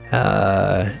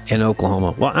 and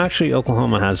Oklahoma. Well, actually,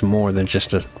 Oklahoma has more than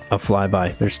just a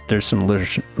flyby. There's some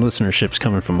listenerships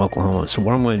coming from Oklahoma. So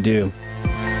what I'm going to do,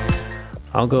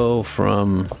 I'll go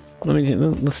from.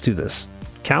 Let's do this.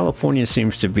 California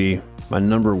seems to be my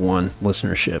number one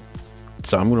listenership.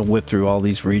 So I'm going to whip through all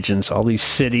these regions, all these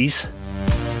cities.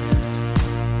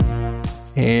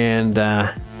 And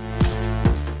yeah,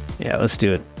 let's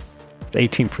do it.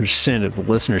 18% of the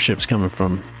listenership's coming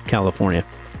from California.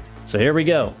 So here we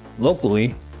go.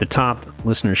 Locally, the top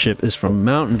listenership is from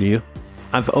Mountain View.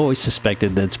 I've always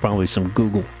suspected that it's probably some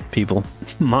Google people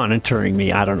monitoring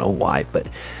me. I don't know why, but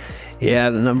yeah,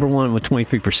 the number one with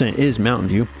 23% is Mountain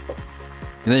View.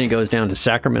 And then it goes down to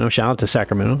Sacramento. Shout out to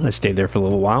Sacramento. I stayed there for a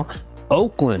little while.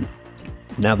 Oakland.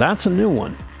 Now that's a new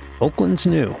one. Oakland's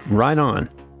new. Right on.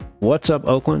 What's up,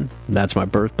 Oakland? That's my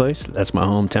birthplace. That's my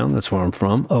hometown. That's where I'm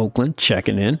from. Oakland,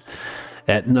 checking in.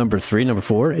 At number 3, number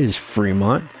 4 is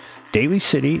Fremont, Daly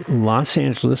City, Los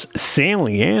Angeles, San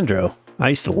Leandro. I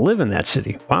used to live in that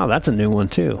city. Wow, that's a new one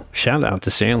too. Shout out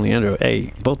to San Leandro.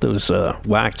 Hey, both those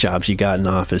whack jobs you got in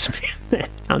office,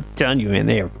 I'm telling you, man,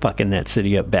 they are fucking that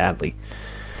city up badly.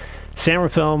 San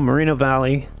Rafael, Moreno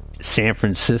Valley, San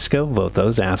Francisco, vote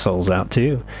those assholes out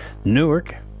too.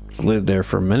 Newark, lived there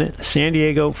for a minute. San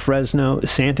Diego, Fresno,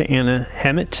 Santa Ana,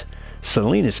 Hemet,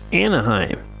 Salinas,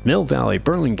 Anaheim, Mill Valley,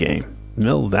 Burlingame,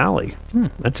 Mill Valley.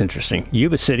 That's interesting.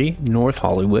 Yuba City, North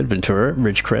Hollywood, Ventura,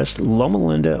 Ridgecrest, Loma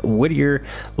Linda, Whittier,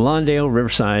 Lawndale,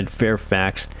 Riverside,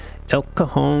 Fairfax, El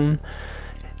Cajon,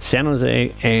 San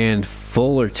Jose, and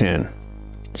Fullerton.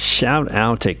 Shout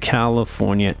out to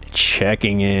California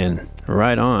checking in.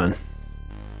 Right on.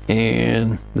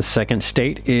 And the second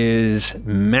state is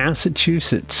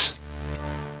Massachusetts,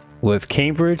 with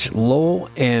Cambridge, Lowell,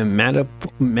 and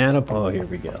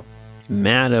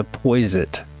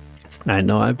Mattapoisett. I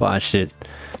know I botched it.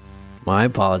 My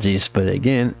apologies, but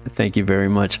again, thank you very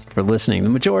much for listening. The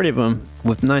majority of them,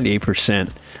 with 98%,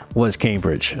 was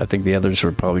Cambridge. I think the others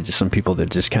were probably just some people that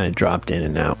just kind of dropped in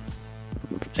and out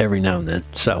every now and then.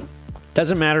 So,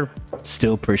 doesn't matter.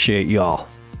 Still appreciate y'all.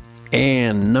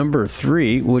 And number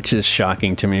 3, which is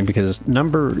shocking to me because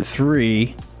number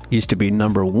 3 used to be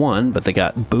number 1, but they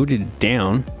got booted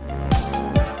down.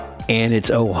 And it's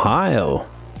Ohio.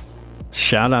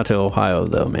 Shout out to Ohio,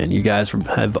 though, man. You guys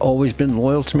have always been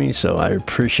loyal to me, so I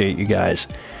appreciate you guys.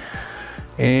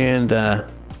 And,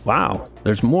 wow,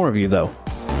 there's more of you, though.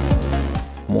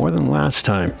 More than last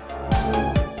time.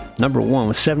 Number 1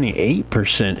 with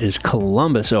 78% is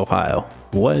Columbus, Ohio.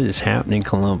 What is happening,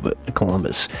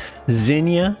 Columbus?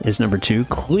 Xenia is number 2.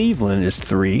 Cleveland is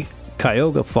 3.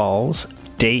 Cuyahoga Falls,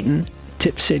 Dayton,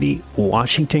 Tip City,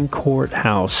 Washington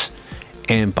Courthouse,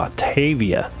 and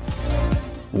Batavia.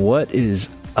 What is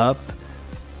up,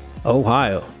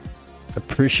 Ohio?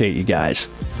 Appreciate you guys.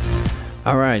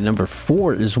 All right, number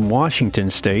 4 is Washington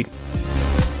State,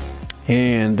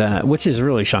 and which is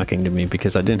really shocking to me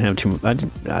because I didn't have too.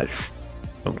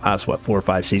 Last 4 or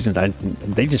 5 seasons.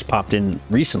 They just popped in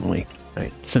recently,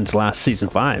 right, since last season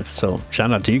 5. So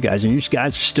shout out to you guys, and you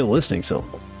guys are still listening. So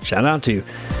shout out to you.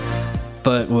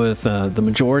 But with the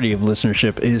majority of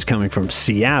listenership is coming from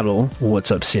Seattle.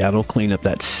 What's up, Seattle? Clean up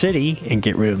that city and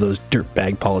get rid of those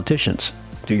dirtbag politicians.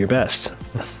 Do your best.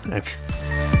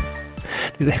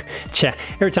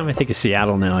 Every time I think of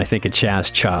Seattle now, I think of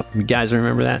Chaz Chop. You guys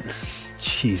remember that?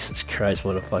 Jesus Christ,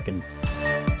 what a fucking...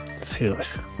 No,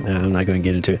 I'm not going to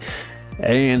get into it.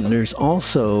 And there's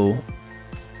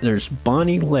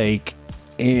Bonnie Lake,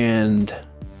 and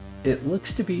it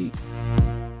looks to be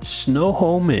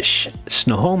Snohomish.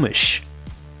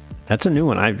 That's a new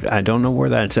one. I don't know where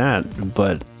that's at,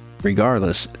 but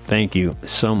regardless, thank you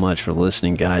so much for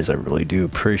listening, guys. I really do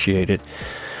appreciate it.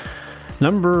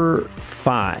 Number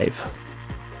 5,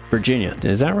 Virginia.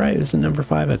 Is that right? Is it number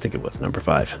 5? I think it was number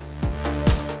 5.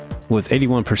 With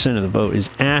 81% of the vote is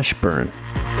Ashburn.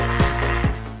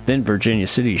 Then Virginia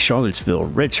City, Charlottesville,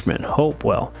 Richmond,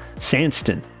 Hopewell,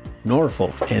 Sandston,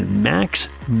 Norfolk, and Max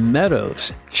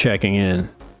Meadows checking in.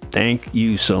 Thank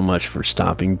you so much for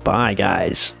stopping by,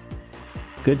 guys.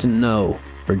 Good to know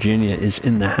Virginia is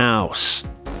in the house.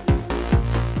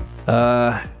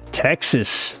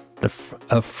 Texas,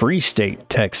 a free state,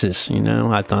 Texas. You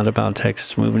know, I thought about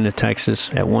Texas, moving to Texas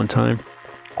at one time.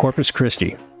 Corpus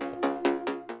Christi.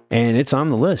 And it's on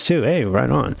the list, too. Hey, right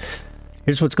on.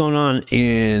 Here's what's going on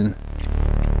in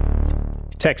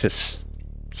Texas.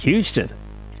 Houston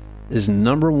is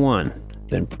number 1.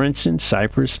 Then Princeton,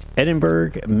 Cypress,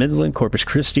 Edinburgh, Midland, Corpus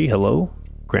Christi, hello,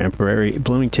 Grand Prairie,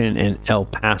 Bloomington, and El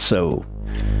Paso.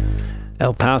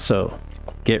 El Paso.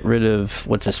 Get rid of,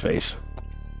 what's his face?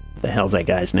 The hell's that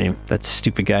guy's name? That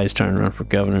stupid guy is trying to run for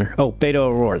governor. Oh, Beto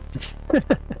O'Rourke.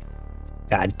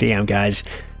 God damn, guys.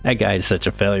 That guy is such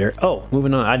a failure. Oh,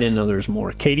 moving on. I didn't know there was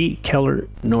more. Katy, Keller,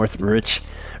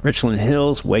 Richland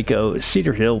Hills, Waco,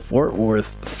 Cedar Hill, Fort Worth,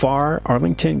 Farr,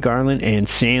 Arlington, Garland, and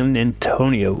San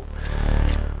Antonio.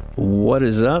 What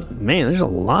is up? Man, there's a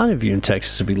lot of you in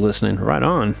Texas to be listening. Right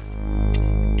on.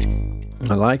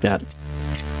 I like that.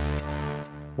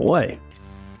 Boy,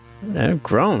 they've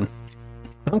grown.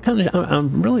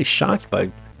 I'm really shocked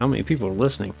by how many people are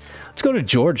listening. Let's go to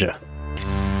Georgia.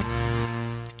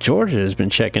 Georgia has been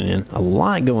checking in. A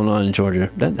lot going on in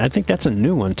Georgia. I think that's a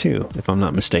new one too, if I'm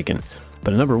not mistaken.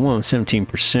 But number 1,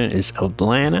 17% is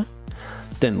Atlanta.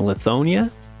 Then Lithonia.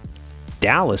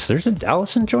 Dallas. There's a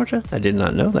Dallas in Georgia? I did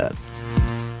not know that.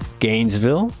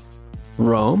 Gainesville.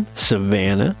 Rome.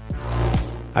 Savannah.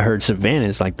 I heard Savannah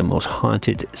is like the most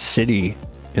haunted city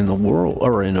in the world,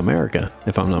 or in America,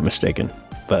 if I'm not mistaken.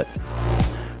 But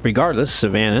regardless,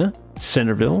 Savannah,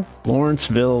 Centerville,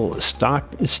 Lawrenceville,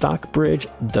 Stockbridge,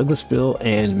 Douglasville,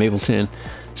 and Mapleton,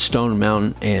 Stone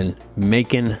Mountain, and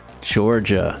Macon,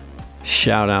 Georgia.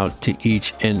 Shout out to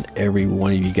each and every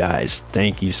one of you guys.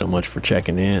 Thank you so much for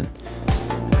checking in.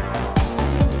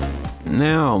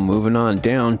 Now, moving on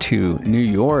down to New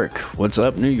York. What's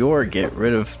up, New York? Get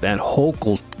rid of that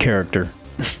Hochul character.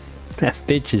 That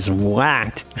bitch is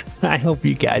whacked. I hope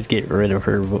you guys get rid of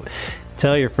her.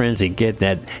 Tell your friends to get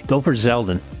that. Go for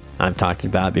Zeldin. I've talked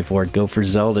about it before. Go for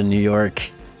Zeldin, New York.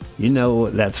 You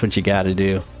know that's what you got to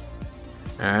do.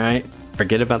 All right?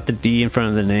 Forget about the D in front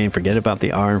of the name. Forget about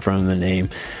the R in front of the name.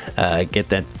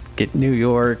 Get New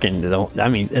York and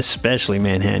especially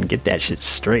Manhattan. Get that shit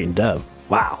straightened up.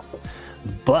 Wow.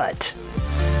 But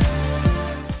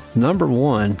number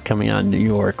 1 coming out of New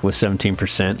York with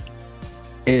 17%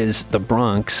 is the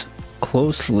Bronx,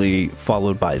 closely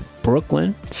followed by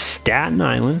Brooklyn, Staten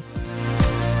Island,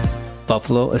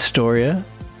 Buffalo, Astoria,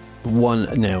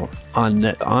 Wonota.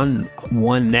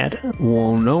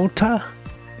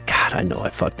 God, I know I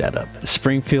fucked that up.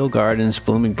 Springfield Gardens,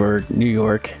 Bloomingburg, New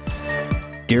York,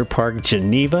 Deer Park,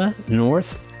 Geneva,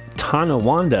 North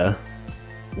Tonawanda,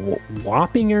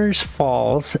 Wappingers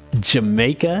Falls,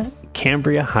 Jamaica,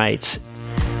 Cambria Heights,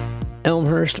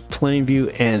 Elmhurst,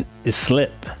 Plainview, and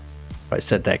Islip. If I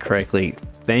said that correctly,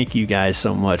 thank you guys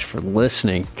so much for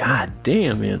listening. God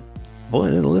damn, man.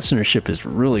 Boy, the listenership has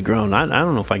really grown. I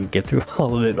don't know if I can get through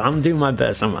all of it. I'm doing my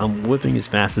best. I'm whipping as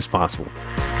fast as possible.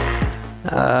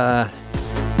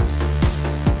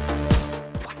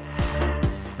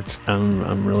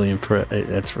 I'm really impressed.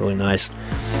 That's really nice.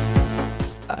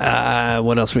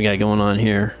 What else we got going on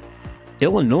here?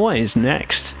 Illinois is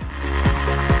next.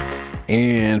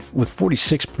 And with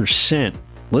 46%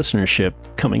 listenership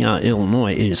coming out of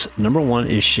Illinois is number 1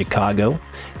 is Chicago.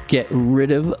 Get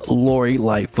rid of Lori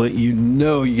Lightfoot. You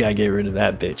know you gotta get rid of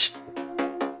that bitch.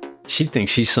 She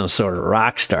thinks she's some sort of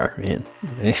rock star, man.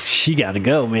 She gotta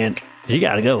go, man. She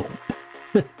gotta go.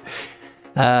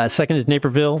 Second is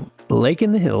Naperville, Lake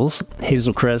in the Hills,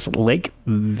 Hazel Crest, Lake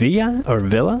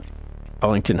Villa,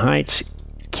 Arlington Heights,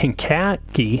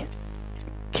 Kankakee,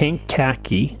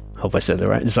 hope I said that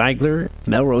right, Zeigler,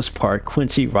 Melrose Park,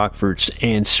 Quincy, Rockford,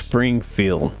 and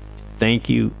Springfield. Thank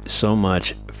you so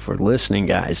much for listening,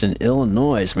 guys. In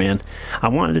Illinois, man, I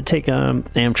wanted to take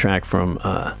Amtrak from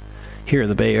here in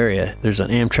the Bay Area. There's an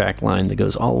Amtrak line that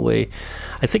goes all the way,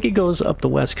 I think it goes up the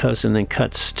West Coast and then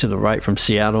cuts to the right from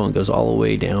Seattle and goes all the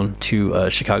way down to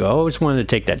Chicago. I always wanted to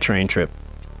take that train trip.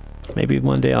 Maybe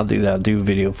one day I'll do that. I'll do a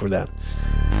video for that.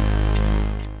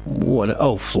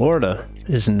 Florida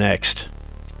is next.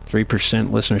 3%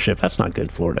 listenership. That's not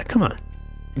good, Florida. Come on.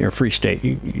 You're a free state.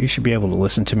 You should be able to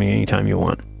listen to me anytime you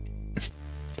want.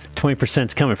 20%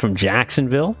 is coming from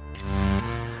Jacksonville,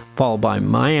 followed by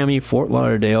Miami, Fort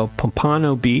Lauderdale,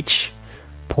 Pompano Beach,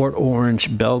 Port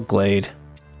Orange, Belglade,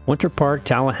 Winter Park,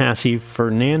 Tallahassee,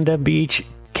 Fernanda Beach,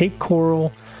 Cape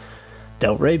Coral,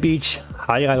 Delray Beach,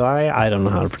 Hialeah, I don't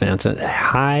know how to pronounce it,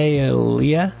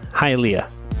 Hialeah,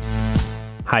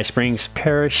 High Springs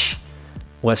Parish,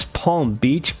 West Palm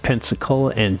Beach,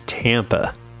 Pensacola, and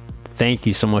Tampa. Thank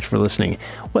you so much for listening.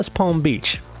 West Palm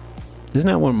Beach. Isn't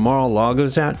that where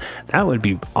Mar-a-Lago's at? That would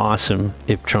be awesome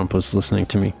if Trump was listening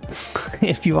to me.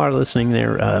 If you are listening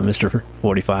there, Mr.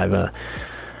 45,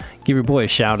 give your boy a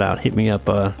shout out. Hit me up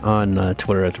on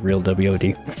Twitter at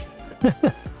 @RealWOD.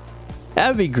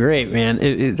 That'd be great,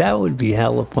 man. That would be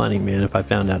hella funny, man, if I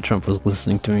found out Trump was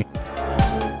listening to me.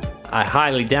 I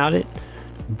highly doubt it,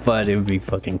 but it would be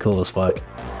fucking cool as fuck.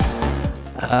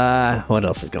 What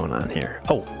else is going on here?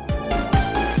 Oh,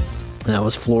 that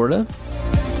was Florida.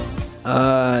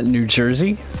 New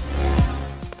Jersey,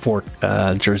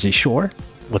 Jersey Shore.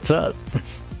 What's up?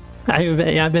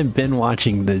 I've been binge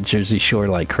watching the Jersey Shore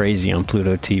like crazy on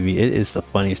Pluto TV. It is the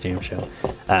funniest damn show.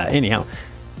 Anyhow,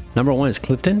 number 1 is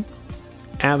Clifton,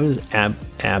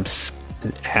 Absecon,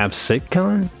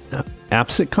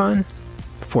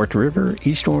 Fort River,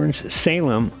 East Orange,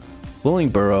 Salem,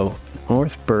 Willingboro,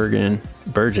 North Bergen,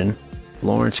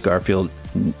 Lawrence, Garfield,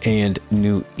 and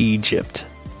New Egypt.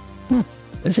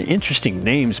 Those are interesting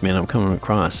names, man, I'm coming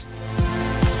across.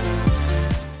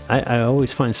 I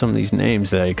always find some of these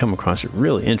names that I come across are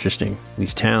really interesting,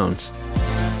 these towns.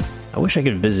 I wish I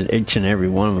could visit each and every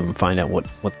one of them and find out what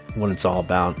it's all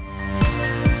about.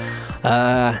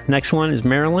 Next one is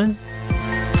Maryland.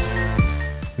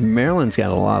 Maryland's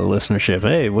got a lot of listenership.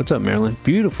 Hey, what's up, Maryland?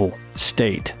 Beautiful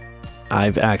state.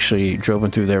 I've actually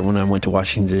driven through there when I went to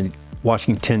Washington,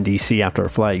 D.C. after our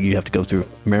flight. You have to go through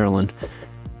Maryland.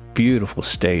 Beautiful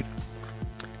state.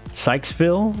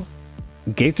 Sykesville,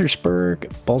 Gaithersburg,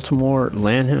 Baltimore,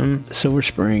 Lanham, Silver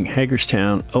Spring,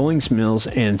 Hagerstown, Owings Mills,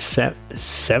 and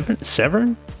Severn,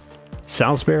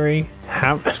 Salisbury,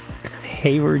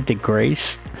 Hayward de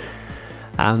Grace.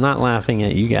 I'm not laughing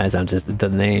at you guys. I'm just, the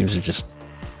names are just,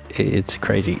 it's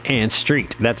crazy. And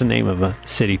Street. That's the name of a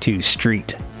city too.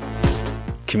 Street.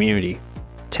 Community.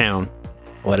 Town.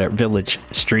 Whatever. Village.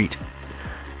 Street.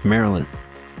 Maryland.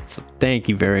 So thank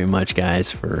you very much,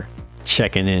 guys, for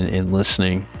checking in and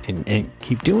listening, and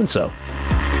keep doing so. All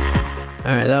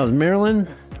right, that was Maryland.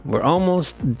 We're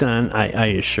almost done, I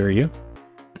assure you.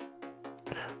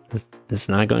 This is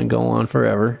not going to go on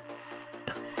forever.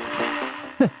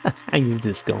 I'm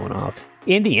just going off.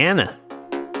 Indiana.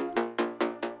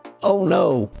 Oh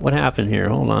no, what happened here?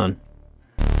 Hold on.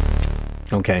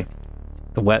 Okay.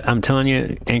 I'm telling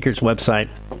you, Anchor's website,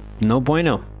 no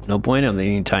bueno. No bueno. They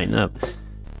need to tighten up.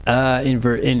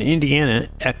 In Indiana,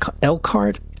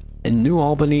 Elkhart, and New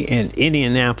Albany, and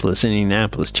Indianapolis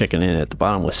checking in at the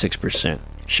bottom with 6%.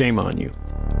 Shame on you.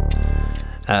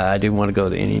 I do want to go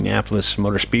to the Indianapolis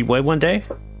Motor Speedway one day.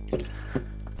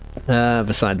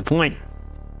 Beside the point.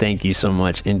 Thank you so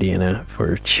much, Indiana,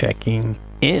 for checking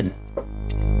in.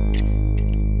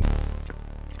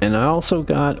 And I also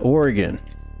got Oregon.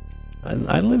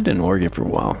 I lived in Oregon for a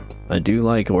while. I do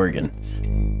like Oregon.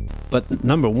 But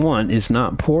number 1 is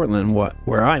not Portland,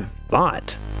 where I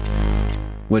thought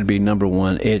would be number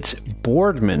 1. It's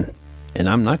Boardman, and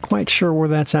I'm not quite sure where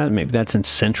that's at. Maybe that's in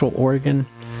Central Oregon.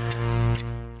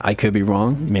 I could be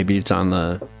wrong. Maybe it's on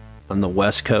the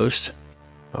West Coast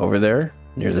over there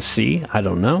near the sea. I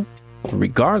don't know.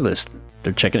 Regardless,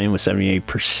 they're checking in with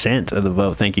 78% of the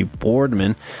vote. Thank you,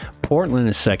 Boardman. Portland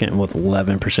is second with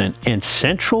 11%. And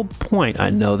Central Point,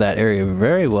 I know that area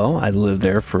very well. I lived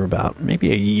there for about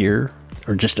maybe a year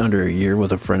or just under a year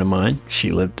with a friend of mine.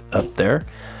 She lived up there.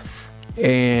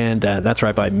 And that's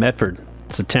right by Medford.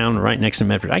 It's a town right next to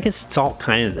Medford. I guess it's all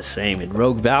kind of the same. In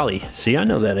Rogue Valley. See, I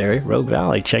know that area. Rogue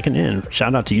Valley, checking in.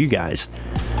 Shout out to you guys.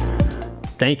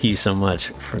 Thank you so much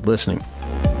for listening.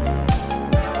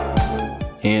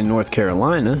 In North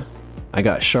Carolina, I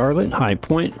got Charlotte, High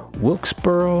Point,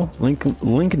 Wilkesboro,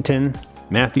 Lincolnton,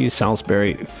 Matthews,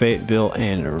 Salisbury, Fayetteville,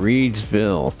 and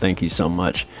Reedsville. Thank you so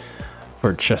much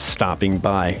for just stopping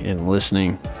by and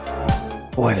listening.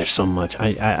 Boy, there's so much.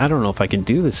 I don't know if I can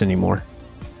do this anymore.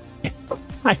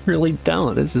 I really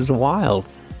don't. This is wild.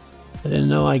 I didn't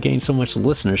know I gained so much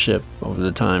listenership over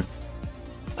the time.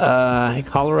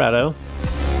 Colorado.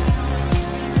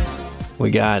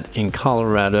 We got in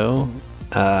Colorado,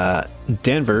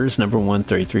 Denver's number 1,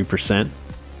 33%.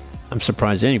 I'm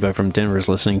surprised anybody from Denver is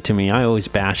listening to me. I always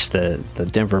bash the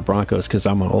Denver Broncos because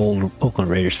I'm an old Oakland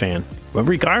Raiders fan. But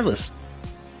regardless,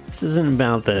 this isn't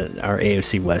about our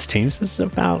AFC West teams. This is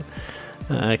about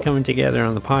coming together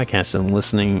on the podcast and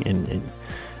listening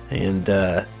and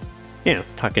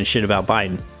talking shit about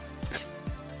Biden.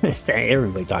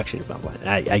 Everybody talks shit about Biden.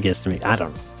 I guess to me, I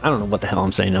don't know what the hell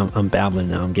I'm saying. I'm babbling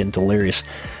now. I'm getting delirious.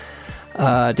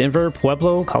 Denver,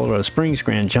 Pueblo, Colorado Springs,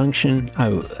 Grand Junction. I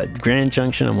want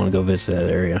to go visit that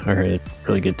area. I heard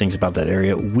really good things about that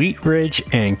area. Wheat Ridge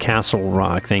and Castle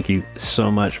Rock. Thank you so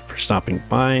much for stopping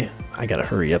by. I gotta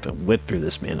hurry up and whip through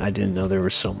this, man. I didn't know there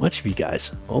was so much of you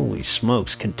guys. Holy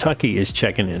smokes. Kentucky is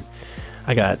checking in.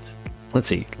 I got, let's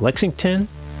see, Lexington,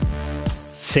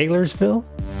 Saylorsville,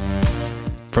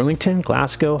 Burlington,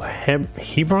 Glasgow,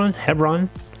 Hebron,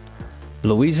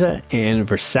 Louisa, and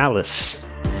Versailles.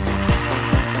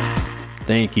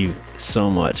 Thank you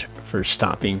so much for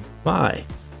stopping by.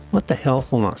 What the hell?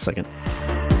 Hold on a second.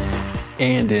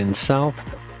 And in South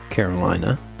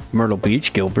Carolina, Myrtle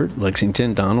Beach, Gilbert,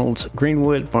 Lexington, Donalds,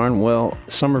 Greenwood, Barnwell,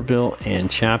 Somerville, and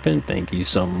Chapin. Thank you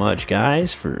so much,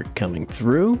 guys, for coming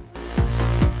through.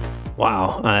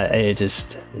 Wow,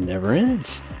 it never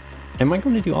ends. Am I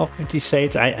going to do all 50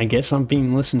 states? I guess I'm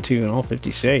being listened to in all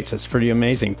 50 states. That's pretty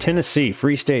amazing. Tennessee,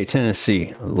 Free State,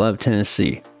 Tennessee. I love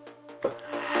Tennessee.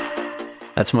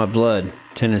 That's my blood,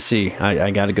 Tennessee.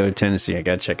 I got to go to Tennessee. I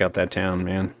got to check out that town,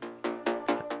 man.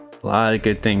 A lot of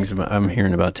good things I'm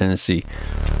hearing about Tennessee.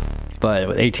 But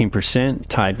with 18%,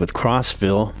 tied with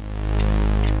Crossville.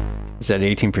 Is at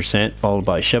 18%, followed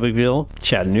by Shelbyville,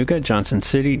 Chattanooga, Johnson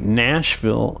City,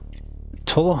 Nashville,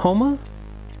 Tullahoma,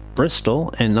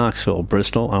 Bristol, and Knoxville.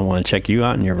 Bristol, I want to check you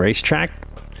out in your racetrack.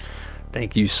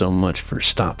 Thank you so much for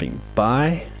stopping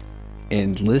by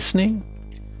and listening.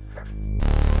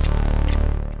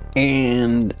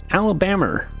 And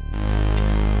Alabama.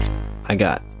 I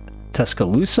got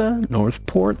Tuscaloosa,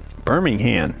 Northport,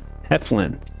 Birmingham,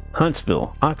 Heflin,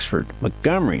 Huntsville, Oxford,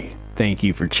 Montgomery. Thank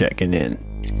you for checking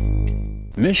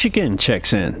in. Michigan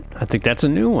checks in. I think that's a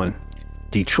new one.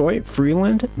 Detroit,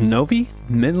 Freeland, Novi,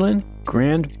 Midland,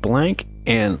 Grand Blanc,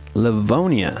 and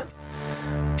Livonia.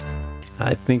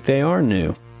 I think they are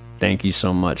new. Thank you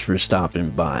so much for stopping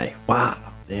by. Wow,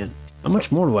 man. How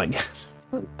much more do I get?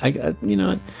 I got,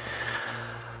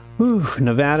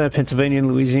 Nevada, Pennsylvania,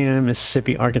 Louisiana,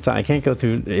 Mississippi, Arkansas. I can't go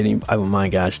through any. Oh my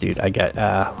gosh, dude. I got,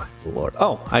 Lord.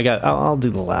 Oh, I'll do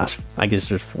the last. I guess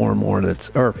there's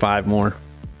 5 more.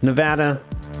 Nevada.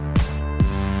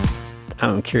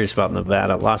 I'm curious about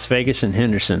Nevada. Las Vegas and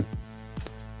Henderson.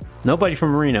 Nobody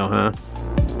from Reno,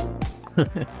 huh?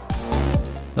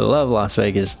 I love Las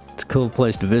Vegas. It's a cool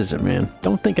place to visit, man.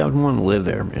 Don't think I'd want to live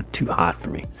there, man. Too hot for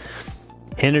me.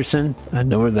 Henderson, I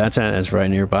know where that's at. It's right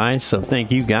nearby. So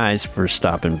thank you guys for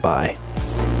stopping by.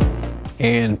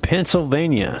 And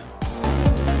Pennsylvania.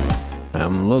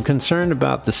 I'm a little concerned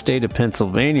about the state of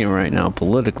Pennsylvania right now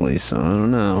politically. So I don't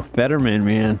know. Fetterman,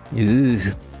 man.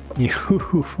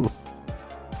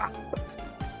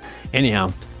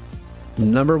 Anyhow,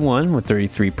 number one with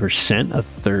 33%, a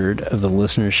third of the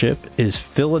listenership, is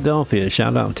Philadelphia.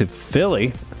 Shout out to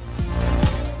Philly.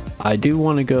 I do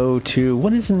want to go to,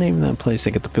 what is the name of that place? They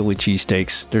get the Philly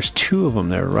cheesesteaks. There's 2 of them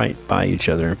that are right by each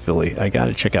other in Philly. I got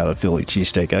to check out a Philly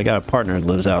cheesesteak. I got a partner that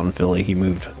lives out in Philly. He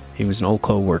moved. He was an old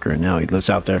co-worker, and now he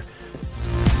lives out there.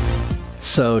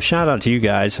 So shout out to you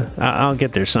guys. I'll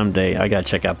get there someday. I got to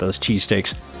check out those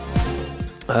cheesesteaks.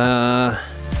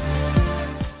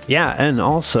 Yeah, and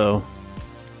also,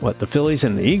 the Phillies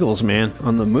and the Eagles, man,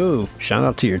 on the move. Shout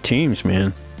out to your teams,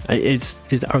 man. Are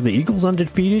the Eagles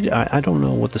undefeated? I don't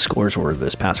know what the scores were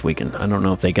this past weekend. I don't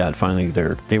know if they got finally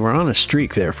they were on a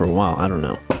streak there for a while. I don't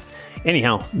know.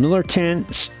 Anyhow, Millerton,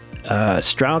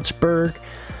 Stroudsburg,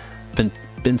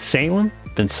 Ben Salem.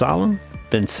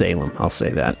 I'll say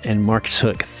that. And Marcus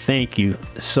Hook, thank you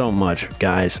so much,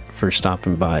 guys, for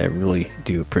stopping by. I really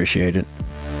do appreciate it.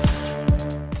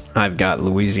 I've got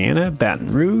Louisiana,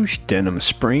 Baton Rouge, Denham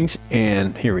Springs,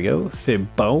 and here we go,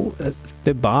 Thibodaux.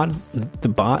 Thibodaux.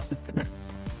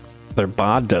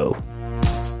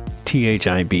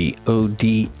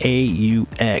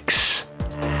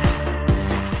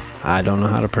 I don't know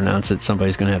how to pronounce it.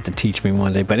 Somebody's going to have to teach me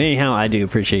one day. But anyhow, I do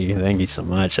appreciate you. Thank you so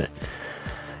much.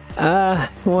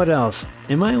 What else?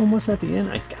 Am I almost at the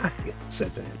end? I got to be almost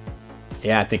at the end.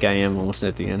 Yeah, I think I am almost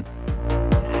at the end.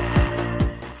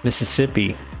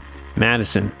 Mississippi,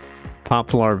 Madison,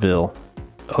 Poplarville,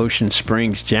 Ocean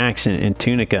Springs, Jackson, and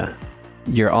Tunica.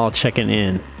 You're all checking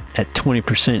in at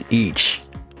 20% each.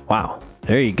 Wow.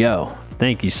 There you go.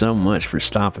 Thank you so much for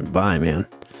stopping by, man.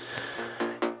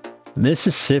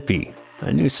 Mississippi.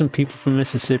 I knew some people from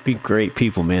Mississippi. Great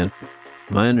people, man.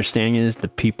 My understanding is the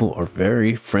people are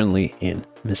very friendly in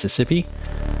Mississippi.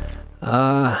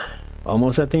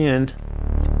 Almost at the end.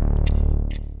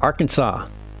 Arkansas.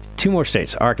 2 more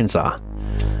states. Arkansas,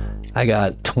 I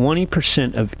got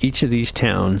 20% of each of these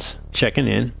towns checking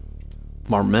in.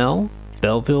 Marmel,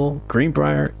 Belleville,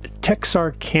 Greenbrier,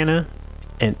 Texarkana,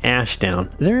 and Ashdown.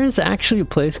 There is actually a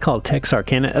place called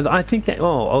Texarkana. I think that,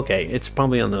 oh, okay. It's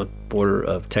probably on the border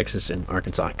of Texas and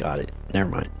Arkansas. Got it. Never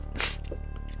mind.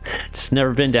 It's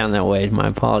never been down that way. My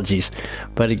apologies.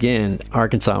 But again,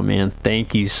 Arkansas, man,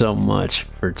 thank you so much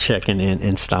for checking in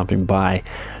and stopping by.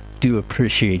 Do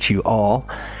appreciate you all.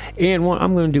 And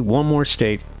I'm going to do one more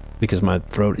state because my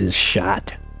throat is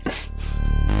shot.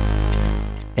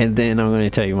 And then I'm going to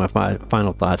tell you my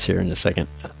final thoughts here in a second.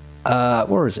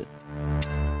 Where is it?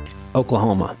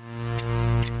 Oklahoma.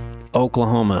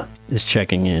 Oklahoma is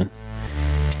checking in.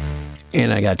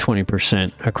 And I got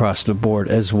 20% across the board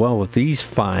as well with these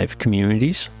 5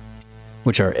 communities,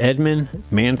 which are Edmond,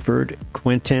 Manford,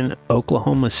 Quinton,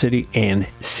 Oklahoma City, and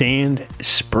Sand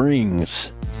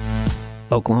Springs.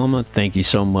 Oklahoma, thank you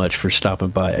so much for stopping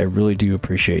by. I really do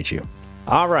appreciate you.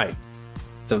 All right.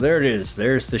 So there it is.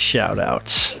 There's the shout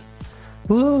outs.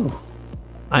 Woo!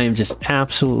 I am just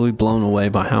absolutely blown away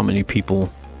by how many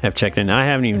people have checked in. I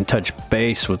haven't even touched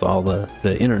base with all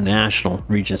the international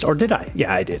regions. Or did I?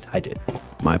 Yeah, I did.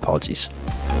 My apologies.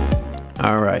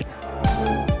 All right.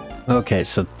 Okay,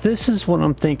 so this is what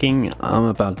I'm thinking I'm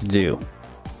about to do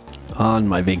on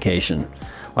my vacation.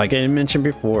 Like I mentioned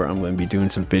before, I'm going to be doing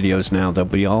some videos now. They'll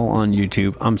be all on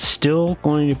YouTube. I'm still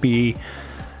going to be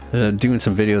doing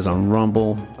some videos on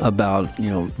Rumble about,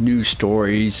 news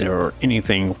stories or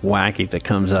anything wacky that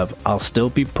comes up. I'll still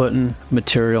be putting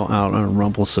material out on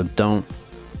Rumble, so don't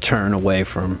turn away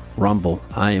from Rumble.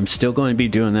 I am still going to be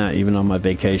doing that even on my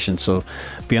vacation, so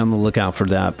be on the lookout for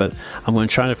that. But I'm going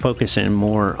to try to focus in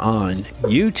more on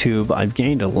YouTube. I've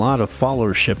gained a lot of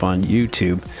followership on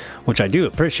YouTube, which I do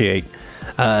appreciate,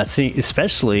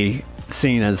 especially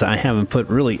seeing as I haven't put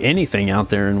really anything out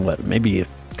there in maybe a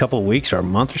couple of weeks or a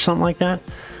month or something like that.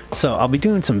 So I'll be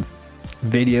doing some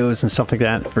videos and stuff like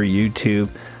that for YouTube.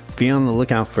 Be on the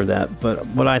lookout for that. But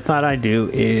what I thought I'd do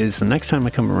is the next time I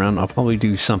come around, I'll probably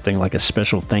do something like a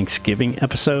special Thanksgiving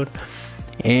episode.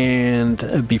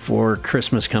 And before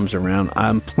Christmas comes around,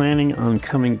 I'm planning on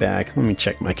coming back. Let me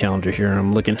check my calendar here.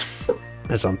 I'm looking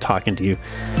as I'm talking to you.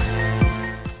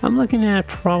 I'm looking at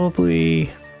probably,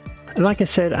 like I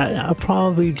said, I'll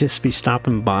probably just be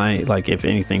stopping by, like if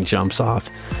anything jumps off,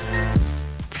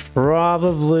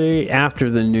 probably after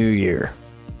the new year.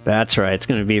 That's right, it's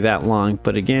going to be that long.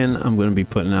 But again, I'm going to be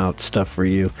putting out stuff for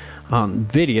you on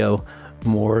video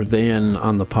more than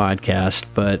on the podcast.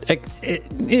 But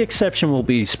the exception will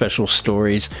be special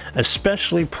stories,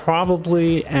 especially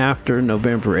probably after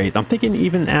November 8th. I'm thinking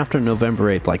even after November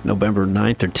 8th, like November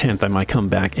 9th or 10th, I might come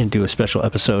back and do a special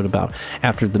episode about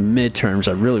after the midterms.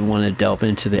 I really want to delve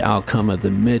into the outcome of the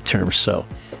midterms. So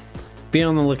be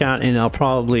on the lookout, and I'll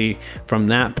probably, from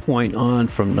that point on,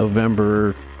 from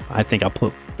November, I think I'll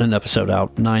put an episode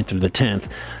out 9th through the 10th.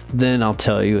 Then I'll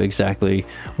tell you exactly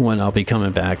when I'll be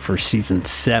coming back for season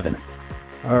 7.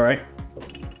 All right.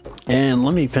 And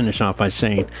let me finish off by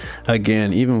saying,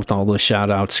 again, even with all those shout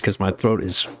outs, because my throat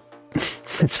is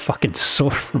it's fucking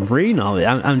sore from reading all of it.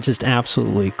 I'm just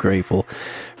absolutely grateful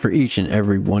for each and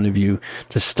every one of you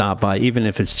to stop by, even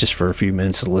if it's just for a few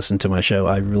minutes to listen to my show.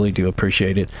 I really do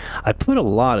appreciate it. I put a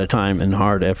lot of time and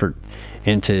hard effort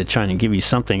into trying to give you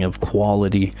something of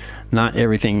quality. Not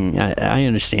everything. I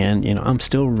understand, I'm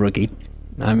still a rookie.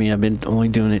 I mean, I've been only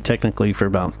doing it technically for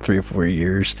about 3 or 4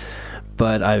 years,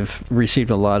 but I've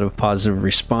received a lot of positive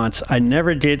response. I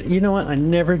never did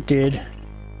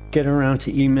get around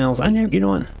to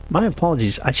emails. My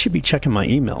apologies. I should be checking my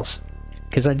emails,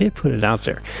 because I did put it out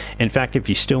there. In fact, if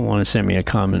you still want to send me a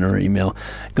comment or email,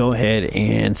 go ahead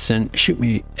and shoot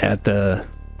me at the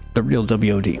real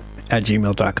WOD at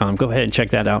gmail.com. Go ahead and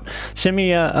check that out. Send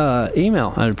me a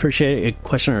email. I'd appreciate a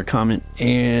question or a comment,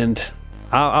 and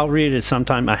I'll read it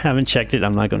sometime. I haven't checked it.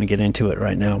 I'm not going to get into it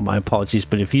right now. My apologies.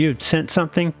 But if you sent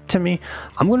something to me,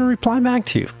 I'm going to reply back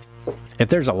to you. If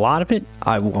there's a lot of it,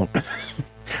 I won't.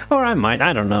 Or I might.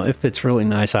 I don't know. If it's really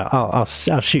nice, I'll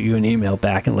shoot you an email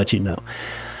back and let you know.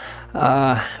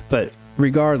 But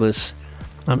regardless,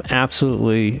 I'm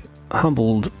absolutely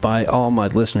humbled by all my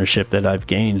listenership that I've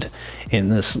gained in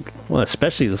this,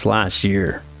 especially this last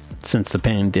year since the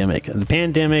pandemic. The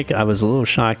pandemic, I was a little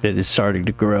shocked that it started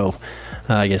to grow.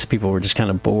 I guess people were just kind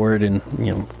of bored and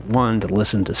wanted to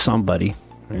listen to somebody.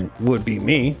 It would be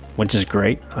me, which is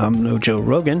great. I'm no Joe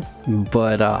Rogan,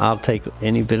 but I'll take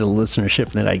any bit of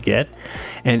listenership that I get.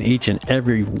 And each and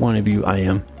every one of you, I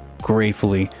am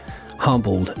gratefully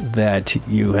humbled that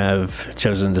you have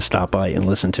chosen to stop by and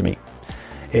listen to me.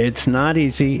 It's not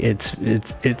easy.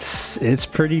 It's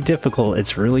pretty difficult.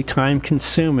 It's really time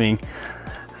consuming.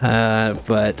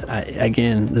 But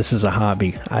again, this is a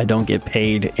hobby. I don't get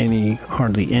paid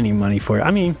hardly any money for it.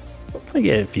 I mean, I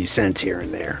get a few cents here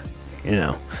and there,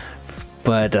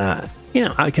 but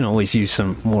I can always use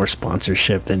some more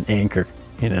sponsorship than Anchor,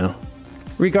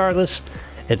 regardless,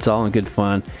 it's all in good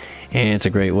fun, and it's a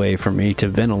great way for me to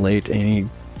ventilate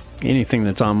anything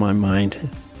that's on my mind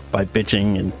by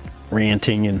bitching and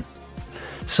ranting and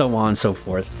so on and so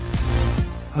forth.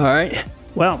 All right,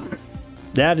 well,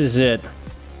 that is it.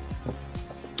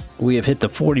 We have hit the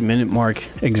 40-minute mark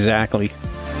exactly.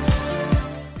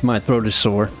 My throat is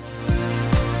sore.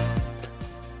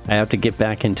 I have to get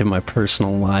back into my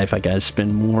personal life. I got to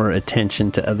spend more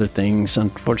attention to other things.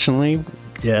 Unfortunately,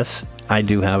 yes, I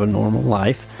do have a normal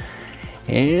life.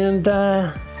 And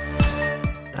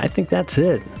I think that's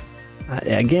it.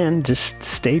 Again, just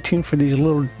stay tuned for these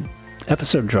little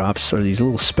episode drops, or these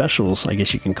little specials, I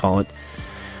guess you can call it,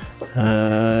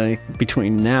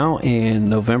 between now and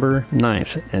November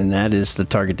 9th. And that is the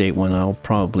target date when I'll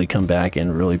probably come back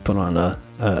and really put on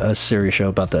a serious show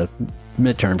about the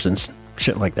midterms and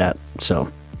shit like that.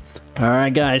 So, all right,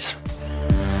 guys.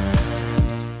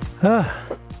 I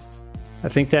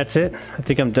think that's it. I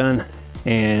think I'm done.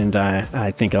 And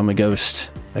I think I'm a ghost.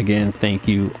 Again, thank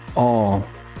you all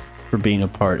for being a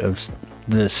part of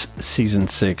this season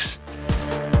 6.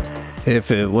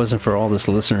 If it wasn't for all this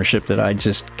listenership that I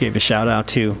just gave a shout out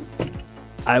to,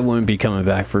 I wouldn't be coming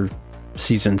back for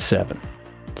season 7.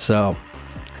 So,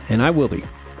 and I will be.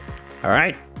 All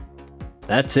right.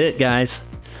 That's it, guys.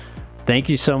 Thank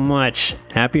you so much.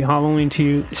 Happy Halloween to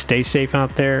you. Stay safe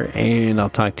out there, and I'll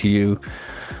talk to you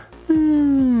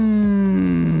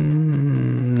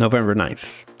November 9th,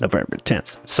 November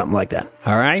 10th, something like that.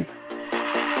 All right?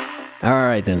 All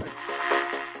right, then.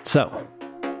 So,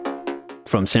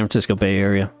 from San Francisco Bay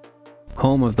Area,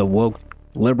 home of the woke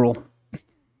liberal,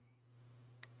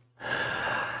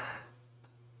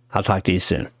 I'll talk to you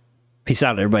soon. Peace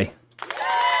out, everybody.